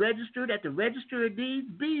is registered at the Register of Deeds?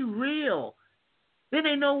 Be real. Then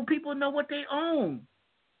people know what they own.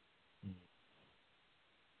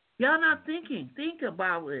 Y'all not thinking. Think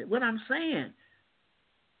about it. What I'm saying.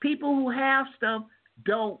 People who have stuff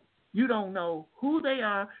you don't know who they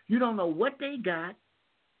are. You don't know what they got.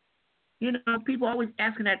 People always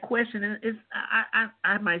asking that question, and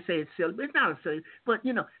I might say it's silly, but it's not silly. But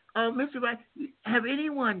Mr. Wright, have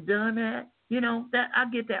anyone done that? That I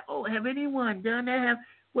get that. Oh, have anyone done that?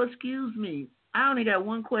 Well, excuse me. I only got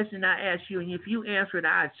one question I ask you, and if you answer it,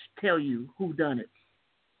 I tell you who done it.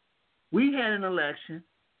 We had an election.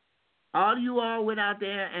 All you all went out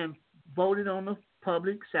there and voted on the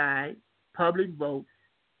public side, public vote.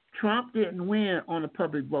 Trump didn't win on the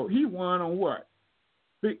public vote. He won on what?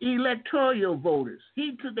 The electoral voters.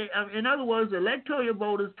 In other words, the electoral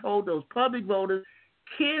voters told those public voters,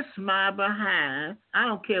 kiss my behind. I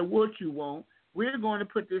don't care what you want. We're going to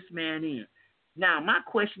put this man in. Now, my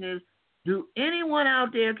question is, do anyone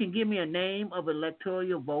out there can give me a name of an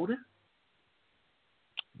electoral voter?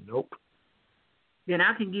 Nope. Then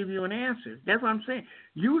I can give you an answer. That's what I'm saying.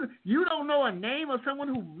 You don't know a name of someone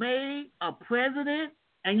who made a president,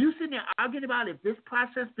 and you sitting there arguing about if this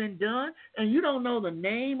process been done, and you don't know the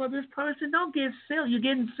name of this person. Don't get silly. You're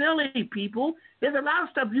getting silly, people. There's a lot of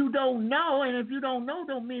stuff you don't know, and if you don't know,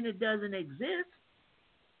 don't mean it doesn't exist.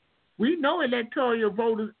 We know electoral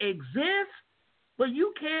voters exist, but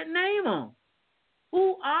you can't name them.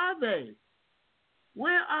 Who are they?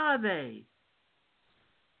 Where are they?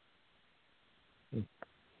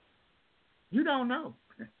 You don't know.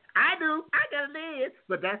 I do. I got a list,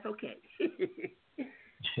 but that's okay.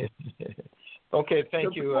 Okay,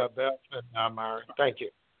 thank you, Beth and Myron. Thank you.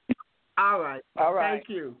 All right. Thank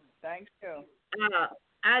you. Thank you.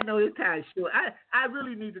 I know it's kind of short. I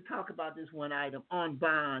really need to talk about this one item on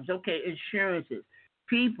bonds. Okay, insurances.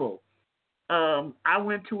 People, I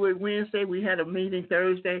went to it Wednesday. We had a meeting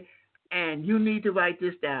Thursday, and you need to write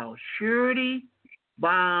this down. Surety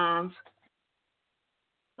bonds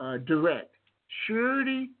direct.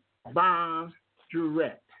 Surety bonds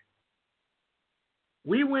direct.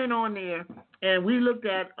 We went on there and we looked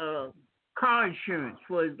at car insurance.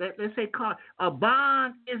 Let's say car. A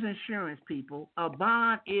bond is insurance, people. A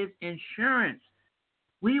bond is insurance.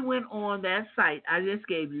 We went on that site I just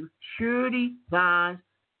gave you, Surety Bonds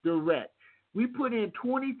Direct. we put in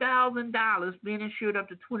 $20,000, being insured up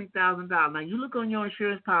to $20,000. Now you look on your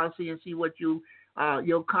insurance policy and see what your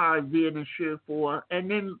car is being insured for,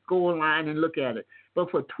 and then go online and look at it.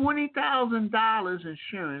 But for $20,000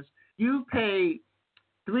 insurance, you pay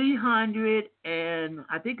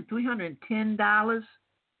 $310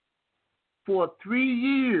 for 3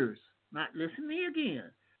 years. Now listen to me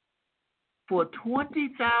again. For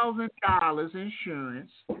 $20,000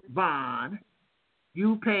 insurance bond,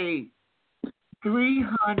 you pay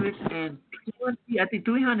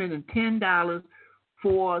 $310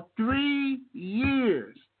 for 3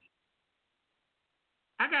 years.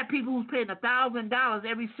 I got people who's paying $1,000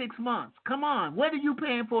 every 6 months. Come on, what are you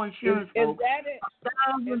paying for insurance, folks?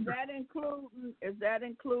 Is that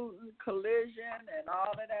including collision and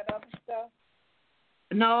all of that other stuff?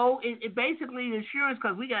 No, it basically insurance,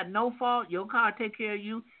 because we got no fault. Your car take care of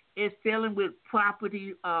you. It's dealing with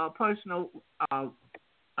property, personal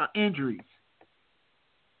injuries.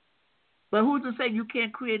 But who's to say you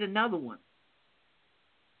can't create another one?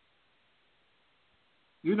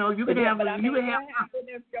 You know, you can have.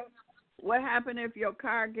 What happened if your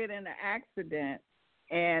car get in an accident?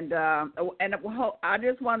 And I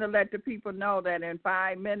just want to let the people know that in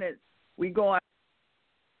 5 minutes we go on.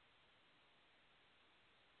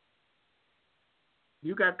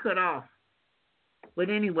 You got cut off. But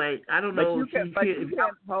anyway, I don't know.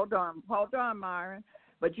 Hold on, Myron.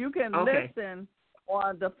 But you can listen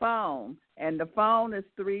on the phone, and the phone is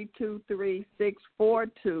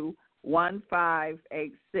 323-642-1586.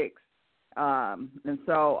 And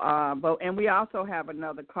we also have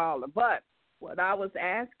another caller. But what I was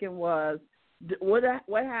asking was, what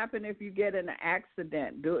happened if you get in an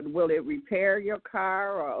accident? Will it repair your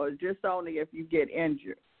car, or just only if you get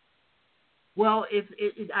injured? Well,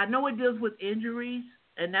 I know it deals with injuries,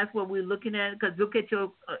 and that's what we're looking at. Because look at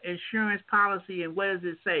your insurance policy, and what does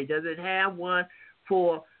it say? Does it have one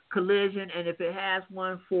for collision? And if it has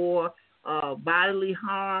one for bodily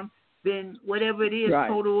harm, then whatever it is,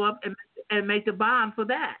 total up and make the bond for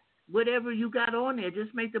that. Whatever you got on there,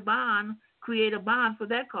 just make the bond, create a bond for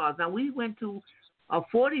that cause. Now, we went to a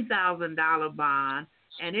 $40,000 bond,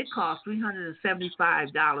 and it cost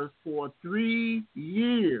 $375 for 3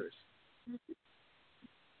 years.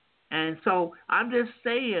 And so I'm just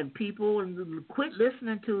saying, people, quit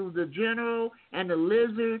listening to the General and the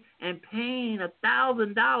Lizard and paying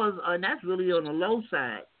 $1,000, and that's really on the low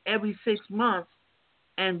side, every 6 months,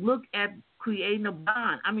 and look at creating a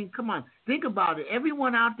bond. I mean, come on, think about it.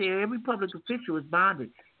 Everyone out there, every public official is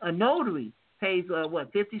bonded. A notary pays,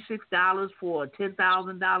 $56 for a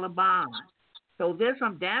 $10,000 bond. So there's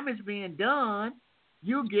some damage being done.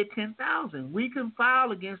 You'll get $10,000. We can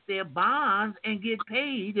file against their bonds and get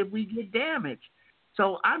paid if we get damaged.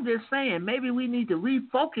 So I'm just saying, maybe we need to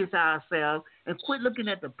refocus ourselves and quit looking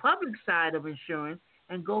at the public side of insurance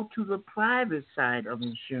and go to the private side of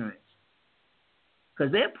insurance.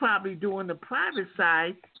 Because they're probably doing the private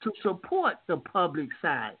side to support the public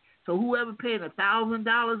side. So whoever paid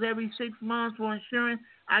 $1,000 every 6 months for insurance,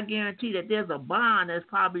 I guarantee that there's a bond that's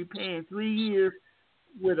probably paying 3 years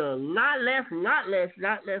with a lot less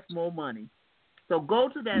more money. So go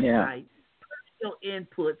to that site, put your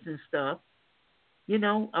inputs and stuff,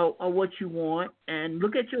 or what you want, and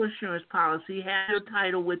look at your insurance policy. Have your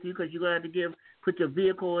title with you, because you're going to have to put your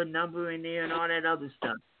vehicle and number in there and all that other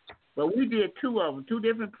stuff. But we did 2 of them, 2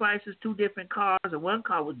 different prices, 2 different cars, and one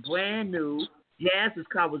car was brand new. Jazz's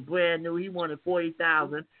car was brand new. He wanted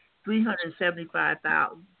 $40,000,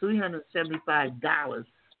 $375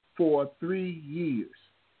 for 3 years.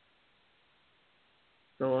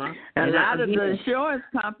 So, a lot of the insurance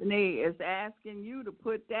company is asking you to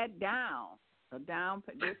put that down, a down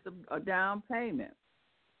payment.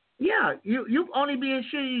 Yeah, you've only been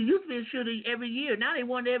insured. You've been insured every year. Now they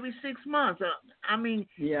want it every 6 months.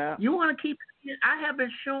 You want to keep. I have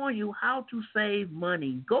been showing you how to save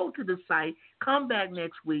money. Go to the site. Come back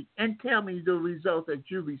next week and tell me the results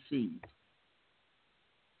that you received.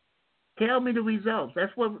 Tell me the results.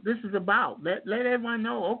 That's what this is about. Let everyone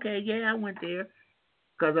know. Okay, yeah, I went there.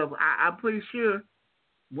 Because I'm pretty sure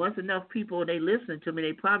once enough people, they listen to me,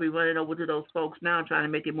 they probably running over to those folks now trying to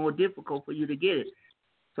make it more difficult for you to get it.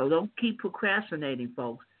 So don't keep procrastinating,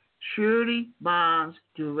 folks. Surety Bonds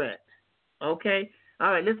Direct. Okay?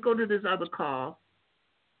 All right, let's go to this other call.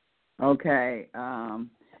 Okay.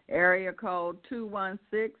 Area code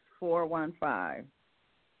 216-415.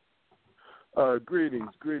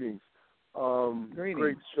 Greetings. Greetings.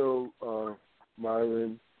 Great show,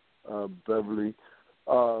 Myron, Beverly.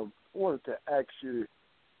 I wanted to ask you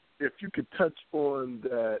if you could touch on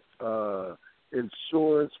that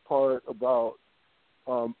insurance part about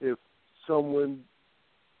if someone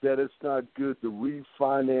that it's not good to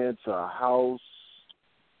refinance a house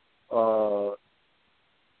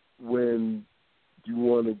when you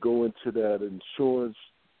want to go into that insurance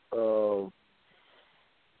law.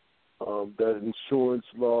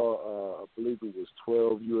 I believe it was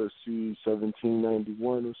 12 U.S.C.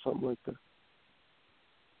 1791 or something like that.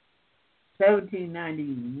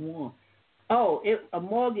 1791. Oh, a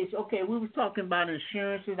mortgage. Okay, we were talking about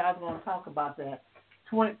insurances. I was going to talk about that.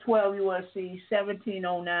 12 U.S.C.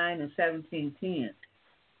 1709 and 1710.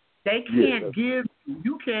 They can't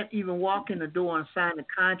you can't even walk in the door and sign a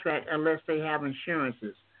contract unless they have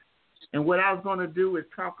insurances. And what I was going to do is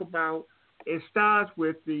talk about, it starts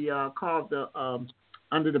with the, called the,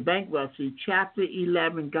 under the bankruptcy, Chapter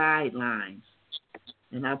 11 guidelines.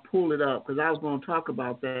 And I pulled it up because I was going to talk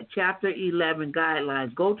about that. Chapter 11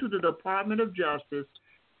 guidelines. Go to the Department of Justice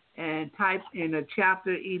and type in a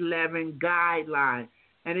Chapter 11 guideline.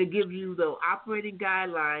 And it gives you the operating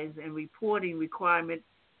guidelines and reporting requirements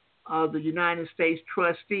of the United States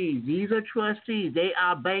trustees. These are trustees. They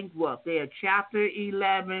are bankrupt. They are Chapter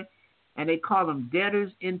 11, and they call them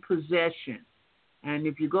debtors in possession. And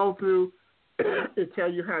if you go through, it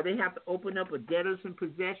tells you how they have to open up a debtors in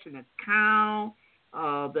possession account,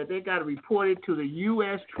 that they got to report it to the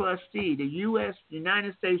U.S. trustee. The U.S.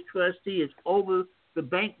 United States trustee is over the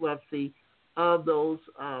bankruptcy of those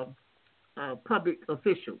public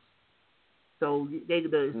officials. So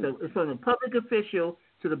it's from the public official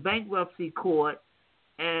to the bankruptcy court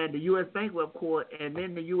and the U.S. bankrupt court, and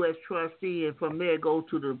then the U.S. trustee, and from there go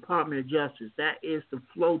to the Department of Justice. That is the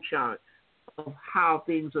flow chart of how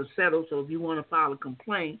things are settled. So if you want to file a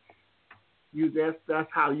complaint,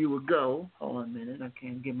 that's how you would go. Hold on a minute, I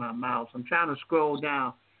can't get my mouse. I'm trying to scroll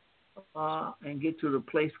down and get to the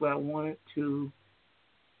place where I want it to.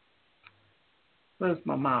 Where's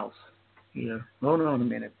my mouse? Here. Hold on a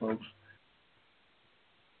minute, folks.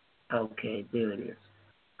 Okay, there it is.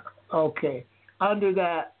 Okay, under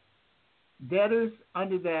that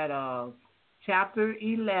Chapter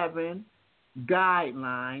 11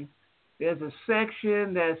 guideline, there's a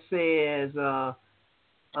section that says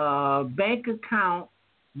bank account,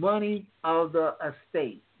 money of the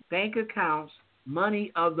estate. Bank accounts,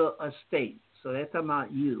 money of the estate. So that's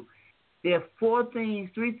about you. There are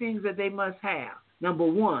three things that they must have. Number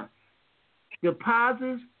one,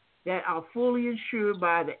 deposits that are fully insured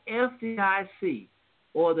by the FDIC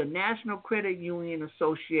or the National Credit Union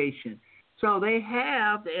Association. So they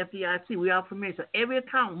have the FDIC. We are familiar. So every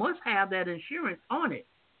account must have that insurance on it.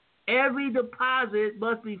 Every deposit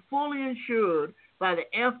must be fully insured by the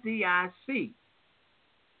FDIC.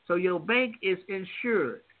 So your bank is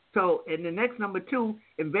insured. So, and the next number two,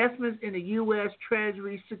 investments in the U.S.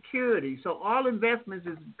 Treasury security. So all investments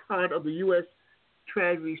is part of the U.S.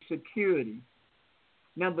 Treasury security.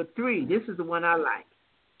 Number three, this is the one I like.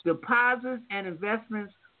 Deposits and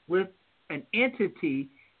investments with an entity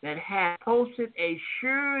that has posted a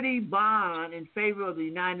surety bond in favor of the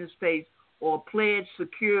United States or pledged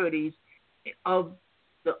securities of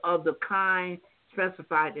the kind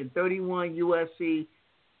specified in 31 U.S.C.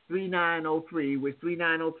 3903, which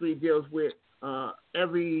 3903 deals with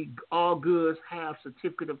all goods have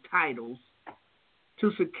certificate of titles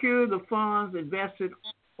to secure the funds invested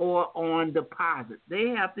or on deposit. They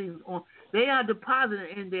have things on. They are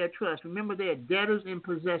deposited in their trust. Remember, they are debtors in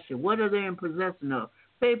possession. What are they in possession of?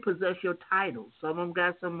 They possess your titles. Some of them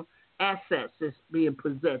got some assets that's being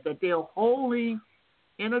possessed that they're holding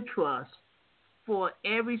in a trust for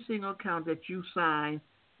every single account that you signed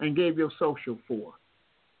and gave your social for.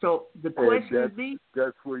 So the question is,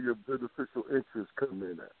 that's where your beneficial interests come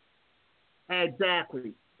in at.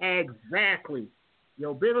 Exactly.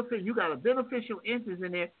 Your benefit, you got a beneficial interest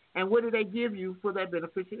in there, and what do they give you for that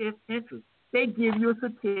beneficial interest? They give you a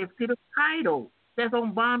certificate of title that's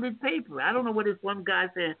on bonded paper. I don't know what this one guy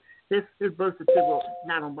said. His birth certificate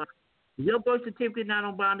not on bonded. Is your birth certificate not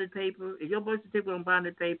on bonded paper? Is your birth certificate on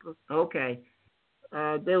bonded paper? Okay.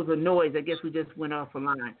 There was a noise. I guess we just went off a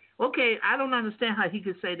line. Okay, I don't understand how he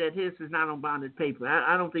could say that his is not on bonded paper.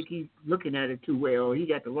 I don't think he's looking at it too well. He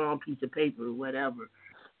got the wrong piece of paper or whatever.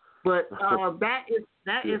 But that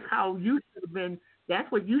is how you should have been. That's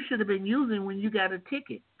what you should have been using when you got a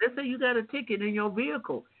ticket. Let's say you got a ticket in your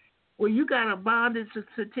vehicle. Well, you got a bonded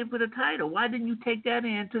certificate of title. Why didn't you take that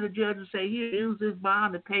in to the judge and say, here, use this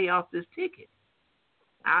bond to pay off this ticket?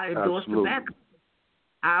 I endorse the back.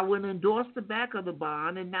 I will endorse the back of the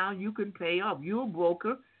bond, and now you can pay off. You're a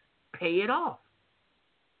broker, pay it off.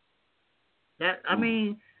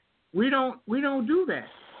 We don't do that.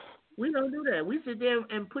 We don't do that. We sit there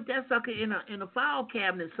and put that sucker in a file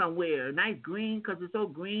cabinet somewhere, nice green, because it's so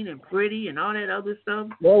green and pretty and all that other stuff.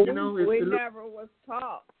 Well, you know, we never was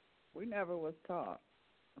taught.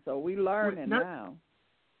 So we learning now.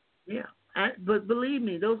 Yeah, but believe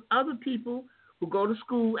me, those other people who go to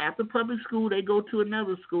school after public school, they go to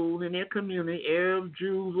another school in their community, Arab,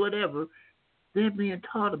 Jews, whatever. They're being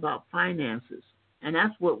taught about finances, and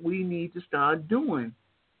that's what we need to start doing.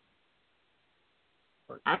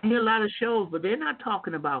 I hear a lot of shows, but they're not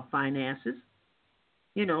talking about finances.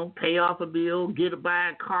 You know, pay off a bill, buy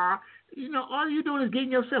a car. You know, all you're doing is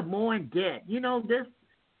getting yourself more in debt. You know, if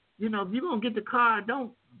you're gonna get the car,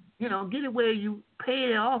 don't, get it where you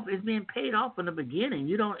pay it off. It's being paid off in the beginning.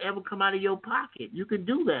 You don't ever come out of your pocket. You can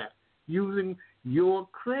do that using your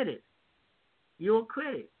credit. Your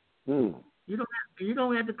credit. Mm. You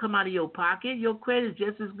don't have to come out of your pocket. Your credit is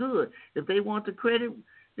just as good. If they want the credit,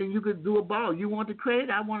 then you could do a borrow. You want the credit?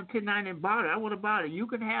 I want a 1099 and borrow. I want to borrow. You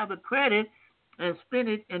can have the credit and spend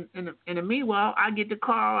it, and in the meanwhile, I get the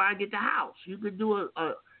car or I get the house. You could do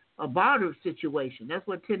a barter situation. That's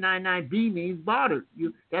what 1099B means, barter.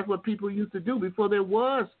 That's what people used to do before there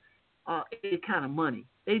was any kind of money.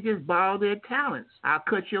 They just borrow their talents. I'll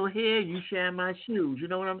cut your hair, you shine my shoes. You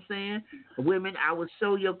know what I'm saying? Women, I would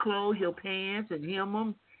sew your clothes, your pants, and hem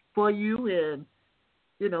them for you, and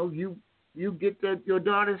you get your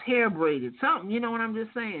daughter's hair braided. Something, you know what I'm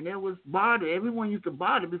just saying? There was barter. Everyone used to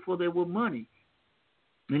barter before there was money.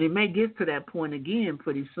 And it may get to that point again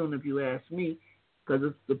pretty soon if you ask me,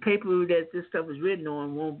 because the paper that this stuff is written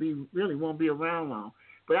on won't be around long.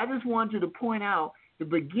 But I just wanted to point out the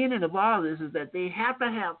beginning of all this is that they have to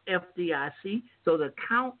have FDIC, so the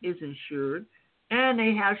account is insured, and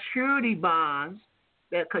they have surety bonds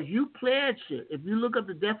that because you pledged it. If you look up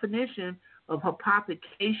the definition of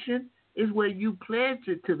hypothecation, is where you pledge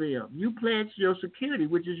it to them. You pledge your security,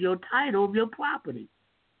 which is your title of your property.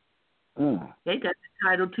 Mm. They got the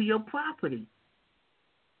title to your property.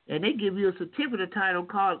 And they give you a certificate of title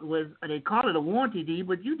they call it a warranty deed,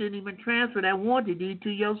 but you didn't even transfer that warranty deed to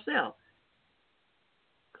yourself.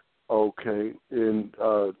 Okay, and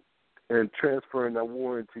transferring that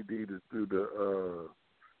warranty deed is through the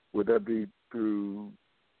would that be through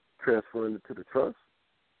transferring it to the trust?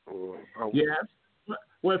 Or yes.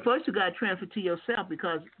 Well, first you got to transfer to yourself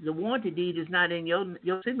because the warranty deed is not in your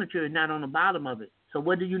signature is not on the bottom of it. So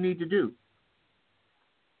what do you need to do?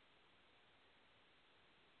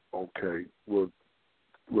 Okay, well,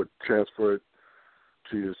 transfer it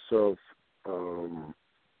to yourself, or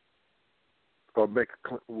how would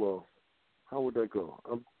that go?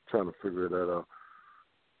 I'm trying to figure that out.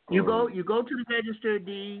 You go to the register of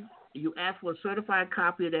deeds. You ask for a certified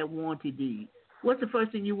copy of that warranty deed. What's the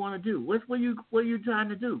first thing you want to do? What are you trying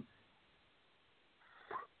to do?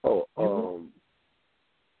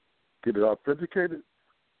 Get it authenticated?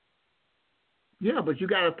 Yeah, but you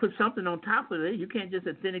got to put something on top of it. You can't just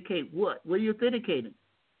authenticate what? What are you authenticating?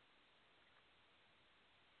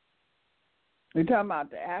 You talking about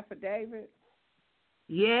the affidavit?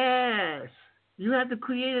 Yes. You have to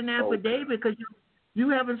create an affidavit because you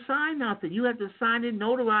haven't signed nothing. You have to sign it,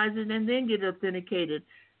 notarize it, and then get it authenticated.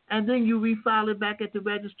 And then you refile it back at the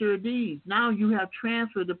Register of Deeds. Now you have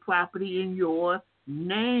transferred the property in your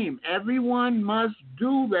name. Everyone must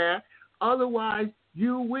do that. Otherwise,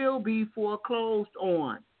 you will be foreclosed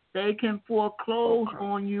on. They can foreclose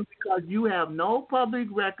on you because you have no public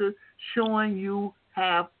record showing you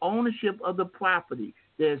have ownership of the property.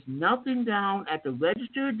 There's nothing down at the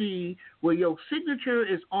Register of Deeds where your signature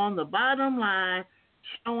is on the bottom line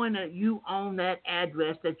showing that you own that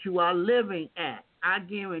address that you are living at. I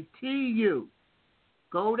guarantee you.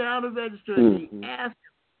 Go down to the Register of Deeds, ask,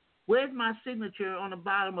 where's my signature on the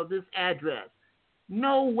bottom of this address?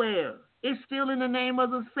 Nowhere. It's still in the name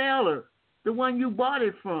of the seller, the one you bought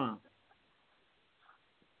it from.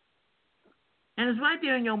 And it's right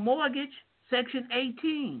there in your mortgage, Section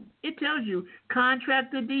 18. It tells you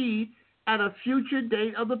contract the deed at a future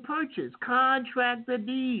date of the purchase. Contract the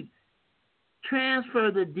deed.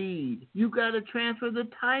 Transfer the deed. You got to transfer the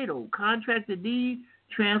title. Contract the deed,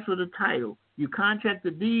 transfer the title. You contract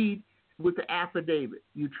the deed with the affidavit.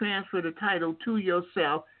 You transfer the title to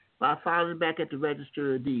yourself by filing back at the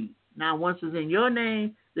Register of Deeds. Now, once it's in your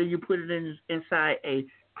name, then you put it inside a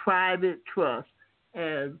private trust.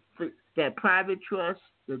 And that private trust,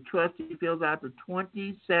 the trustee fills out the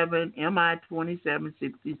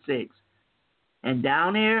 2766. And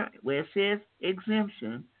down there where it says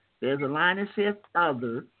exemption, there's a line that says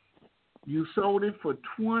other. You sold it for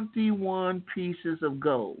 21 pieces of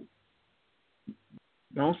gold.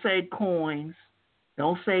 Don't say coins.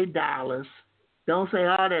 Don't say dollars. Don't say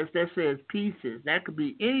all that says pieces. That could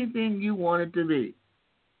be anything you want it to be.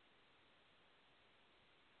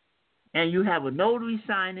 And you have a notary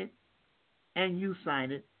sign it, and you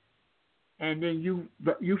sign it, and then you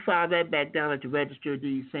file that back down at the register of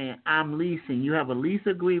deeds saying, I'm leasing. You have a lease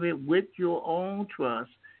agreement with your own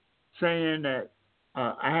trust saying that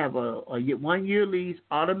I have a 1-year lease,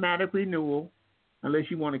 automatic renewal, unless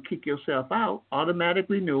you want to kick yourself out, automatic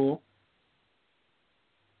renewal.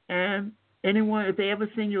 And anyone, if they ever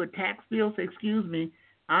send you a tax bill, say, excuse me,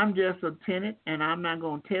 I'm just a tenant, and I'm not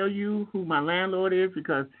going to tell you who my landlord is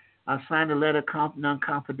because I signed a letter of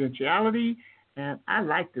non-confidentiality, and I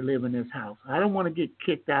like to live in this house. I don't want to get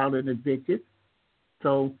kicked out and evicted.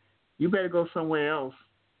 So you better go somewhere else.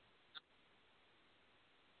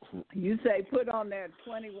 You say put on there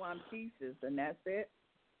 21 pieces, and that's it?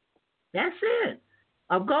 That's it,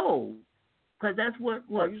 of gold. Because that's what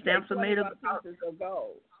stamps are made of. Pieces of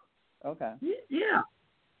gold. Okay. Yeah.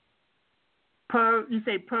 You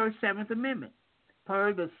say per 7th Amendment.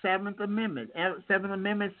 Per the 7th Amendment. 7th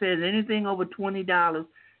Amendment says anything over $20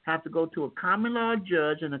 have to go to a common law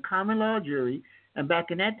judge and a common law jury. And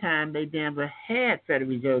back in that time, they never had Federal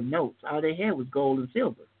Reserve notes. All they had was gold and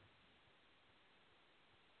silver.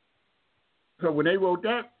 So when they wrote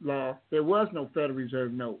that law, there was no Federal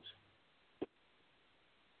Reserve notes.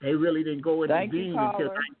 They really didn't go into being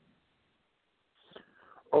until.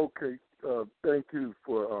 Okay, thank you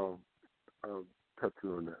for touching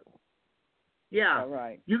on that. Yeah, all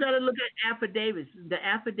right. You got to look at affidavits. The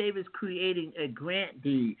affidavits creating a grant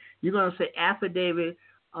deed. You're going to say affidavit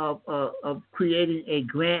of creating a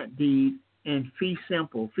grant deed in fee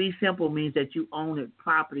simple. Fee simple means that you own it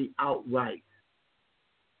property outright.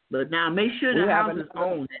 But now make sure the house is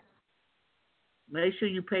owned. Make sure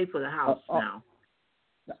you pay for the house now.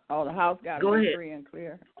 Oh, the house got to be free and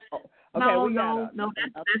clear. Oh, okay, no,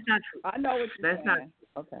 that's not true. I know what you're saying. Not,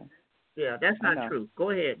 okay. Yeah, that's not true. Go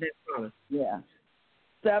ahead. Next caller. Yeah.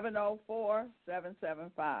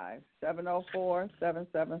 704-775.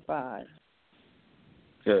 704-775.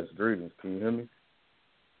 Yes, greetings. Can you hear me?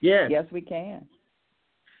 Yes. Yes, we can.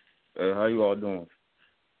 Hey, how you all doing?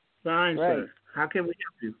 Fine, sir. How can we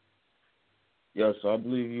help you? Yes, so I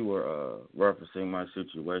believe you were referencing my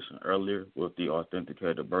situation earlier with the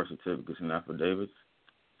authenticated birth certificates and affidavits.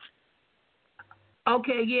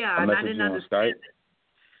 Okay, yeah, and I didn't understand it.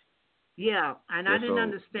 Yeah, and I didn't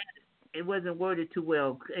understand it. It wasn't worded too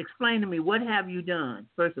well. Explain to me, what have you done,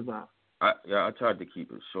 first of all? I tried to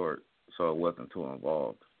keep it short so it wasn't too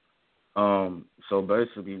involved. So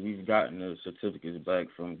basically, we've gotten the certificates back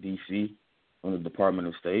from D.C., from the Department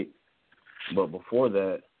of State. But before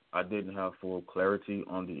that, I didn't have full clarity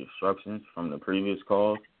on the instructions from the previous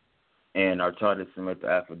call, and I tried to submit the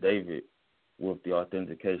affidavit with the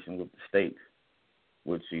authentication with the state,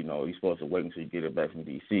 which, you're supposed to wait until you get it back from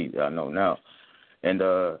D.C., that I know now. And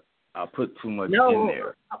I put too much in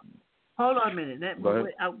there. Hold on a minute. Go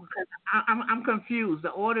ahead. I'm confused. The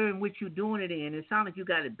order in which you're doing it in, it sounds like you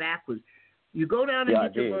got it backwards. You go down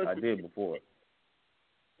and get your birth certificate. I did before.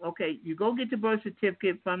 Okay, you go get your birth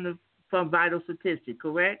certificate from Vital Statistic,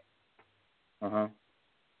 correct? Uh-huh.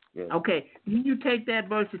 Yeah. Okay, then you take that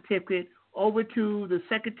birth certificate over to the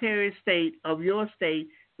Secretary of State of your state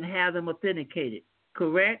and have them authenticated,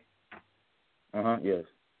 correct? Uh-huh, yes.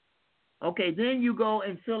 Okay, then you go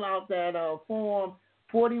and fill out that form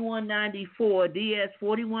 4194, DS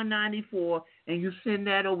 4194, and you send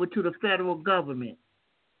that over to the federal government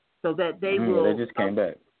so that they will. They just came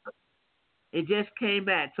back. It just came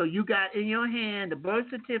back. So you got in your hand the birth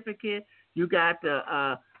certificate, you got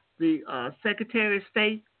the Secretary of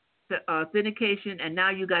State authentication, and now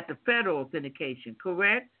you got the federal authentication,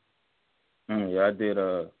 correct? Yeah, I did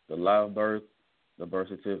the live birth, the birth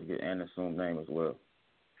certificate, and assumed name as well.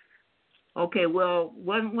 Okay, well,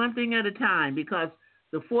 one thing at a time, because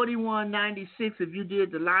the 4196, if you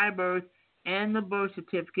did the live birth and the birth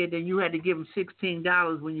certificate, then you had to give them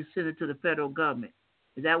 $16 when you sent it to the federal government.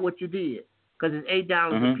 Is that what you did? Because it's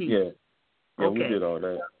 $8 a piece. Yeah, okay. We did all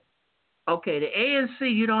that. Okay, the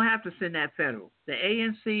ANC, you don't have to send that federal. The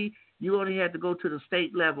ANC, you only have to go to the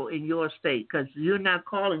state level in your state, because you're not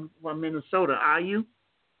calling from Minnesota, are you?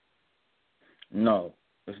 No,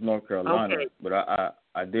 it's North Carolina. Okay. But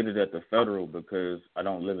I did it at the federal because I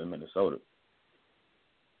don't live in Minnesota.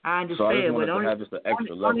 I understand. So I just wanted to have just an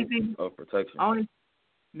extra level of protection.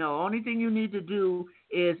 Only thing you need to do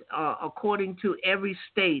is, according to every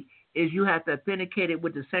state, is you have to authenticate it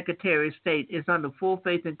with the Secretary of State. It's under full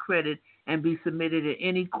faith and credit and be submitted in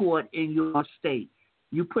any court in your state.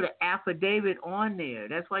 You put an affidavit on there.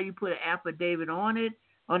 That's why you put an affidavit on it,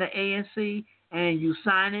 on the ANC, and you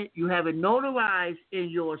sign it. You have it notarized in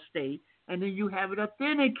your state, and then you have it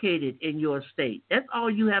authenticated in your state. That's all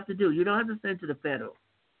you have to do. You don't have to send it to the federal.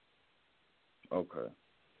 Okay.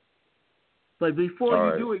 But before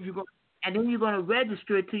all you right. do it, and then you're going to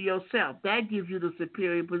register it to yourself. That gives you the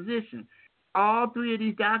superior position. All three of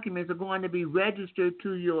these documents are going to be registered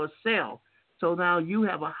to yourself. So now you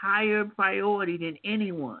have a higher priority than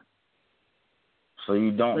anyone. So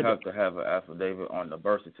you don't have to have an affidavit on the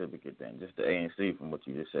birth certificate then, just the ANC from what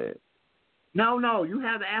you just said. No. You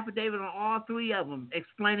have the affidavit on all three of them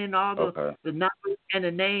explaining all the numbers and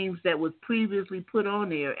the names that was previously put on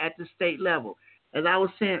there at the state level. As I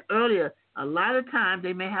was saying earlier, a lot of times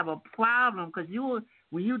they may have a problem because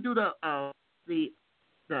when you do the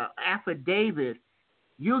affidavit,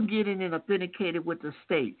 you're getting it authenticated with the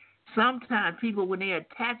state. Sometimes people, when they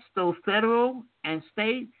attach those federal and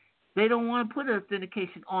state, they don't want to put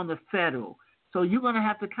authentication on the federal. So you're going to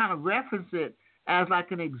have to kind of reference it as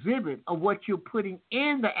like an exhibit of what you're putting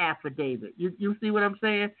in the affidavit. You see what I'm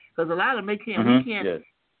saying? Because a lot of them,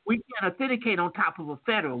 we can't authenticate on top of a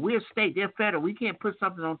federal. We're state, they're federal. We can't put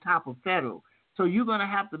something on top of federal. So you're going to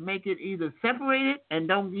have to make it either separated and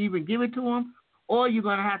don't even give it to them, or you're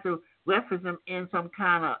going to have to reference them in some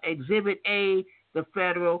kind of exhibit A, the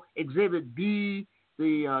federal, exhibit B,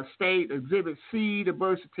 the state, exhibit C, the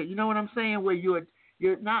birth certificate. You know what I'm saying? Where you're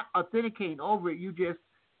not authenticating over it, you just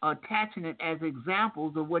attaching it as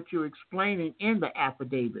examples of what you're explaining in the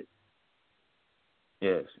affidavit.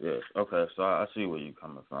 Yes. Okay, so I see where you're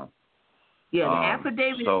coming from. Yeah, the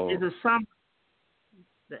affidavit is a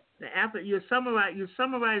summary. You're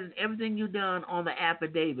summarizing everything you've done on the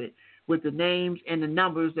affidavit with the names and the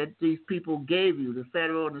numbers that these people gave you, the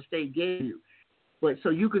federal and the state gave you. But so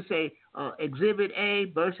you could say Exhibit A,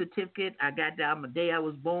 birth certificate. I got down the day I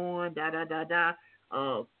was born.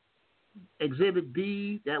 Exhibit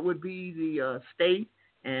B, that would be the state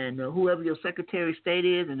and whoever your Secretary of State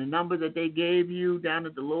is, and the number that they gave you down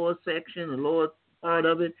at the lower section, the lower part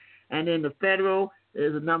of it, and then the federal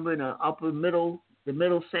is a number in the upper middle, the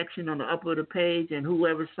middle section on the upper of the page, and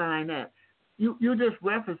whoever signed that. You're just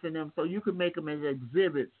referencing them so you can make them as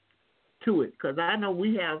exhibits to it. Because I know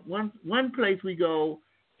we have one place we go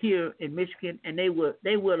here in Michigan, and they will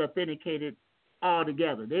authenticate it all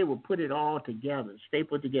together. They will put it all together,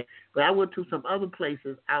 stapled together. But I went to some other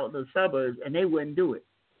places out in the suburbs, and they wouldn't do it.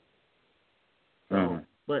 So,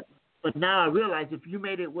 but now I realize if you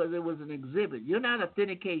made it where it was an exhibit, you're not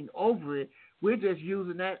authenticating over it. We're just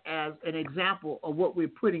using that as an example of what we're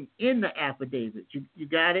putting in the affidavit. You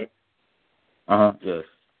got it? Yes.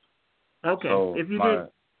 Okay. So if you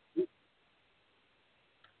did.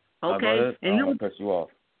 Okay. And you cut you off.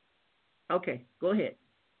 Okay. Go ahead.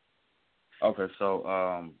 Okay.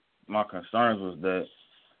 So my concerns was that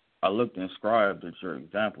I looked and scribed at your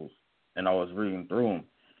examples, and I was reading through them,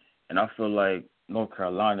 and I feel like North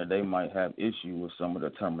Carolina, they might have issue with some of the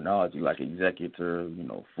terminology, like executor,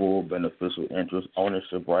 full beneficial interest,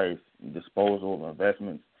 ownership rights, disposal of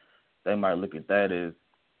investments. They might look at that as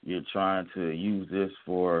you're trying to use this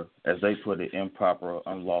for, as they put it, improper or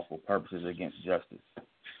unlawful purposes against justice.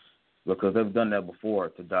 Because they've done that before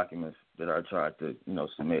to documents that I tried to,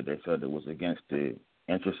 submit. They said it was against the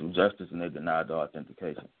interest of justice, and they denied the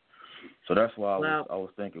authentication. So that's why I was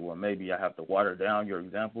thinking, well, maybe I have to water down your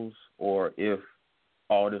examples, or if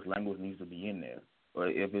all this language needs to be in there, or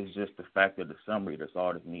if it's just the fact of the summary, that's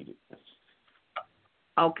all that's needed.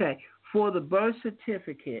 Okay. For the birth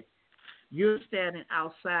certificate, you're standing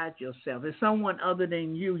outside yourself. It's someone other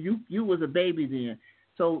than you. You was a baby then.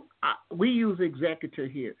 So we use executor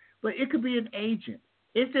here. But it could be an agent.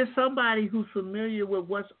 If there's somebody who's familiar with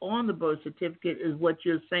what's on the birth certificate, is what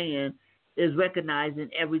you're saying, is recognizing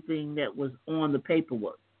everything that was on the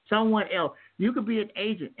paperwork. Someone else. You could be an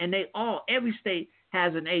agent. And every state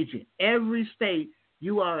has an agent. Every state,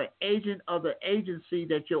 you are an agent of the agency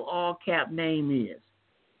that your all-cap name is.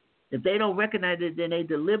 If they don't recognize it, then they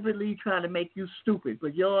deliberately try to make you stupid.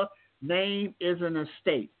 But your name is an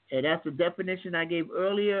estate. And that's the definition I gave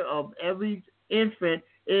earlier of every infant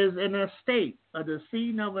is an estate, a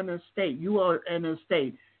decedent of an estate. You are an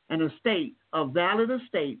estate. An estate, a valid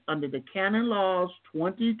estate under the canon laws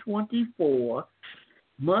 2024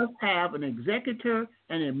 must have an executor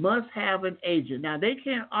and it must have an agent. Now, they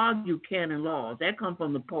can't argue canon laws. That comes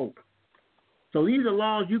from the Pope. So these are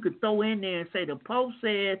laws you could throw in there and say the Pope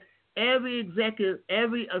said every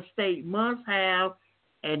estate must have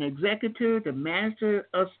an executor to manage the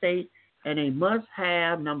estate, and they must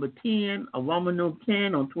have, number 10, a Roman numeral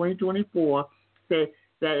 10 on 2024, that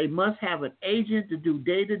it must have an agent to do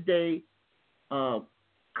day-to-day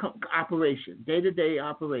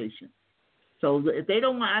operation. So if they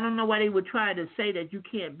don't want, I don't know why they would try to say that you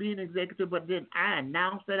can't be an executor, but then I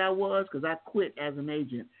announced that I was because I quit as an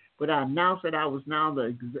agent, but I announced that I was now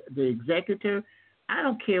the executor. I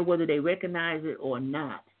don't care whether they recognize it or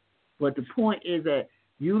not. But the point is that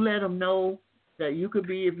you let them know that you could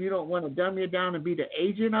be, if you don't want to dumb it down and be the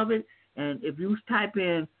agent of it, and if you type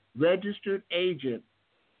in registered agent,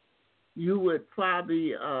 you would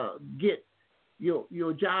probably get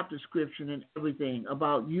your job description and everything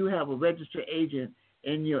about you have a registered agent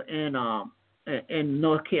in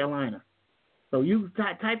North Carolina. So you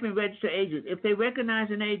type in registered agent. If they recognize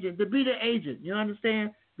an agent, to be the agent. You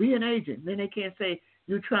understand? Be an agent. Then they can't say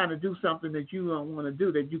you're trying to do something that you don't want to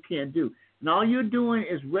do, that you can't do. And all you're doing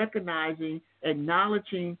is recognizing,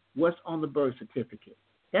 acknowledging what's on the birth certificate.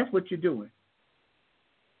 That's what you're doing.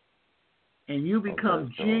 And you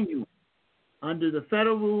become genuine under the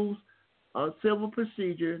federal rules of civil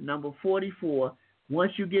procedure number 44.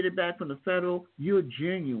 Once you get it back from the federal, you're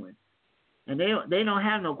genuine. And they don't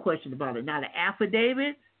have no question about it. Now, the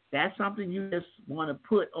affidavit, that's something you just want to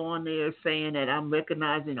put on there saying that I'm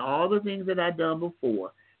recognizing all the things that I've done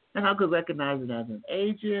before. And I could recognize it as an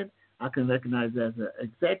agent. I can recognize it as an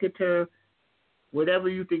executor. Whatever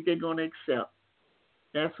you think they're going to accept,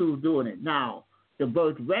 that's who's doing it. Now, the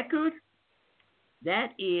birth record,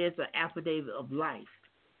 that is an affidavit of life.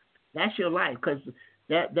 That's your life, because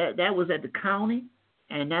that was at the county,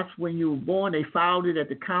 and that's when you were born. They filed it at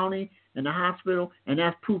the county and the hospital, and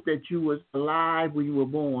that's proof that you was alive when you were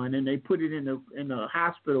born, and they put it in the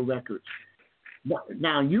hospital records.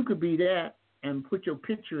 Now you could be that and put your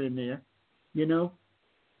picture in there, you know.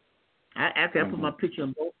 I put my picture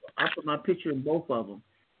in both. I put my picture in both of them,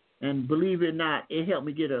 and believe it or not, it helped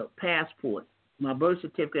me get a passport. My birth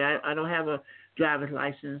certificate. I don't have a driver's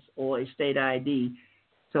license or a state ID,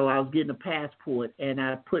 so I was getting a passport, and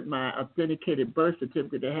I put my authenticated birth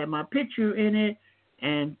certificate that had my picture in it.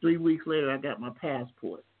 And 3 weeks later, I got my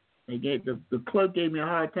passport. The clerk gave me a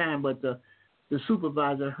hard time, but the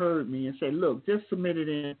supervisor heard me and said, "Look, just submit it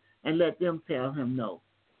in and let them tell him no.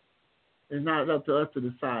 It's not up to us to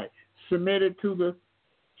decide. Submit it to the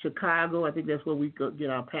Chicago. I think that's where we get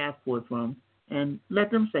our passport from, and let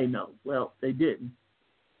them say no." Well, they didn't.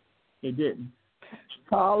 They didn't.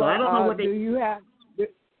 Caller, so I don't know what do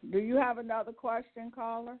you have another question,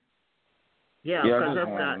 caller? Yeah, I just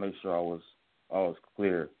wanted to make sure I was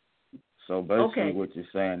clear. So basically what you're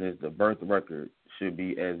saying is the birth record should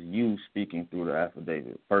be as you speaking through the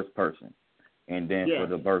affidavit, first person. And then for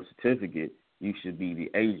the birth certificate, you should be the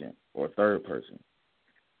agent or third person.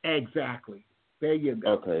 Exactly. There you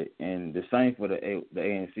go. Okay, and the same for the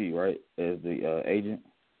ANC, right, as the agent?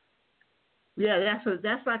 Yeah,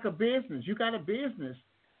 that's like a business. You got a business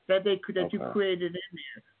that you created in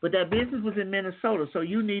there. But that business was in Minnesota, so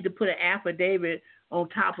you need to put an affidavit on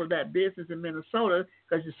top of that business in Minnesota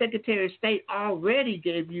because the Secretary of State already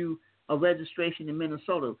gave you a registration in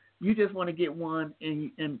Minnesota. You just want to get one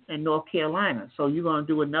in North Carolina. So you're going to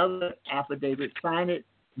do another affidavit, sign it,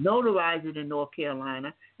 notarize it in North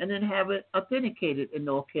Carolina, and then have it authenticated in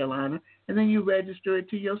North Carolina, and then you register it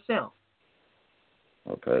to yourself.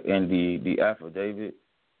 Okay, and the affidavit,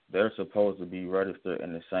 they're supposed to be registered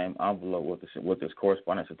in the same envelope with this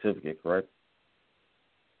corresponding certificate, correct?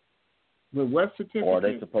 With what certificate? Or are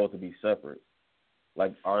they supposed to be separate?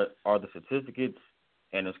 Like, are the certificates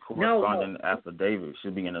and this corresponding affidavit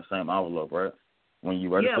should be in the same envelope, right? When you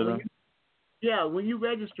register them? When you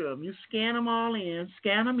register them, you scan them all in,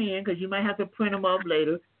 because you might have to print them up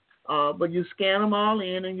later. But you scan them all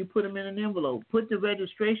in and you put them in an envelope. Put the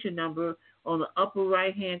registration number on the upper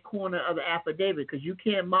right-hand corner of the affidavit because you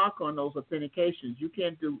can't mark on those authentications. You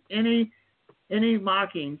can't do any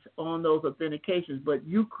markings on those authentications, but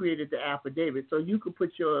you created the affidavit. So you could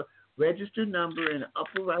put your registered number in the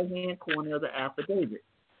upper right-hand corner of the affidavit.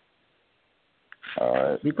 All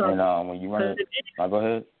right. Because and when you run it, go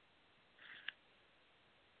ahead.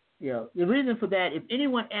 Yeah. The reason for that, if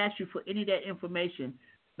anyone asks you for any of that information,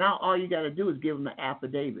 now all you got to do is give them the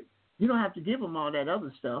affidavit. You don't have to give them all that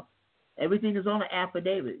other stuff. Everything is on the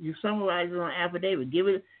affidavit. You summarize it on the affidavit. Give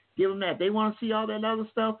them that. They want to see all that other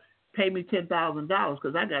stuff, pay me $10,000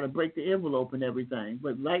 because I got to break the envelope and everything.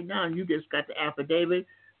 But right now, you just got the affidavit.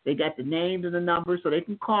 They got the names and the numbers, so they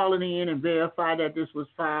can call it in and verify that this was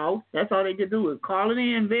filed. That's all they can do is call it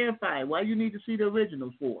in and verify it. Why you need to see the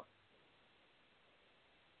originals for?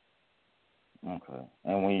 Okay.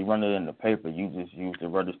 And when you run it in the paper, you just use the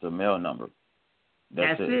registered mail number.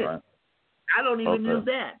 That's it, right? I don't even use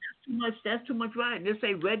that. That's too much writing. They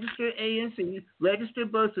say registered ANC,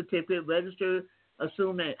 registered birth certificate, registered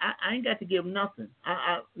assumed name. I ain't got to give them nothing.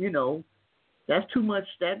 That's too much.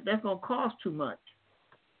 That's gonna cost too much.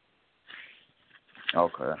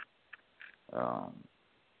 Okay.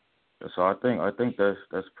 So I think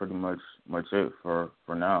that's pretty much it for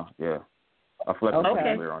now. Yeah. I feel like I'm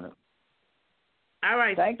pretty clear on it. All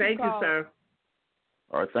right. Thank you, sir.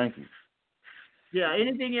 All right. Thank you. Yeah.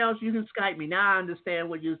 Anything else, you can Skype me. Now I understand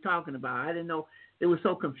what you was talking about. I didn't know it was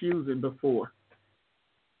so confusing before.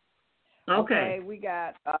 Okay. We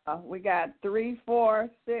got 346-777.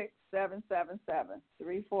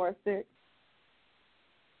 346.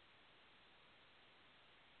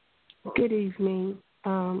 Good evening,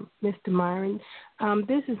 Mr. Myron.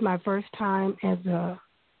 This is my first time as a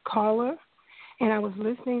caller, and I was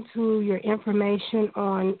listening to your information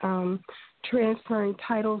on transferring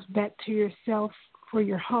titles back to yourself for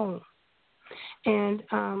your home. And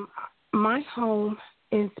my home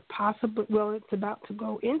is it's about to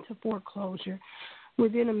go into foreclosure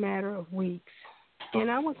within a matter of weeks.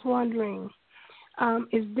 And I was wondering,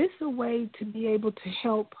 is this a way to be able to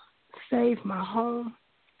help save my home?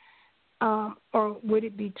 Or would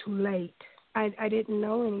it be too late? I didn't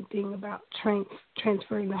know anything about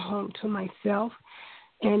transferring the home to myself,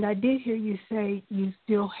 and I did hear you say you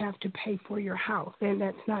still have to pay for your house, and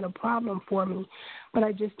that's not a problem for me, but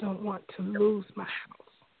I just don't want to lose my house.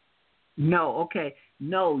 No, okay.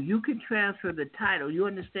 No, you can transfer the title. You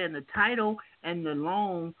understand the title and the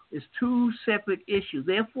loan is two separate issues.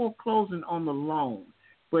 They're foreclosing on the loan,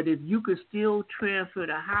 but if you could still transfer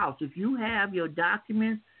the house, if you have your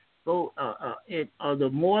documents, the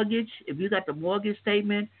mortgage, if you got the mortgage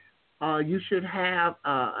statement, you should have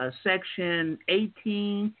a Section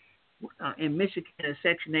 18 in Michigan,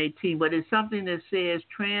 Section 18, but it's something that says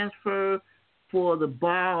transfer for the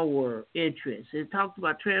borrower interest. It talks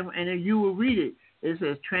about transfer, and then you will read it. It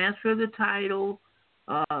says transfer the title,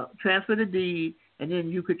 transfer the deed, and then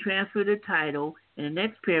you could transfer the title. In the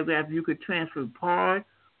next paragraph, you could transfer part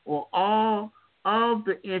or all of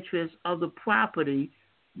the interest of the property.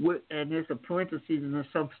 And there's a parentheses and there's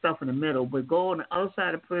some stuff in the middle, but go on the other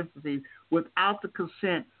side of parentheses without the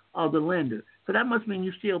consent of the lender. So that must mean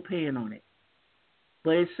you're still paying on it.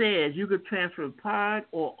 But it says you could transfer part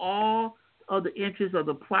or all of the interest of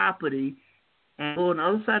the property and go on the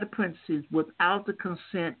other side of parentheses without the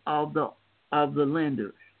consent of the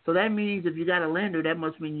lender. So that means if you got a lender, that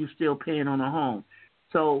must mean you're still paying on a home.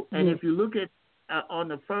 So, and if you look at on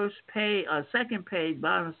the first page, second page,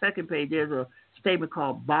 bottom of the second page, there's a statement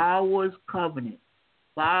called Borrower's Covenant.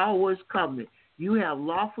 Borrower's Covenant. You have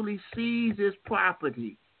lawfully seized this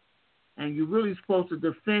property, and you're really supposed to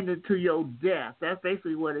defend it to your death. That's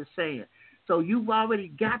basically what it's saying. So you've already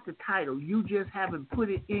got the title. You just haven't put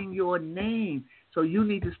it in your name. So you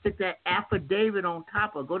need to stick that affidavit on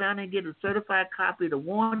top of it. Go down and get a certified copy of the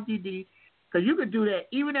warranty deed, because you could do that.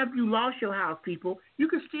 Even if you lost your house, people, you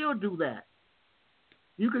can still do that.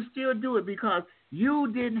 You can still do it because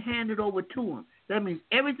you didn't hand it over to them. That means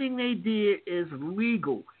everything they did is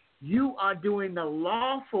legal. You are doing the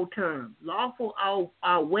lawful term. Lawful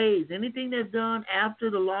outweighs. Anything that's done after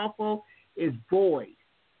the lawful is void.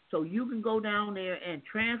 So you can go down there and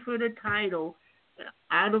transfer the title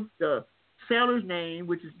out of the seller's name,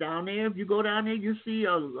 which is down there. If you go down there, you see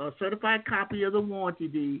a certified copy of the warranty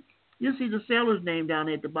deed. You see the seller's name down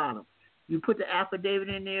there at the bottom. You put the affidavit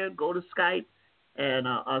in there, go to Skype, and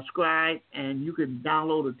Scribe, and you can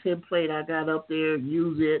download a template I got up there and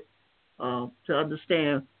use it to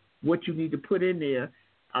understand what you need to put in there.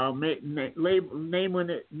 Name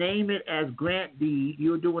it as grant deed.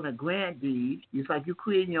 You're doing a grant deed. It's like you're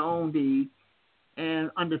creating your own deed,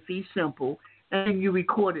 and under fee simple, and you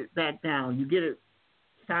record it back down. You get it,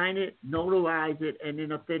 sign it, notarize it, and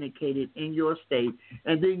then authenticate it in your state,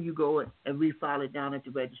 and then you go and refile it down at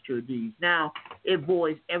the Register of Deeds. Now, it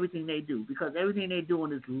voids everything they do, because everything they're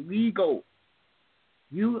doing is legal.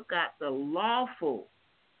 You got the lawful.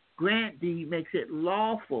 Grant deed makes it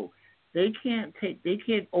lawful. They can't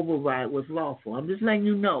override what's lawful. I'm just letting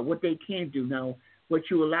you know what they can't do. Now, what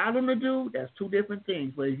you allow them to do, that's two different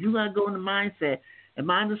things. But if you got to go in the mindset, and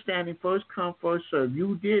my understanding, first come, first serve,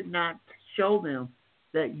 you did not show them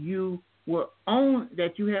that you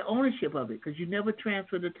had ownership of it, because you never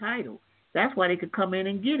transferred the title. That's why they could come in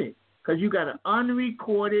and get it, because you got an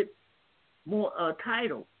unrecorded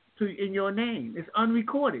title in your name. It's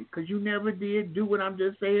unrecorded because you never did do what I'm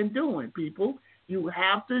just saying doing, people. You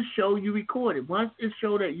have to show you recorded. Once it's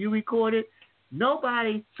shown that you recorded,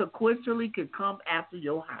 nobody sequentially can come after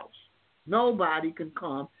your house. Nobody can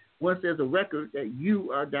come once there's a record that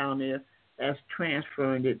you are down there as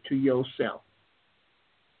transferring it to yourself.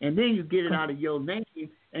 And then you get it out of your name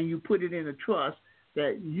and you put it in a trust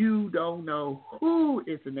that you don't know who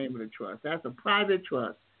is the name of the trust. That's a private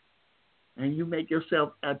trust. And you make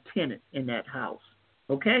yourself a tenant in that house.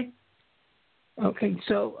 Okay? Okay,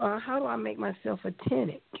 so how do I make myself a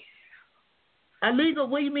tenant? A legal,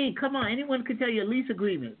 what do you mean? Come on, anyone can tell you a lease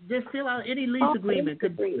agreement. Just fill out any lease agreement.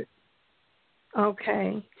 Could do it.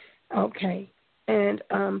 Okay. And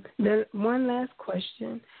then one last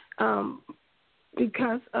question.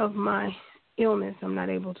 Because of my illness, I'm not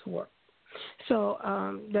able to work. So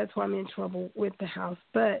that's why I'm in trouble with the house.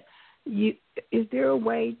 But is there a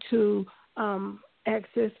way to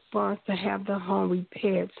access funds to have the home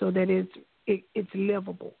repaired so that it's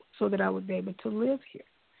livable, so that I would be able to live here?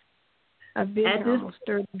 I've been here almost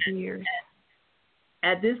 30 years.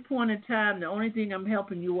 At this point in time, the only thing I'm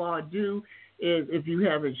helping you all do is if you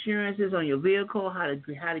have insurances on your vehicle, how to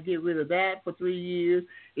get rid of that for 3 years.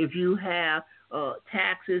 If you have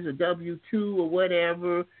taxes, a W-2 or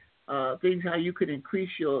whatever, things how you could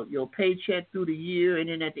increase your paycheck through the year, and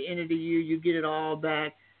then at the end of the year you get it all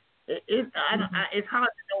back. It's hard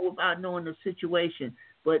to know without knowing the situation,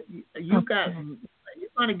 but you're going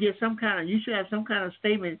to get you should have some kind of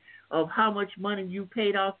statement of how much money you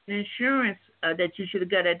paid off in insurance that you should have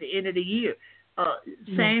got at the end of the year.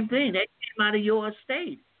 Same thing, that came out of your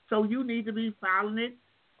estate. So you need to be filing it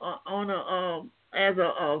as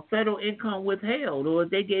a federal income withheld, or if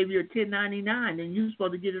they gave you a 1099, then you're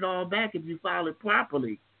supposed to get it all back if you file it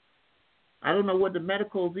properly. I don't know what the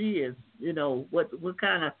medicals is, what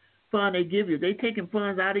kind of fund they give you. They taking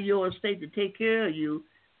funds out of your estate to take care of you.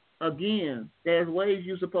 Again, there's ways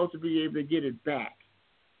you're supposed to be able to get it back.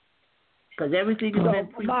 Because everything has been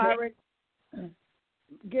prepared.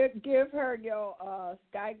 Give her your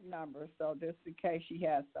Skype number, so just in case she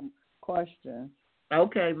has some questions.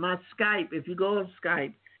 Okay, my Skype, if you go on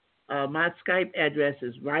Skype, my Skype address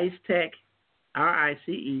is RiceTech,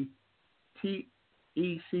 RICETECH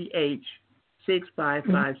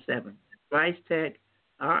 6557. RiceTech,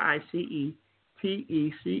 RICETECH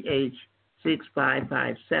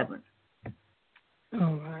 6557.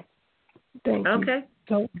 All right. Thank you. Okay.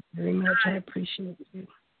 So very much. I appreciate you.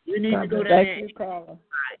 You need to go down there.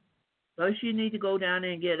 First, you need to go down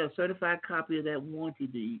there and get a certified copy of that warranty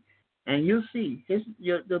deed, and you'll see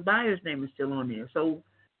the buyer's name is still on there. So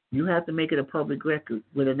you have to make it a public record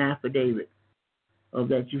with an affidavit of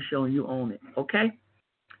that you showing you own it. Okay.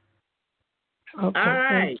 Okay. All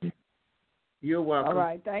right. Thank you. You're welcome. All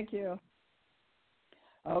right. Thank you.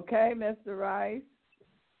 Okay, Mr. Rice.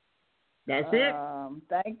 That's it.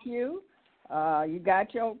 Thank you. You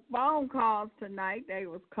got your phone calls tonight. They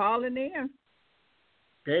was calling in.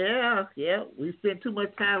 Yeah. We spent too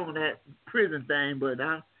much time on that prison thing, but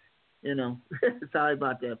sorry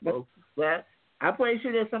about that, folks. But I'm pretty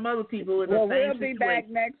sure there's some other people in the same situation. We'll be back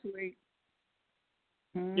next week.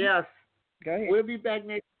 Yes. Go ahead. We'll be back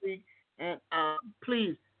next week, and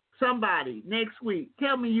please, somebody next week,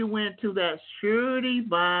 tell me you went to that Surety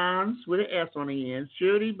Bonds with an S on the end,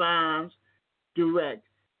 Surety Bonds Direct,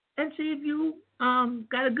 and see if you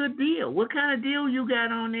got a good deal. What kind of deal you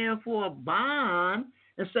got on there for a bond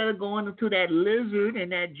instead of going to that Lizard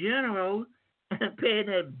and that General and paying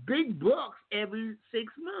that big bucks every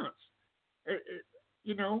 6 months?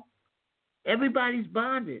 Everybody's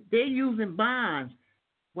bonded. They're using bonds.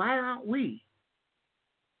 Why aren't we?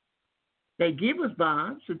 They give us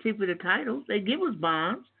bonds, certificate of titles. They give us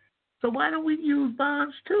bonds. So why don't we use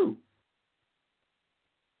bonds too?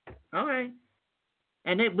 All right.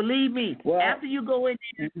 And believe me, after you go in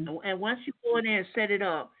there, and once you go in there and set it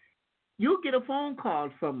up, you'll get a phone call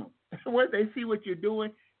from them. Once they see what you're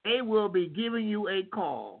doing, they will be giving you a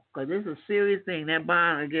call, because it's a serious thing. That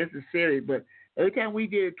bond against is serious. But every time we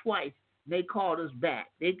did it twice, they called us back.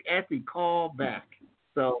 They actually called back.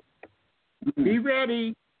 So be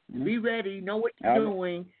ready. Be ready. Know what you're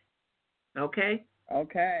doing. Okay?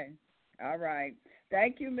 Okay. All right.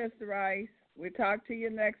 Thank you, Mr. Rice. We'll talk to you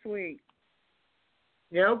next week.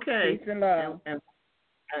 Yeah, okay. Peace and love.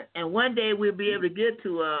 And one day we'll be able to get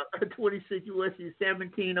to 26 U.S.C.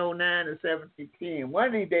 1709 or 1710. One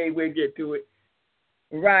of these days we'll get to it.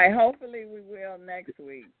 Right. Hopefully we will next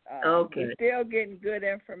week. Okay. We're still getting good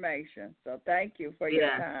information. So thank you for your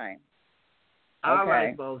time. All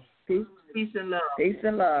right, folks. Peace and love. Peace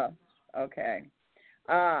and love. Okay.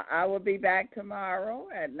 I will be back tomorrow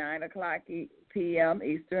at 9 o'clock p.m.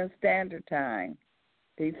 Eastern Standard Time.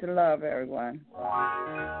 Peace and love, everyone.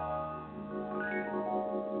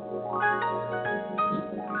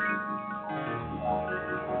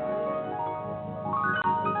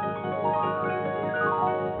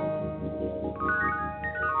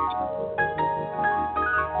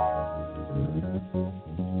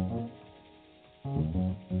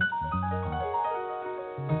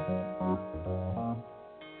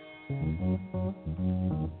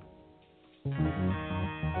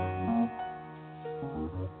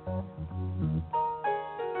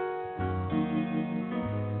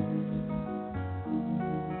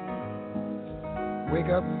 Wake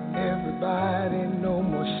up, everybody, no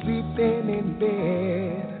more sleeping in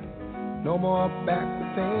bed. No more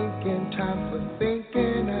backward thinking, time for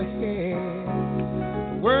thinking ahead.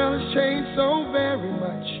 The world has changed so very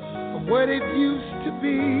much from what it used to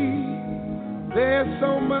be. There's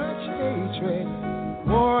so much hatred,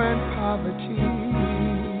 war and poverty.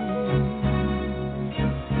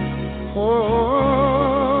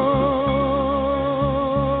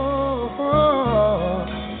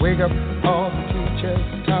 Wake up, all the teachers,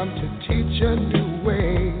 time to teach a new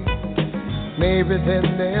way. Maybe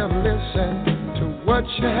then they'll listen to what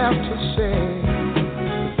you have to say.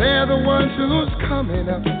 They're the ones who's coming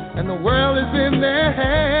up, and the world is in their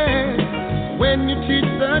hands. When you teach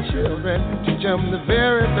the children, teach them the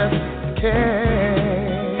very best you can.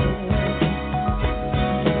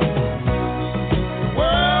 The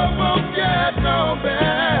world won't get no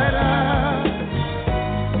better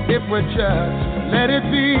if we just let it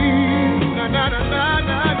be. Na na na na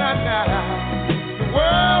na na na. The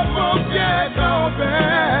world won't get no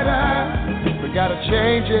better. We gotta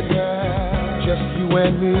change it, girl. Just you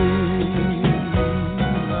and me.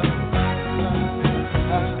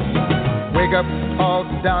 Wake up, all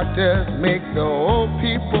the doctors, make the old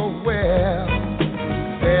people well.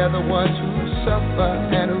 They're the ones who suffer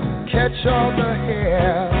and who catch all the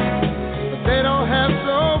hair. But they don't have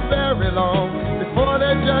so very long before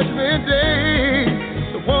their judgment day.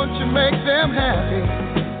 So won't you make them happy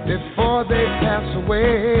before they pass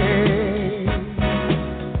away?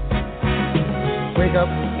 Wake up,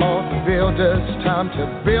 all the builders, time to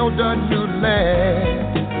build a new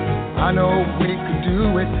land. I know we could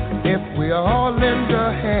do it if we all lend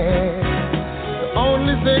a hand. The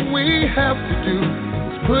only thing we have to do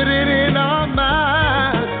is put it in our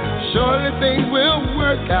minds. Surely things will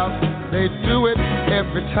work out. They do it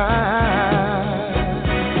every time.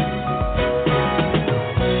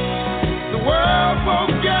 The world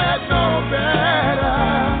won't get no better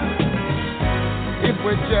if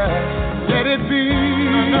we just let it be.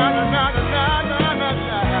 Na, na, na, na, na, na,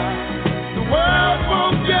 na. The world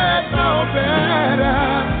won't get no better.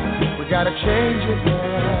 We gotta change it,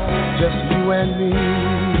 girl. Just you and me.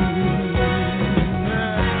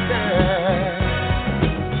 Yeah.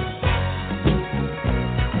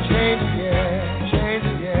 Change it, yeah. Change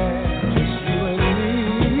it, yeah. Just you and me.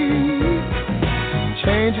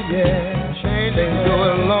 Change it, yeah. Change it. Can't do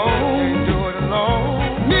it alone. Can't do it alone.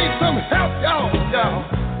 Need some help, y'all.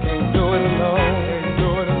 Can't do it alone. Can't do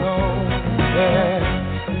it alone. Yeah.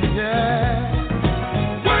 Yeah.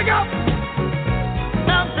 Wake up,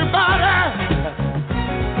 everybody.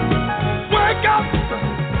 Wake up,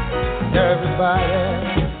 everybody.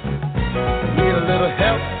 Need a little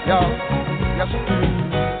help, y'all. Yes, we do.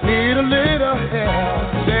 Need a little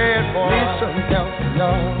help. Say it, boy. Need some help,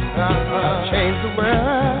 y'all. Change the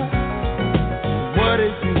world. What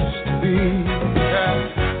it used to be.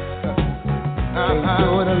 Can't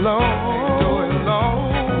do it alone. Can't do it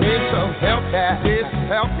alone. Need some help, yeah. Need some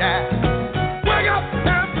help, yeah. Wake up,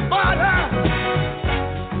 everybody.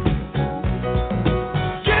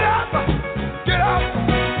 Get up, get up,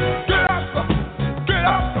 get up, get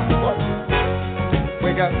up.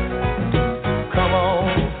 Wake up. Come on,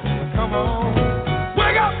 come on.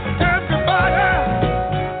 Wake up, everybody.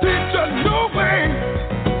 Teach a new way.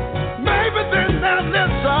 Maybe then they'll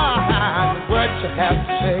listen to what you have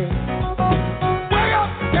to say. Wake up,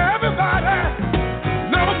 everybody.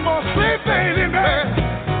 No more sleeping in bed.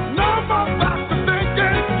 No more about to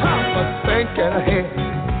thinking. Time for thinking ahead.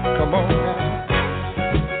 Come on now.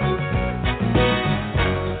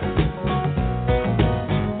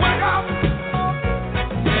 Wake up,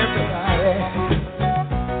 everybody.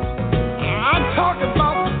 I'm talking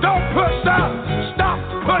about the don't push out. Stop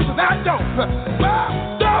pushing that don't.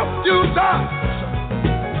 Don't use us.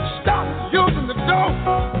 Stop using the don't.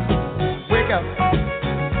 Wake up.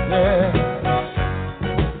 Yeah.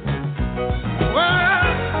 Well.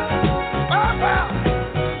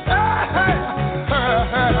 Hey.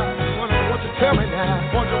 What you tell me now?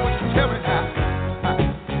 What you tell me now?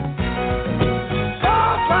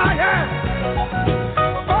 False lying.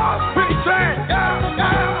 False preaching.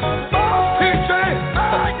 False teaching.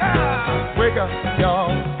 Wake up,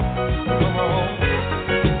 y'all. Come on.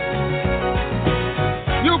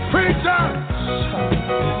 You preachers.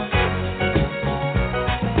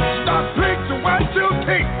 Stop preaching what you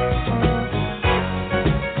teach.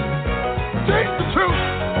 Teach the truth.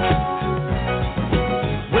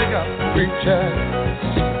 Wake up, preachers.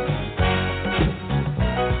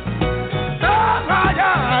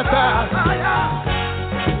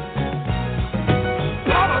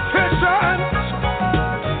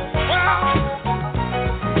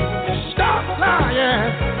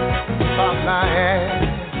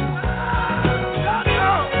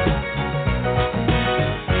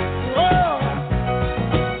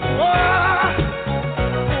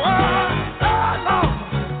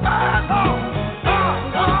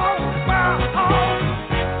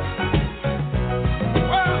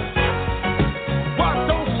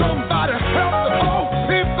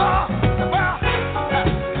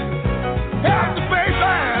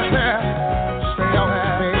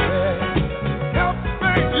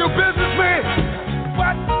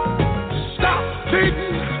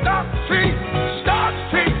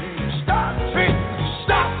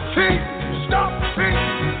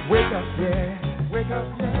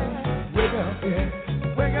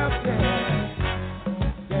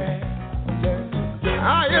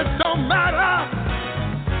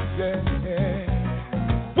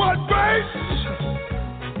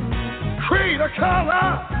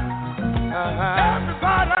 color.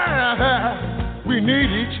 Everybody, we need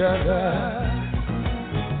each other.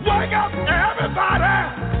 Wake up,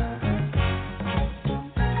 everybody.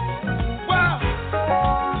 Well,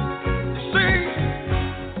 see,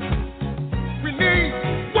 we need,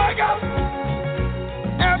 wake up,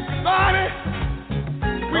 everybody.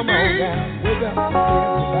 We need. Wake up,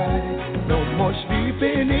 everybody. No more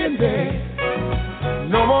sleeping in bed.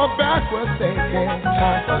 No more backward thinking.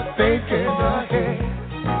 Time for thinking ahead.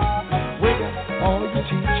 Wake up, all you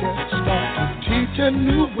teachers. Start to teach a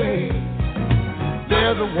new way.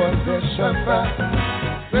 They're the ones that suffer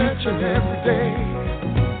each and every day.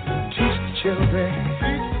 Teach the children,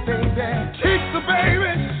 teach the baby, teach the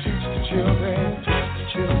baby, teach the children, teach the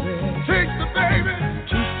children, teach the baby,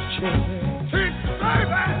 teach the children, teach the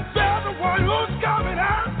baby. They're the one who's coming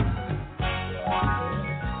out.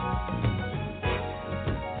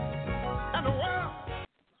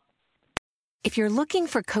 If you're looking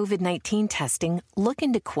for COVID-19 testing, look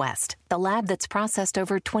into Quest, the lab that's processed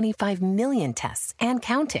over 25 million tests and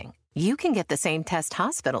counting. You can get the same test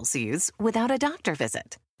hospitals use without a doctor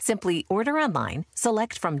visit. Simply order online,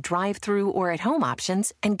 select from drive-through or at-home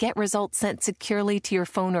options, and get results sent securely to your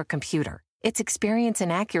phone or computer. It's experience and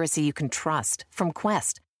accuracy you can trust from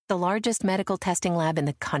Quest, the largest medical testing lab in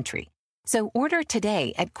the country. So order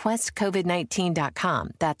today at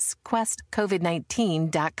questcovid19.com. That's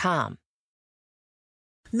questcovid19.com.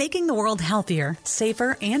 Making the world healthier,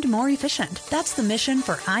 safer, and more efficient. That's the mission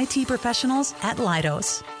for IT professionals at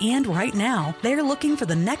Leidos. And right now, they're looking for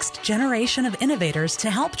the next generation of innovators to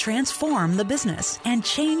help transform the business and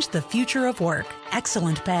change the future of work.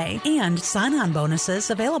 Excellent pay and sign-on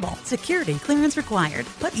bonuses available. Security clearance required.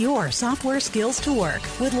 Put your software skills to work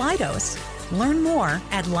with Leidos. Learn more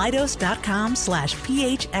at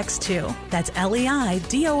leidos.com/PHX2. That's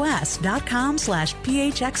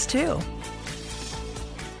LEIDOS.com/PHX2.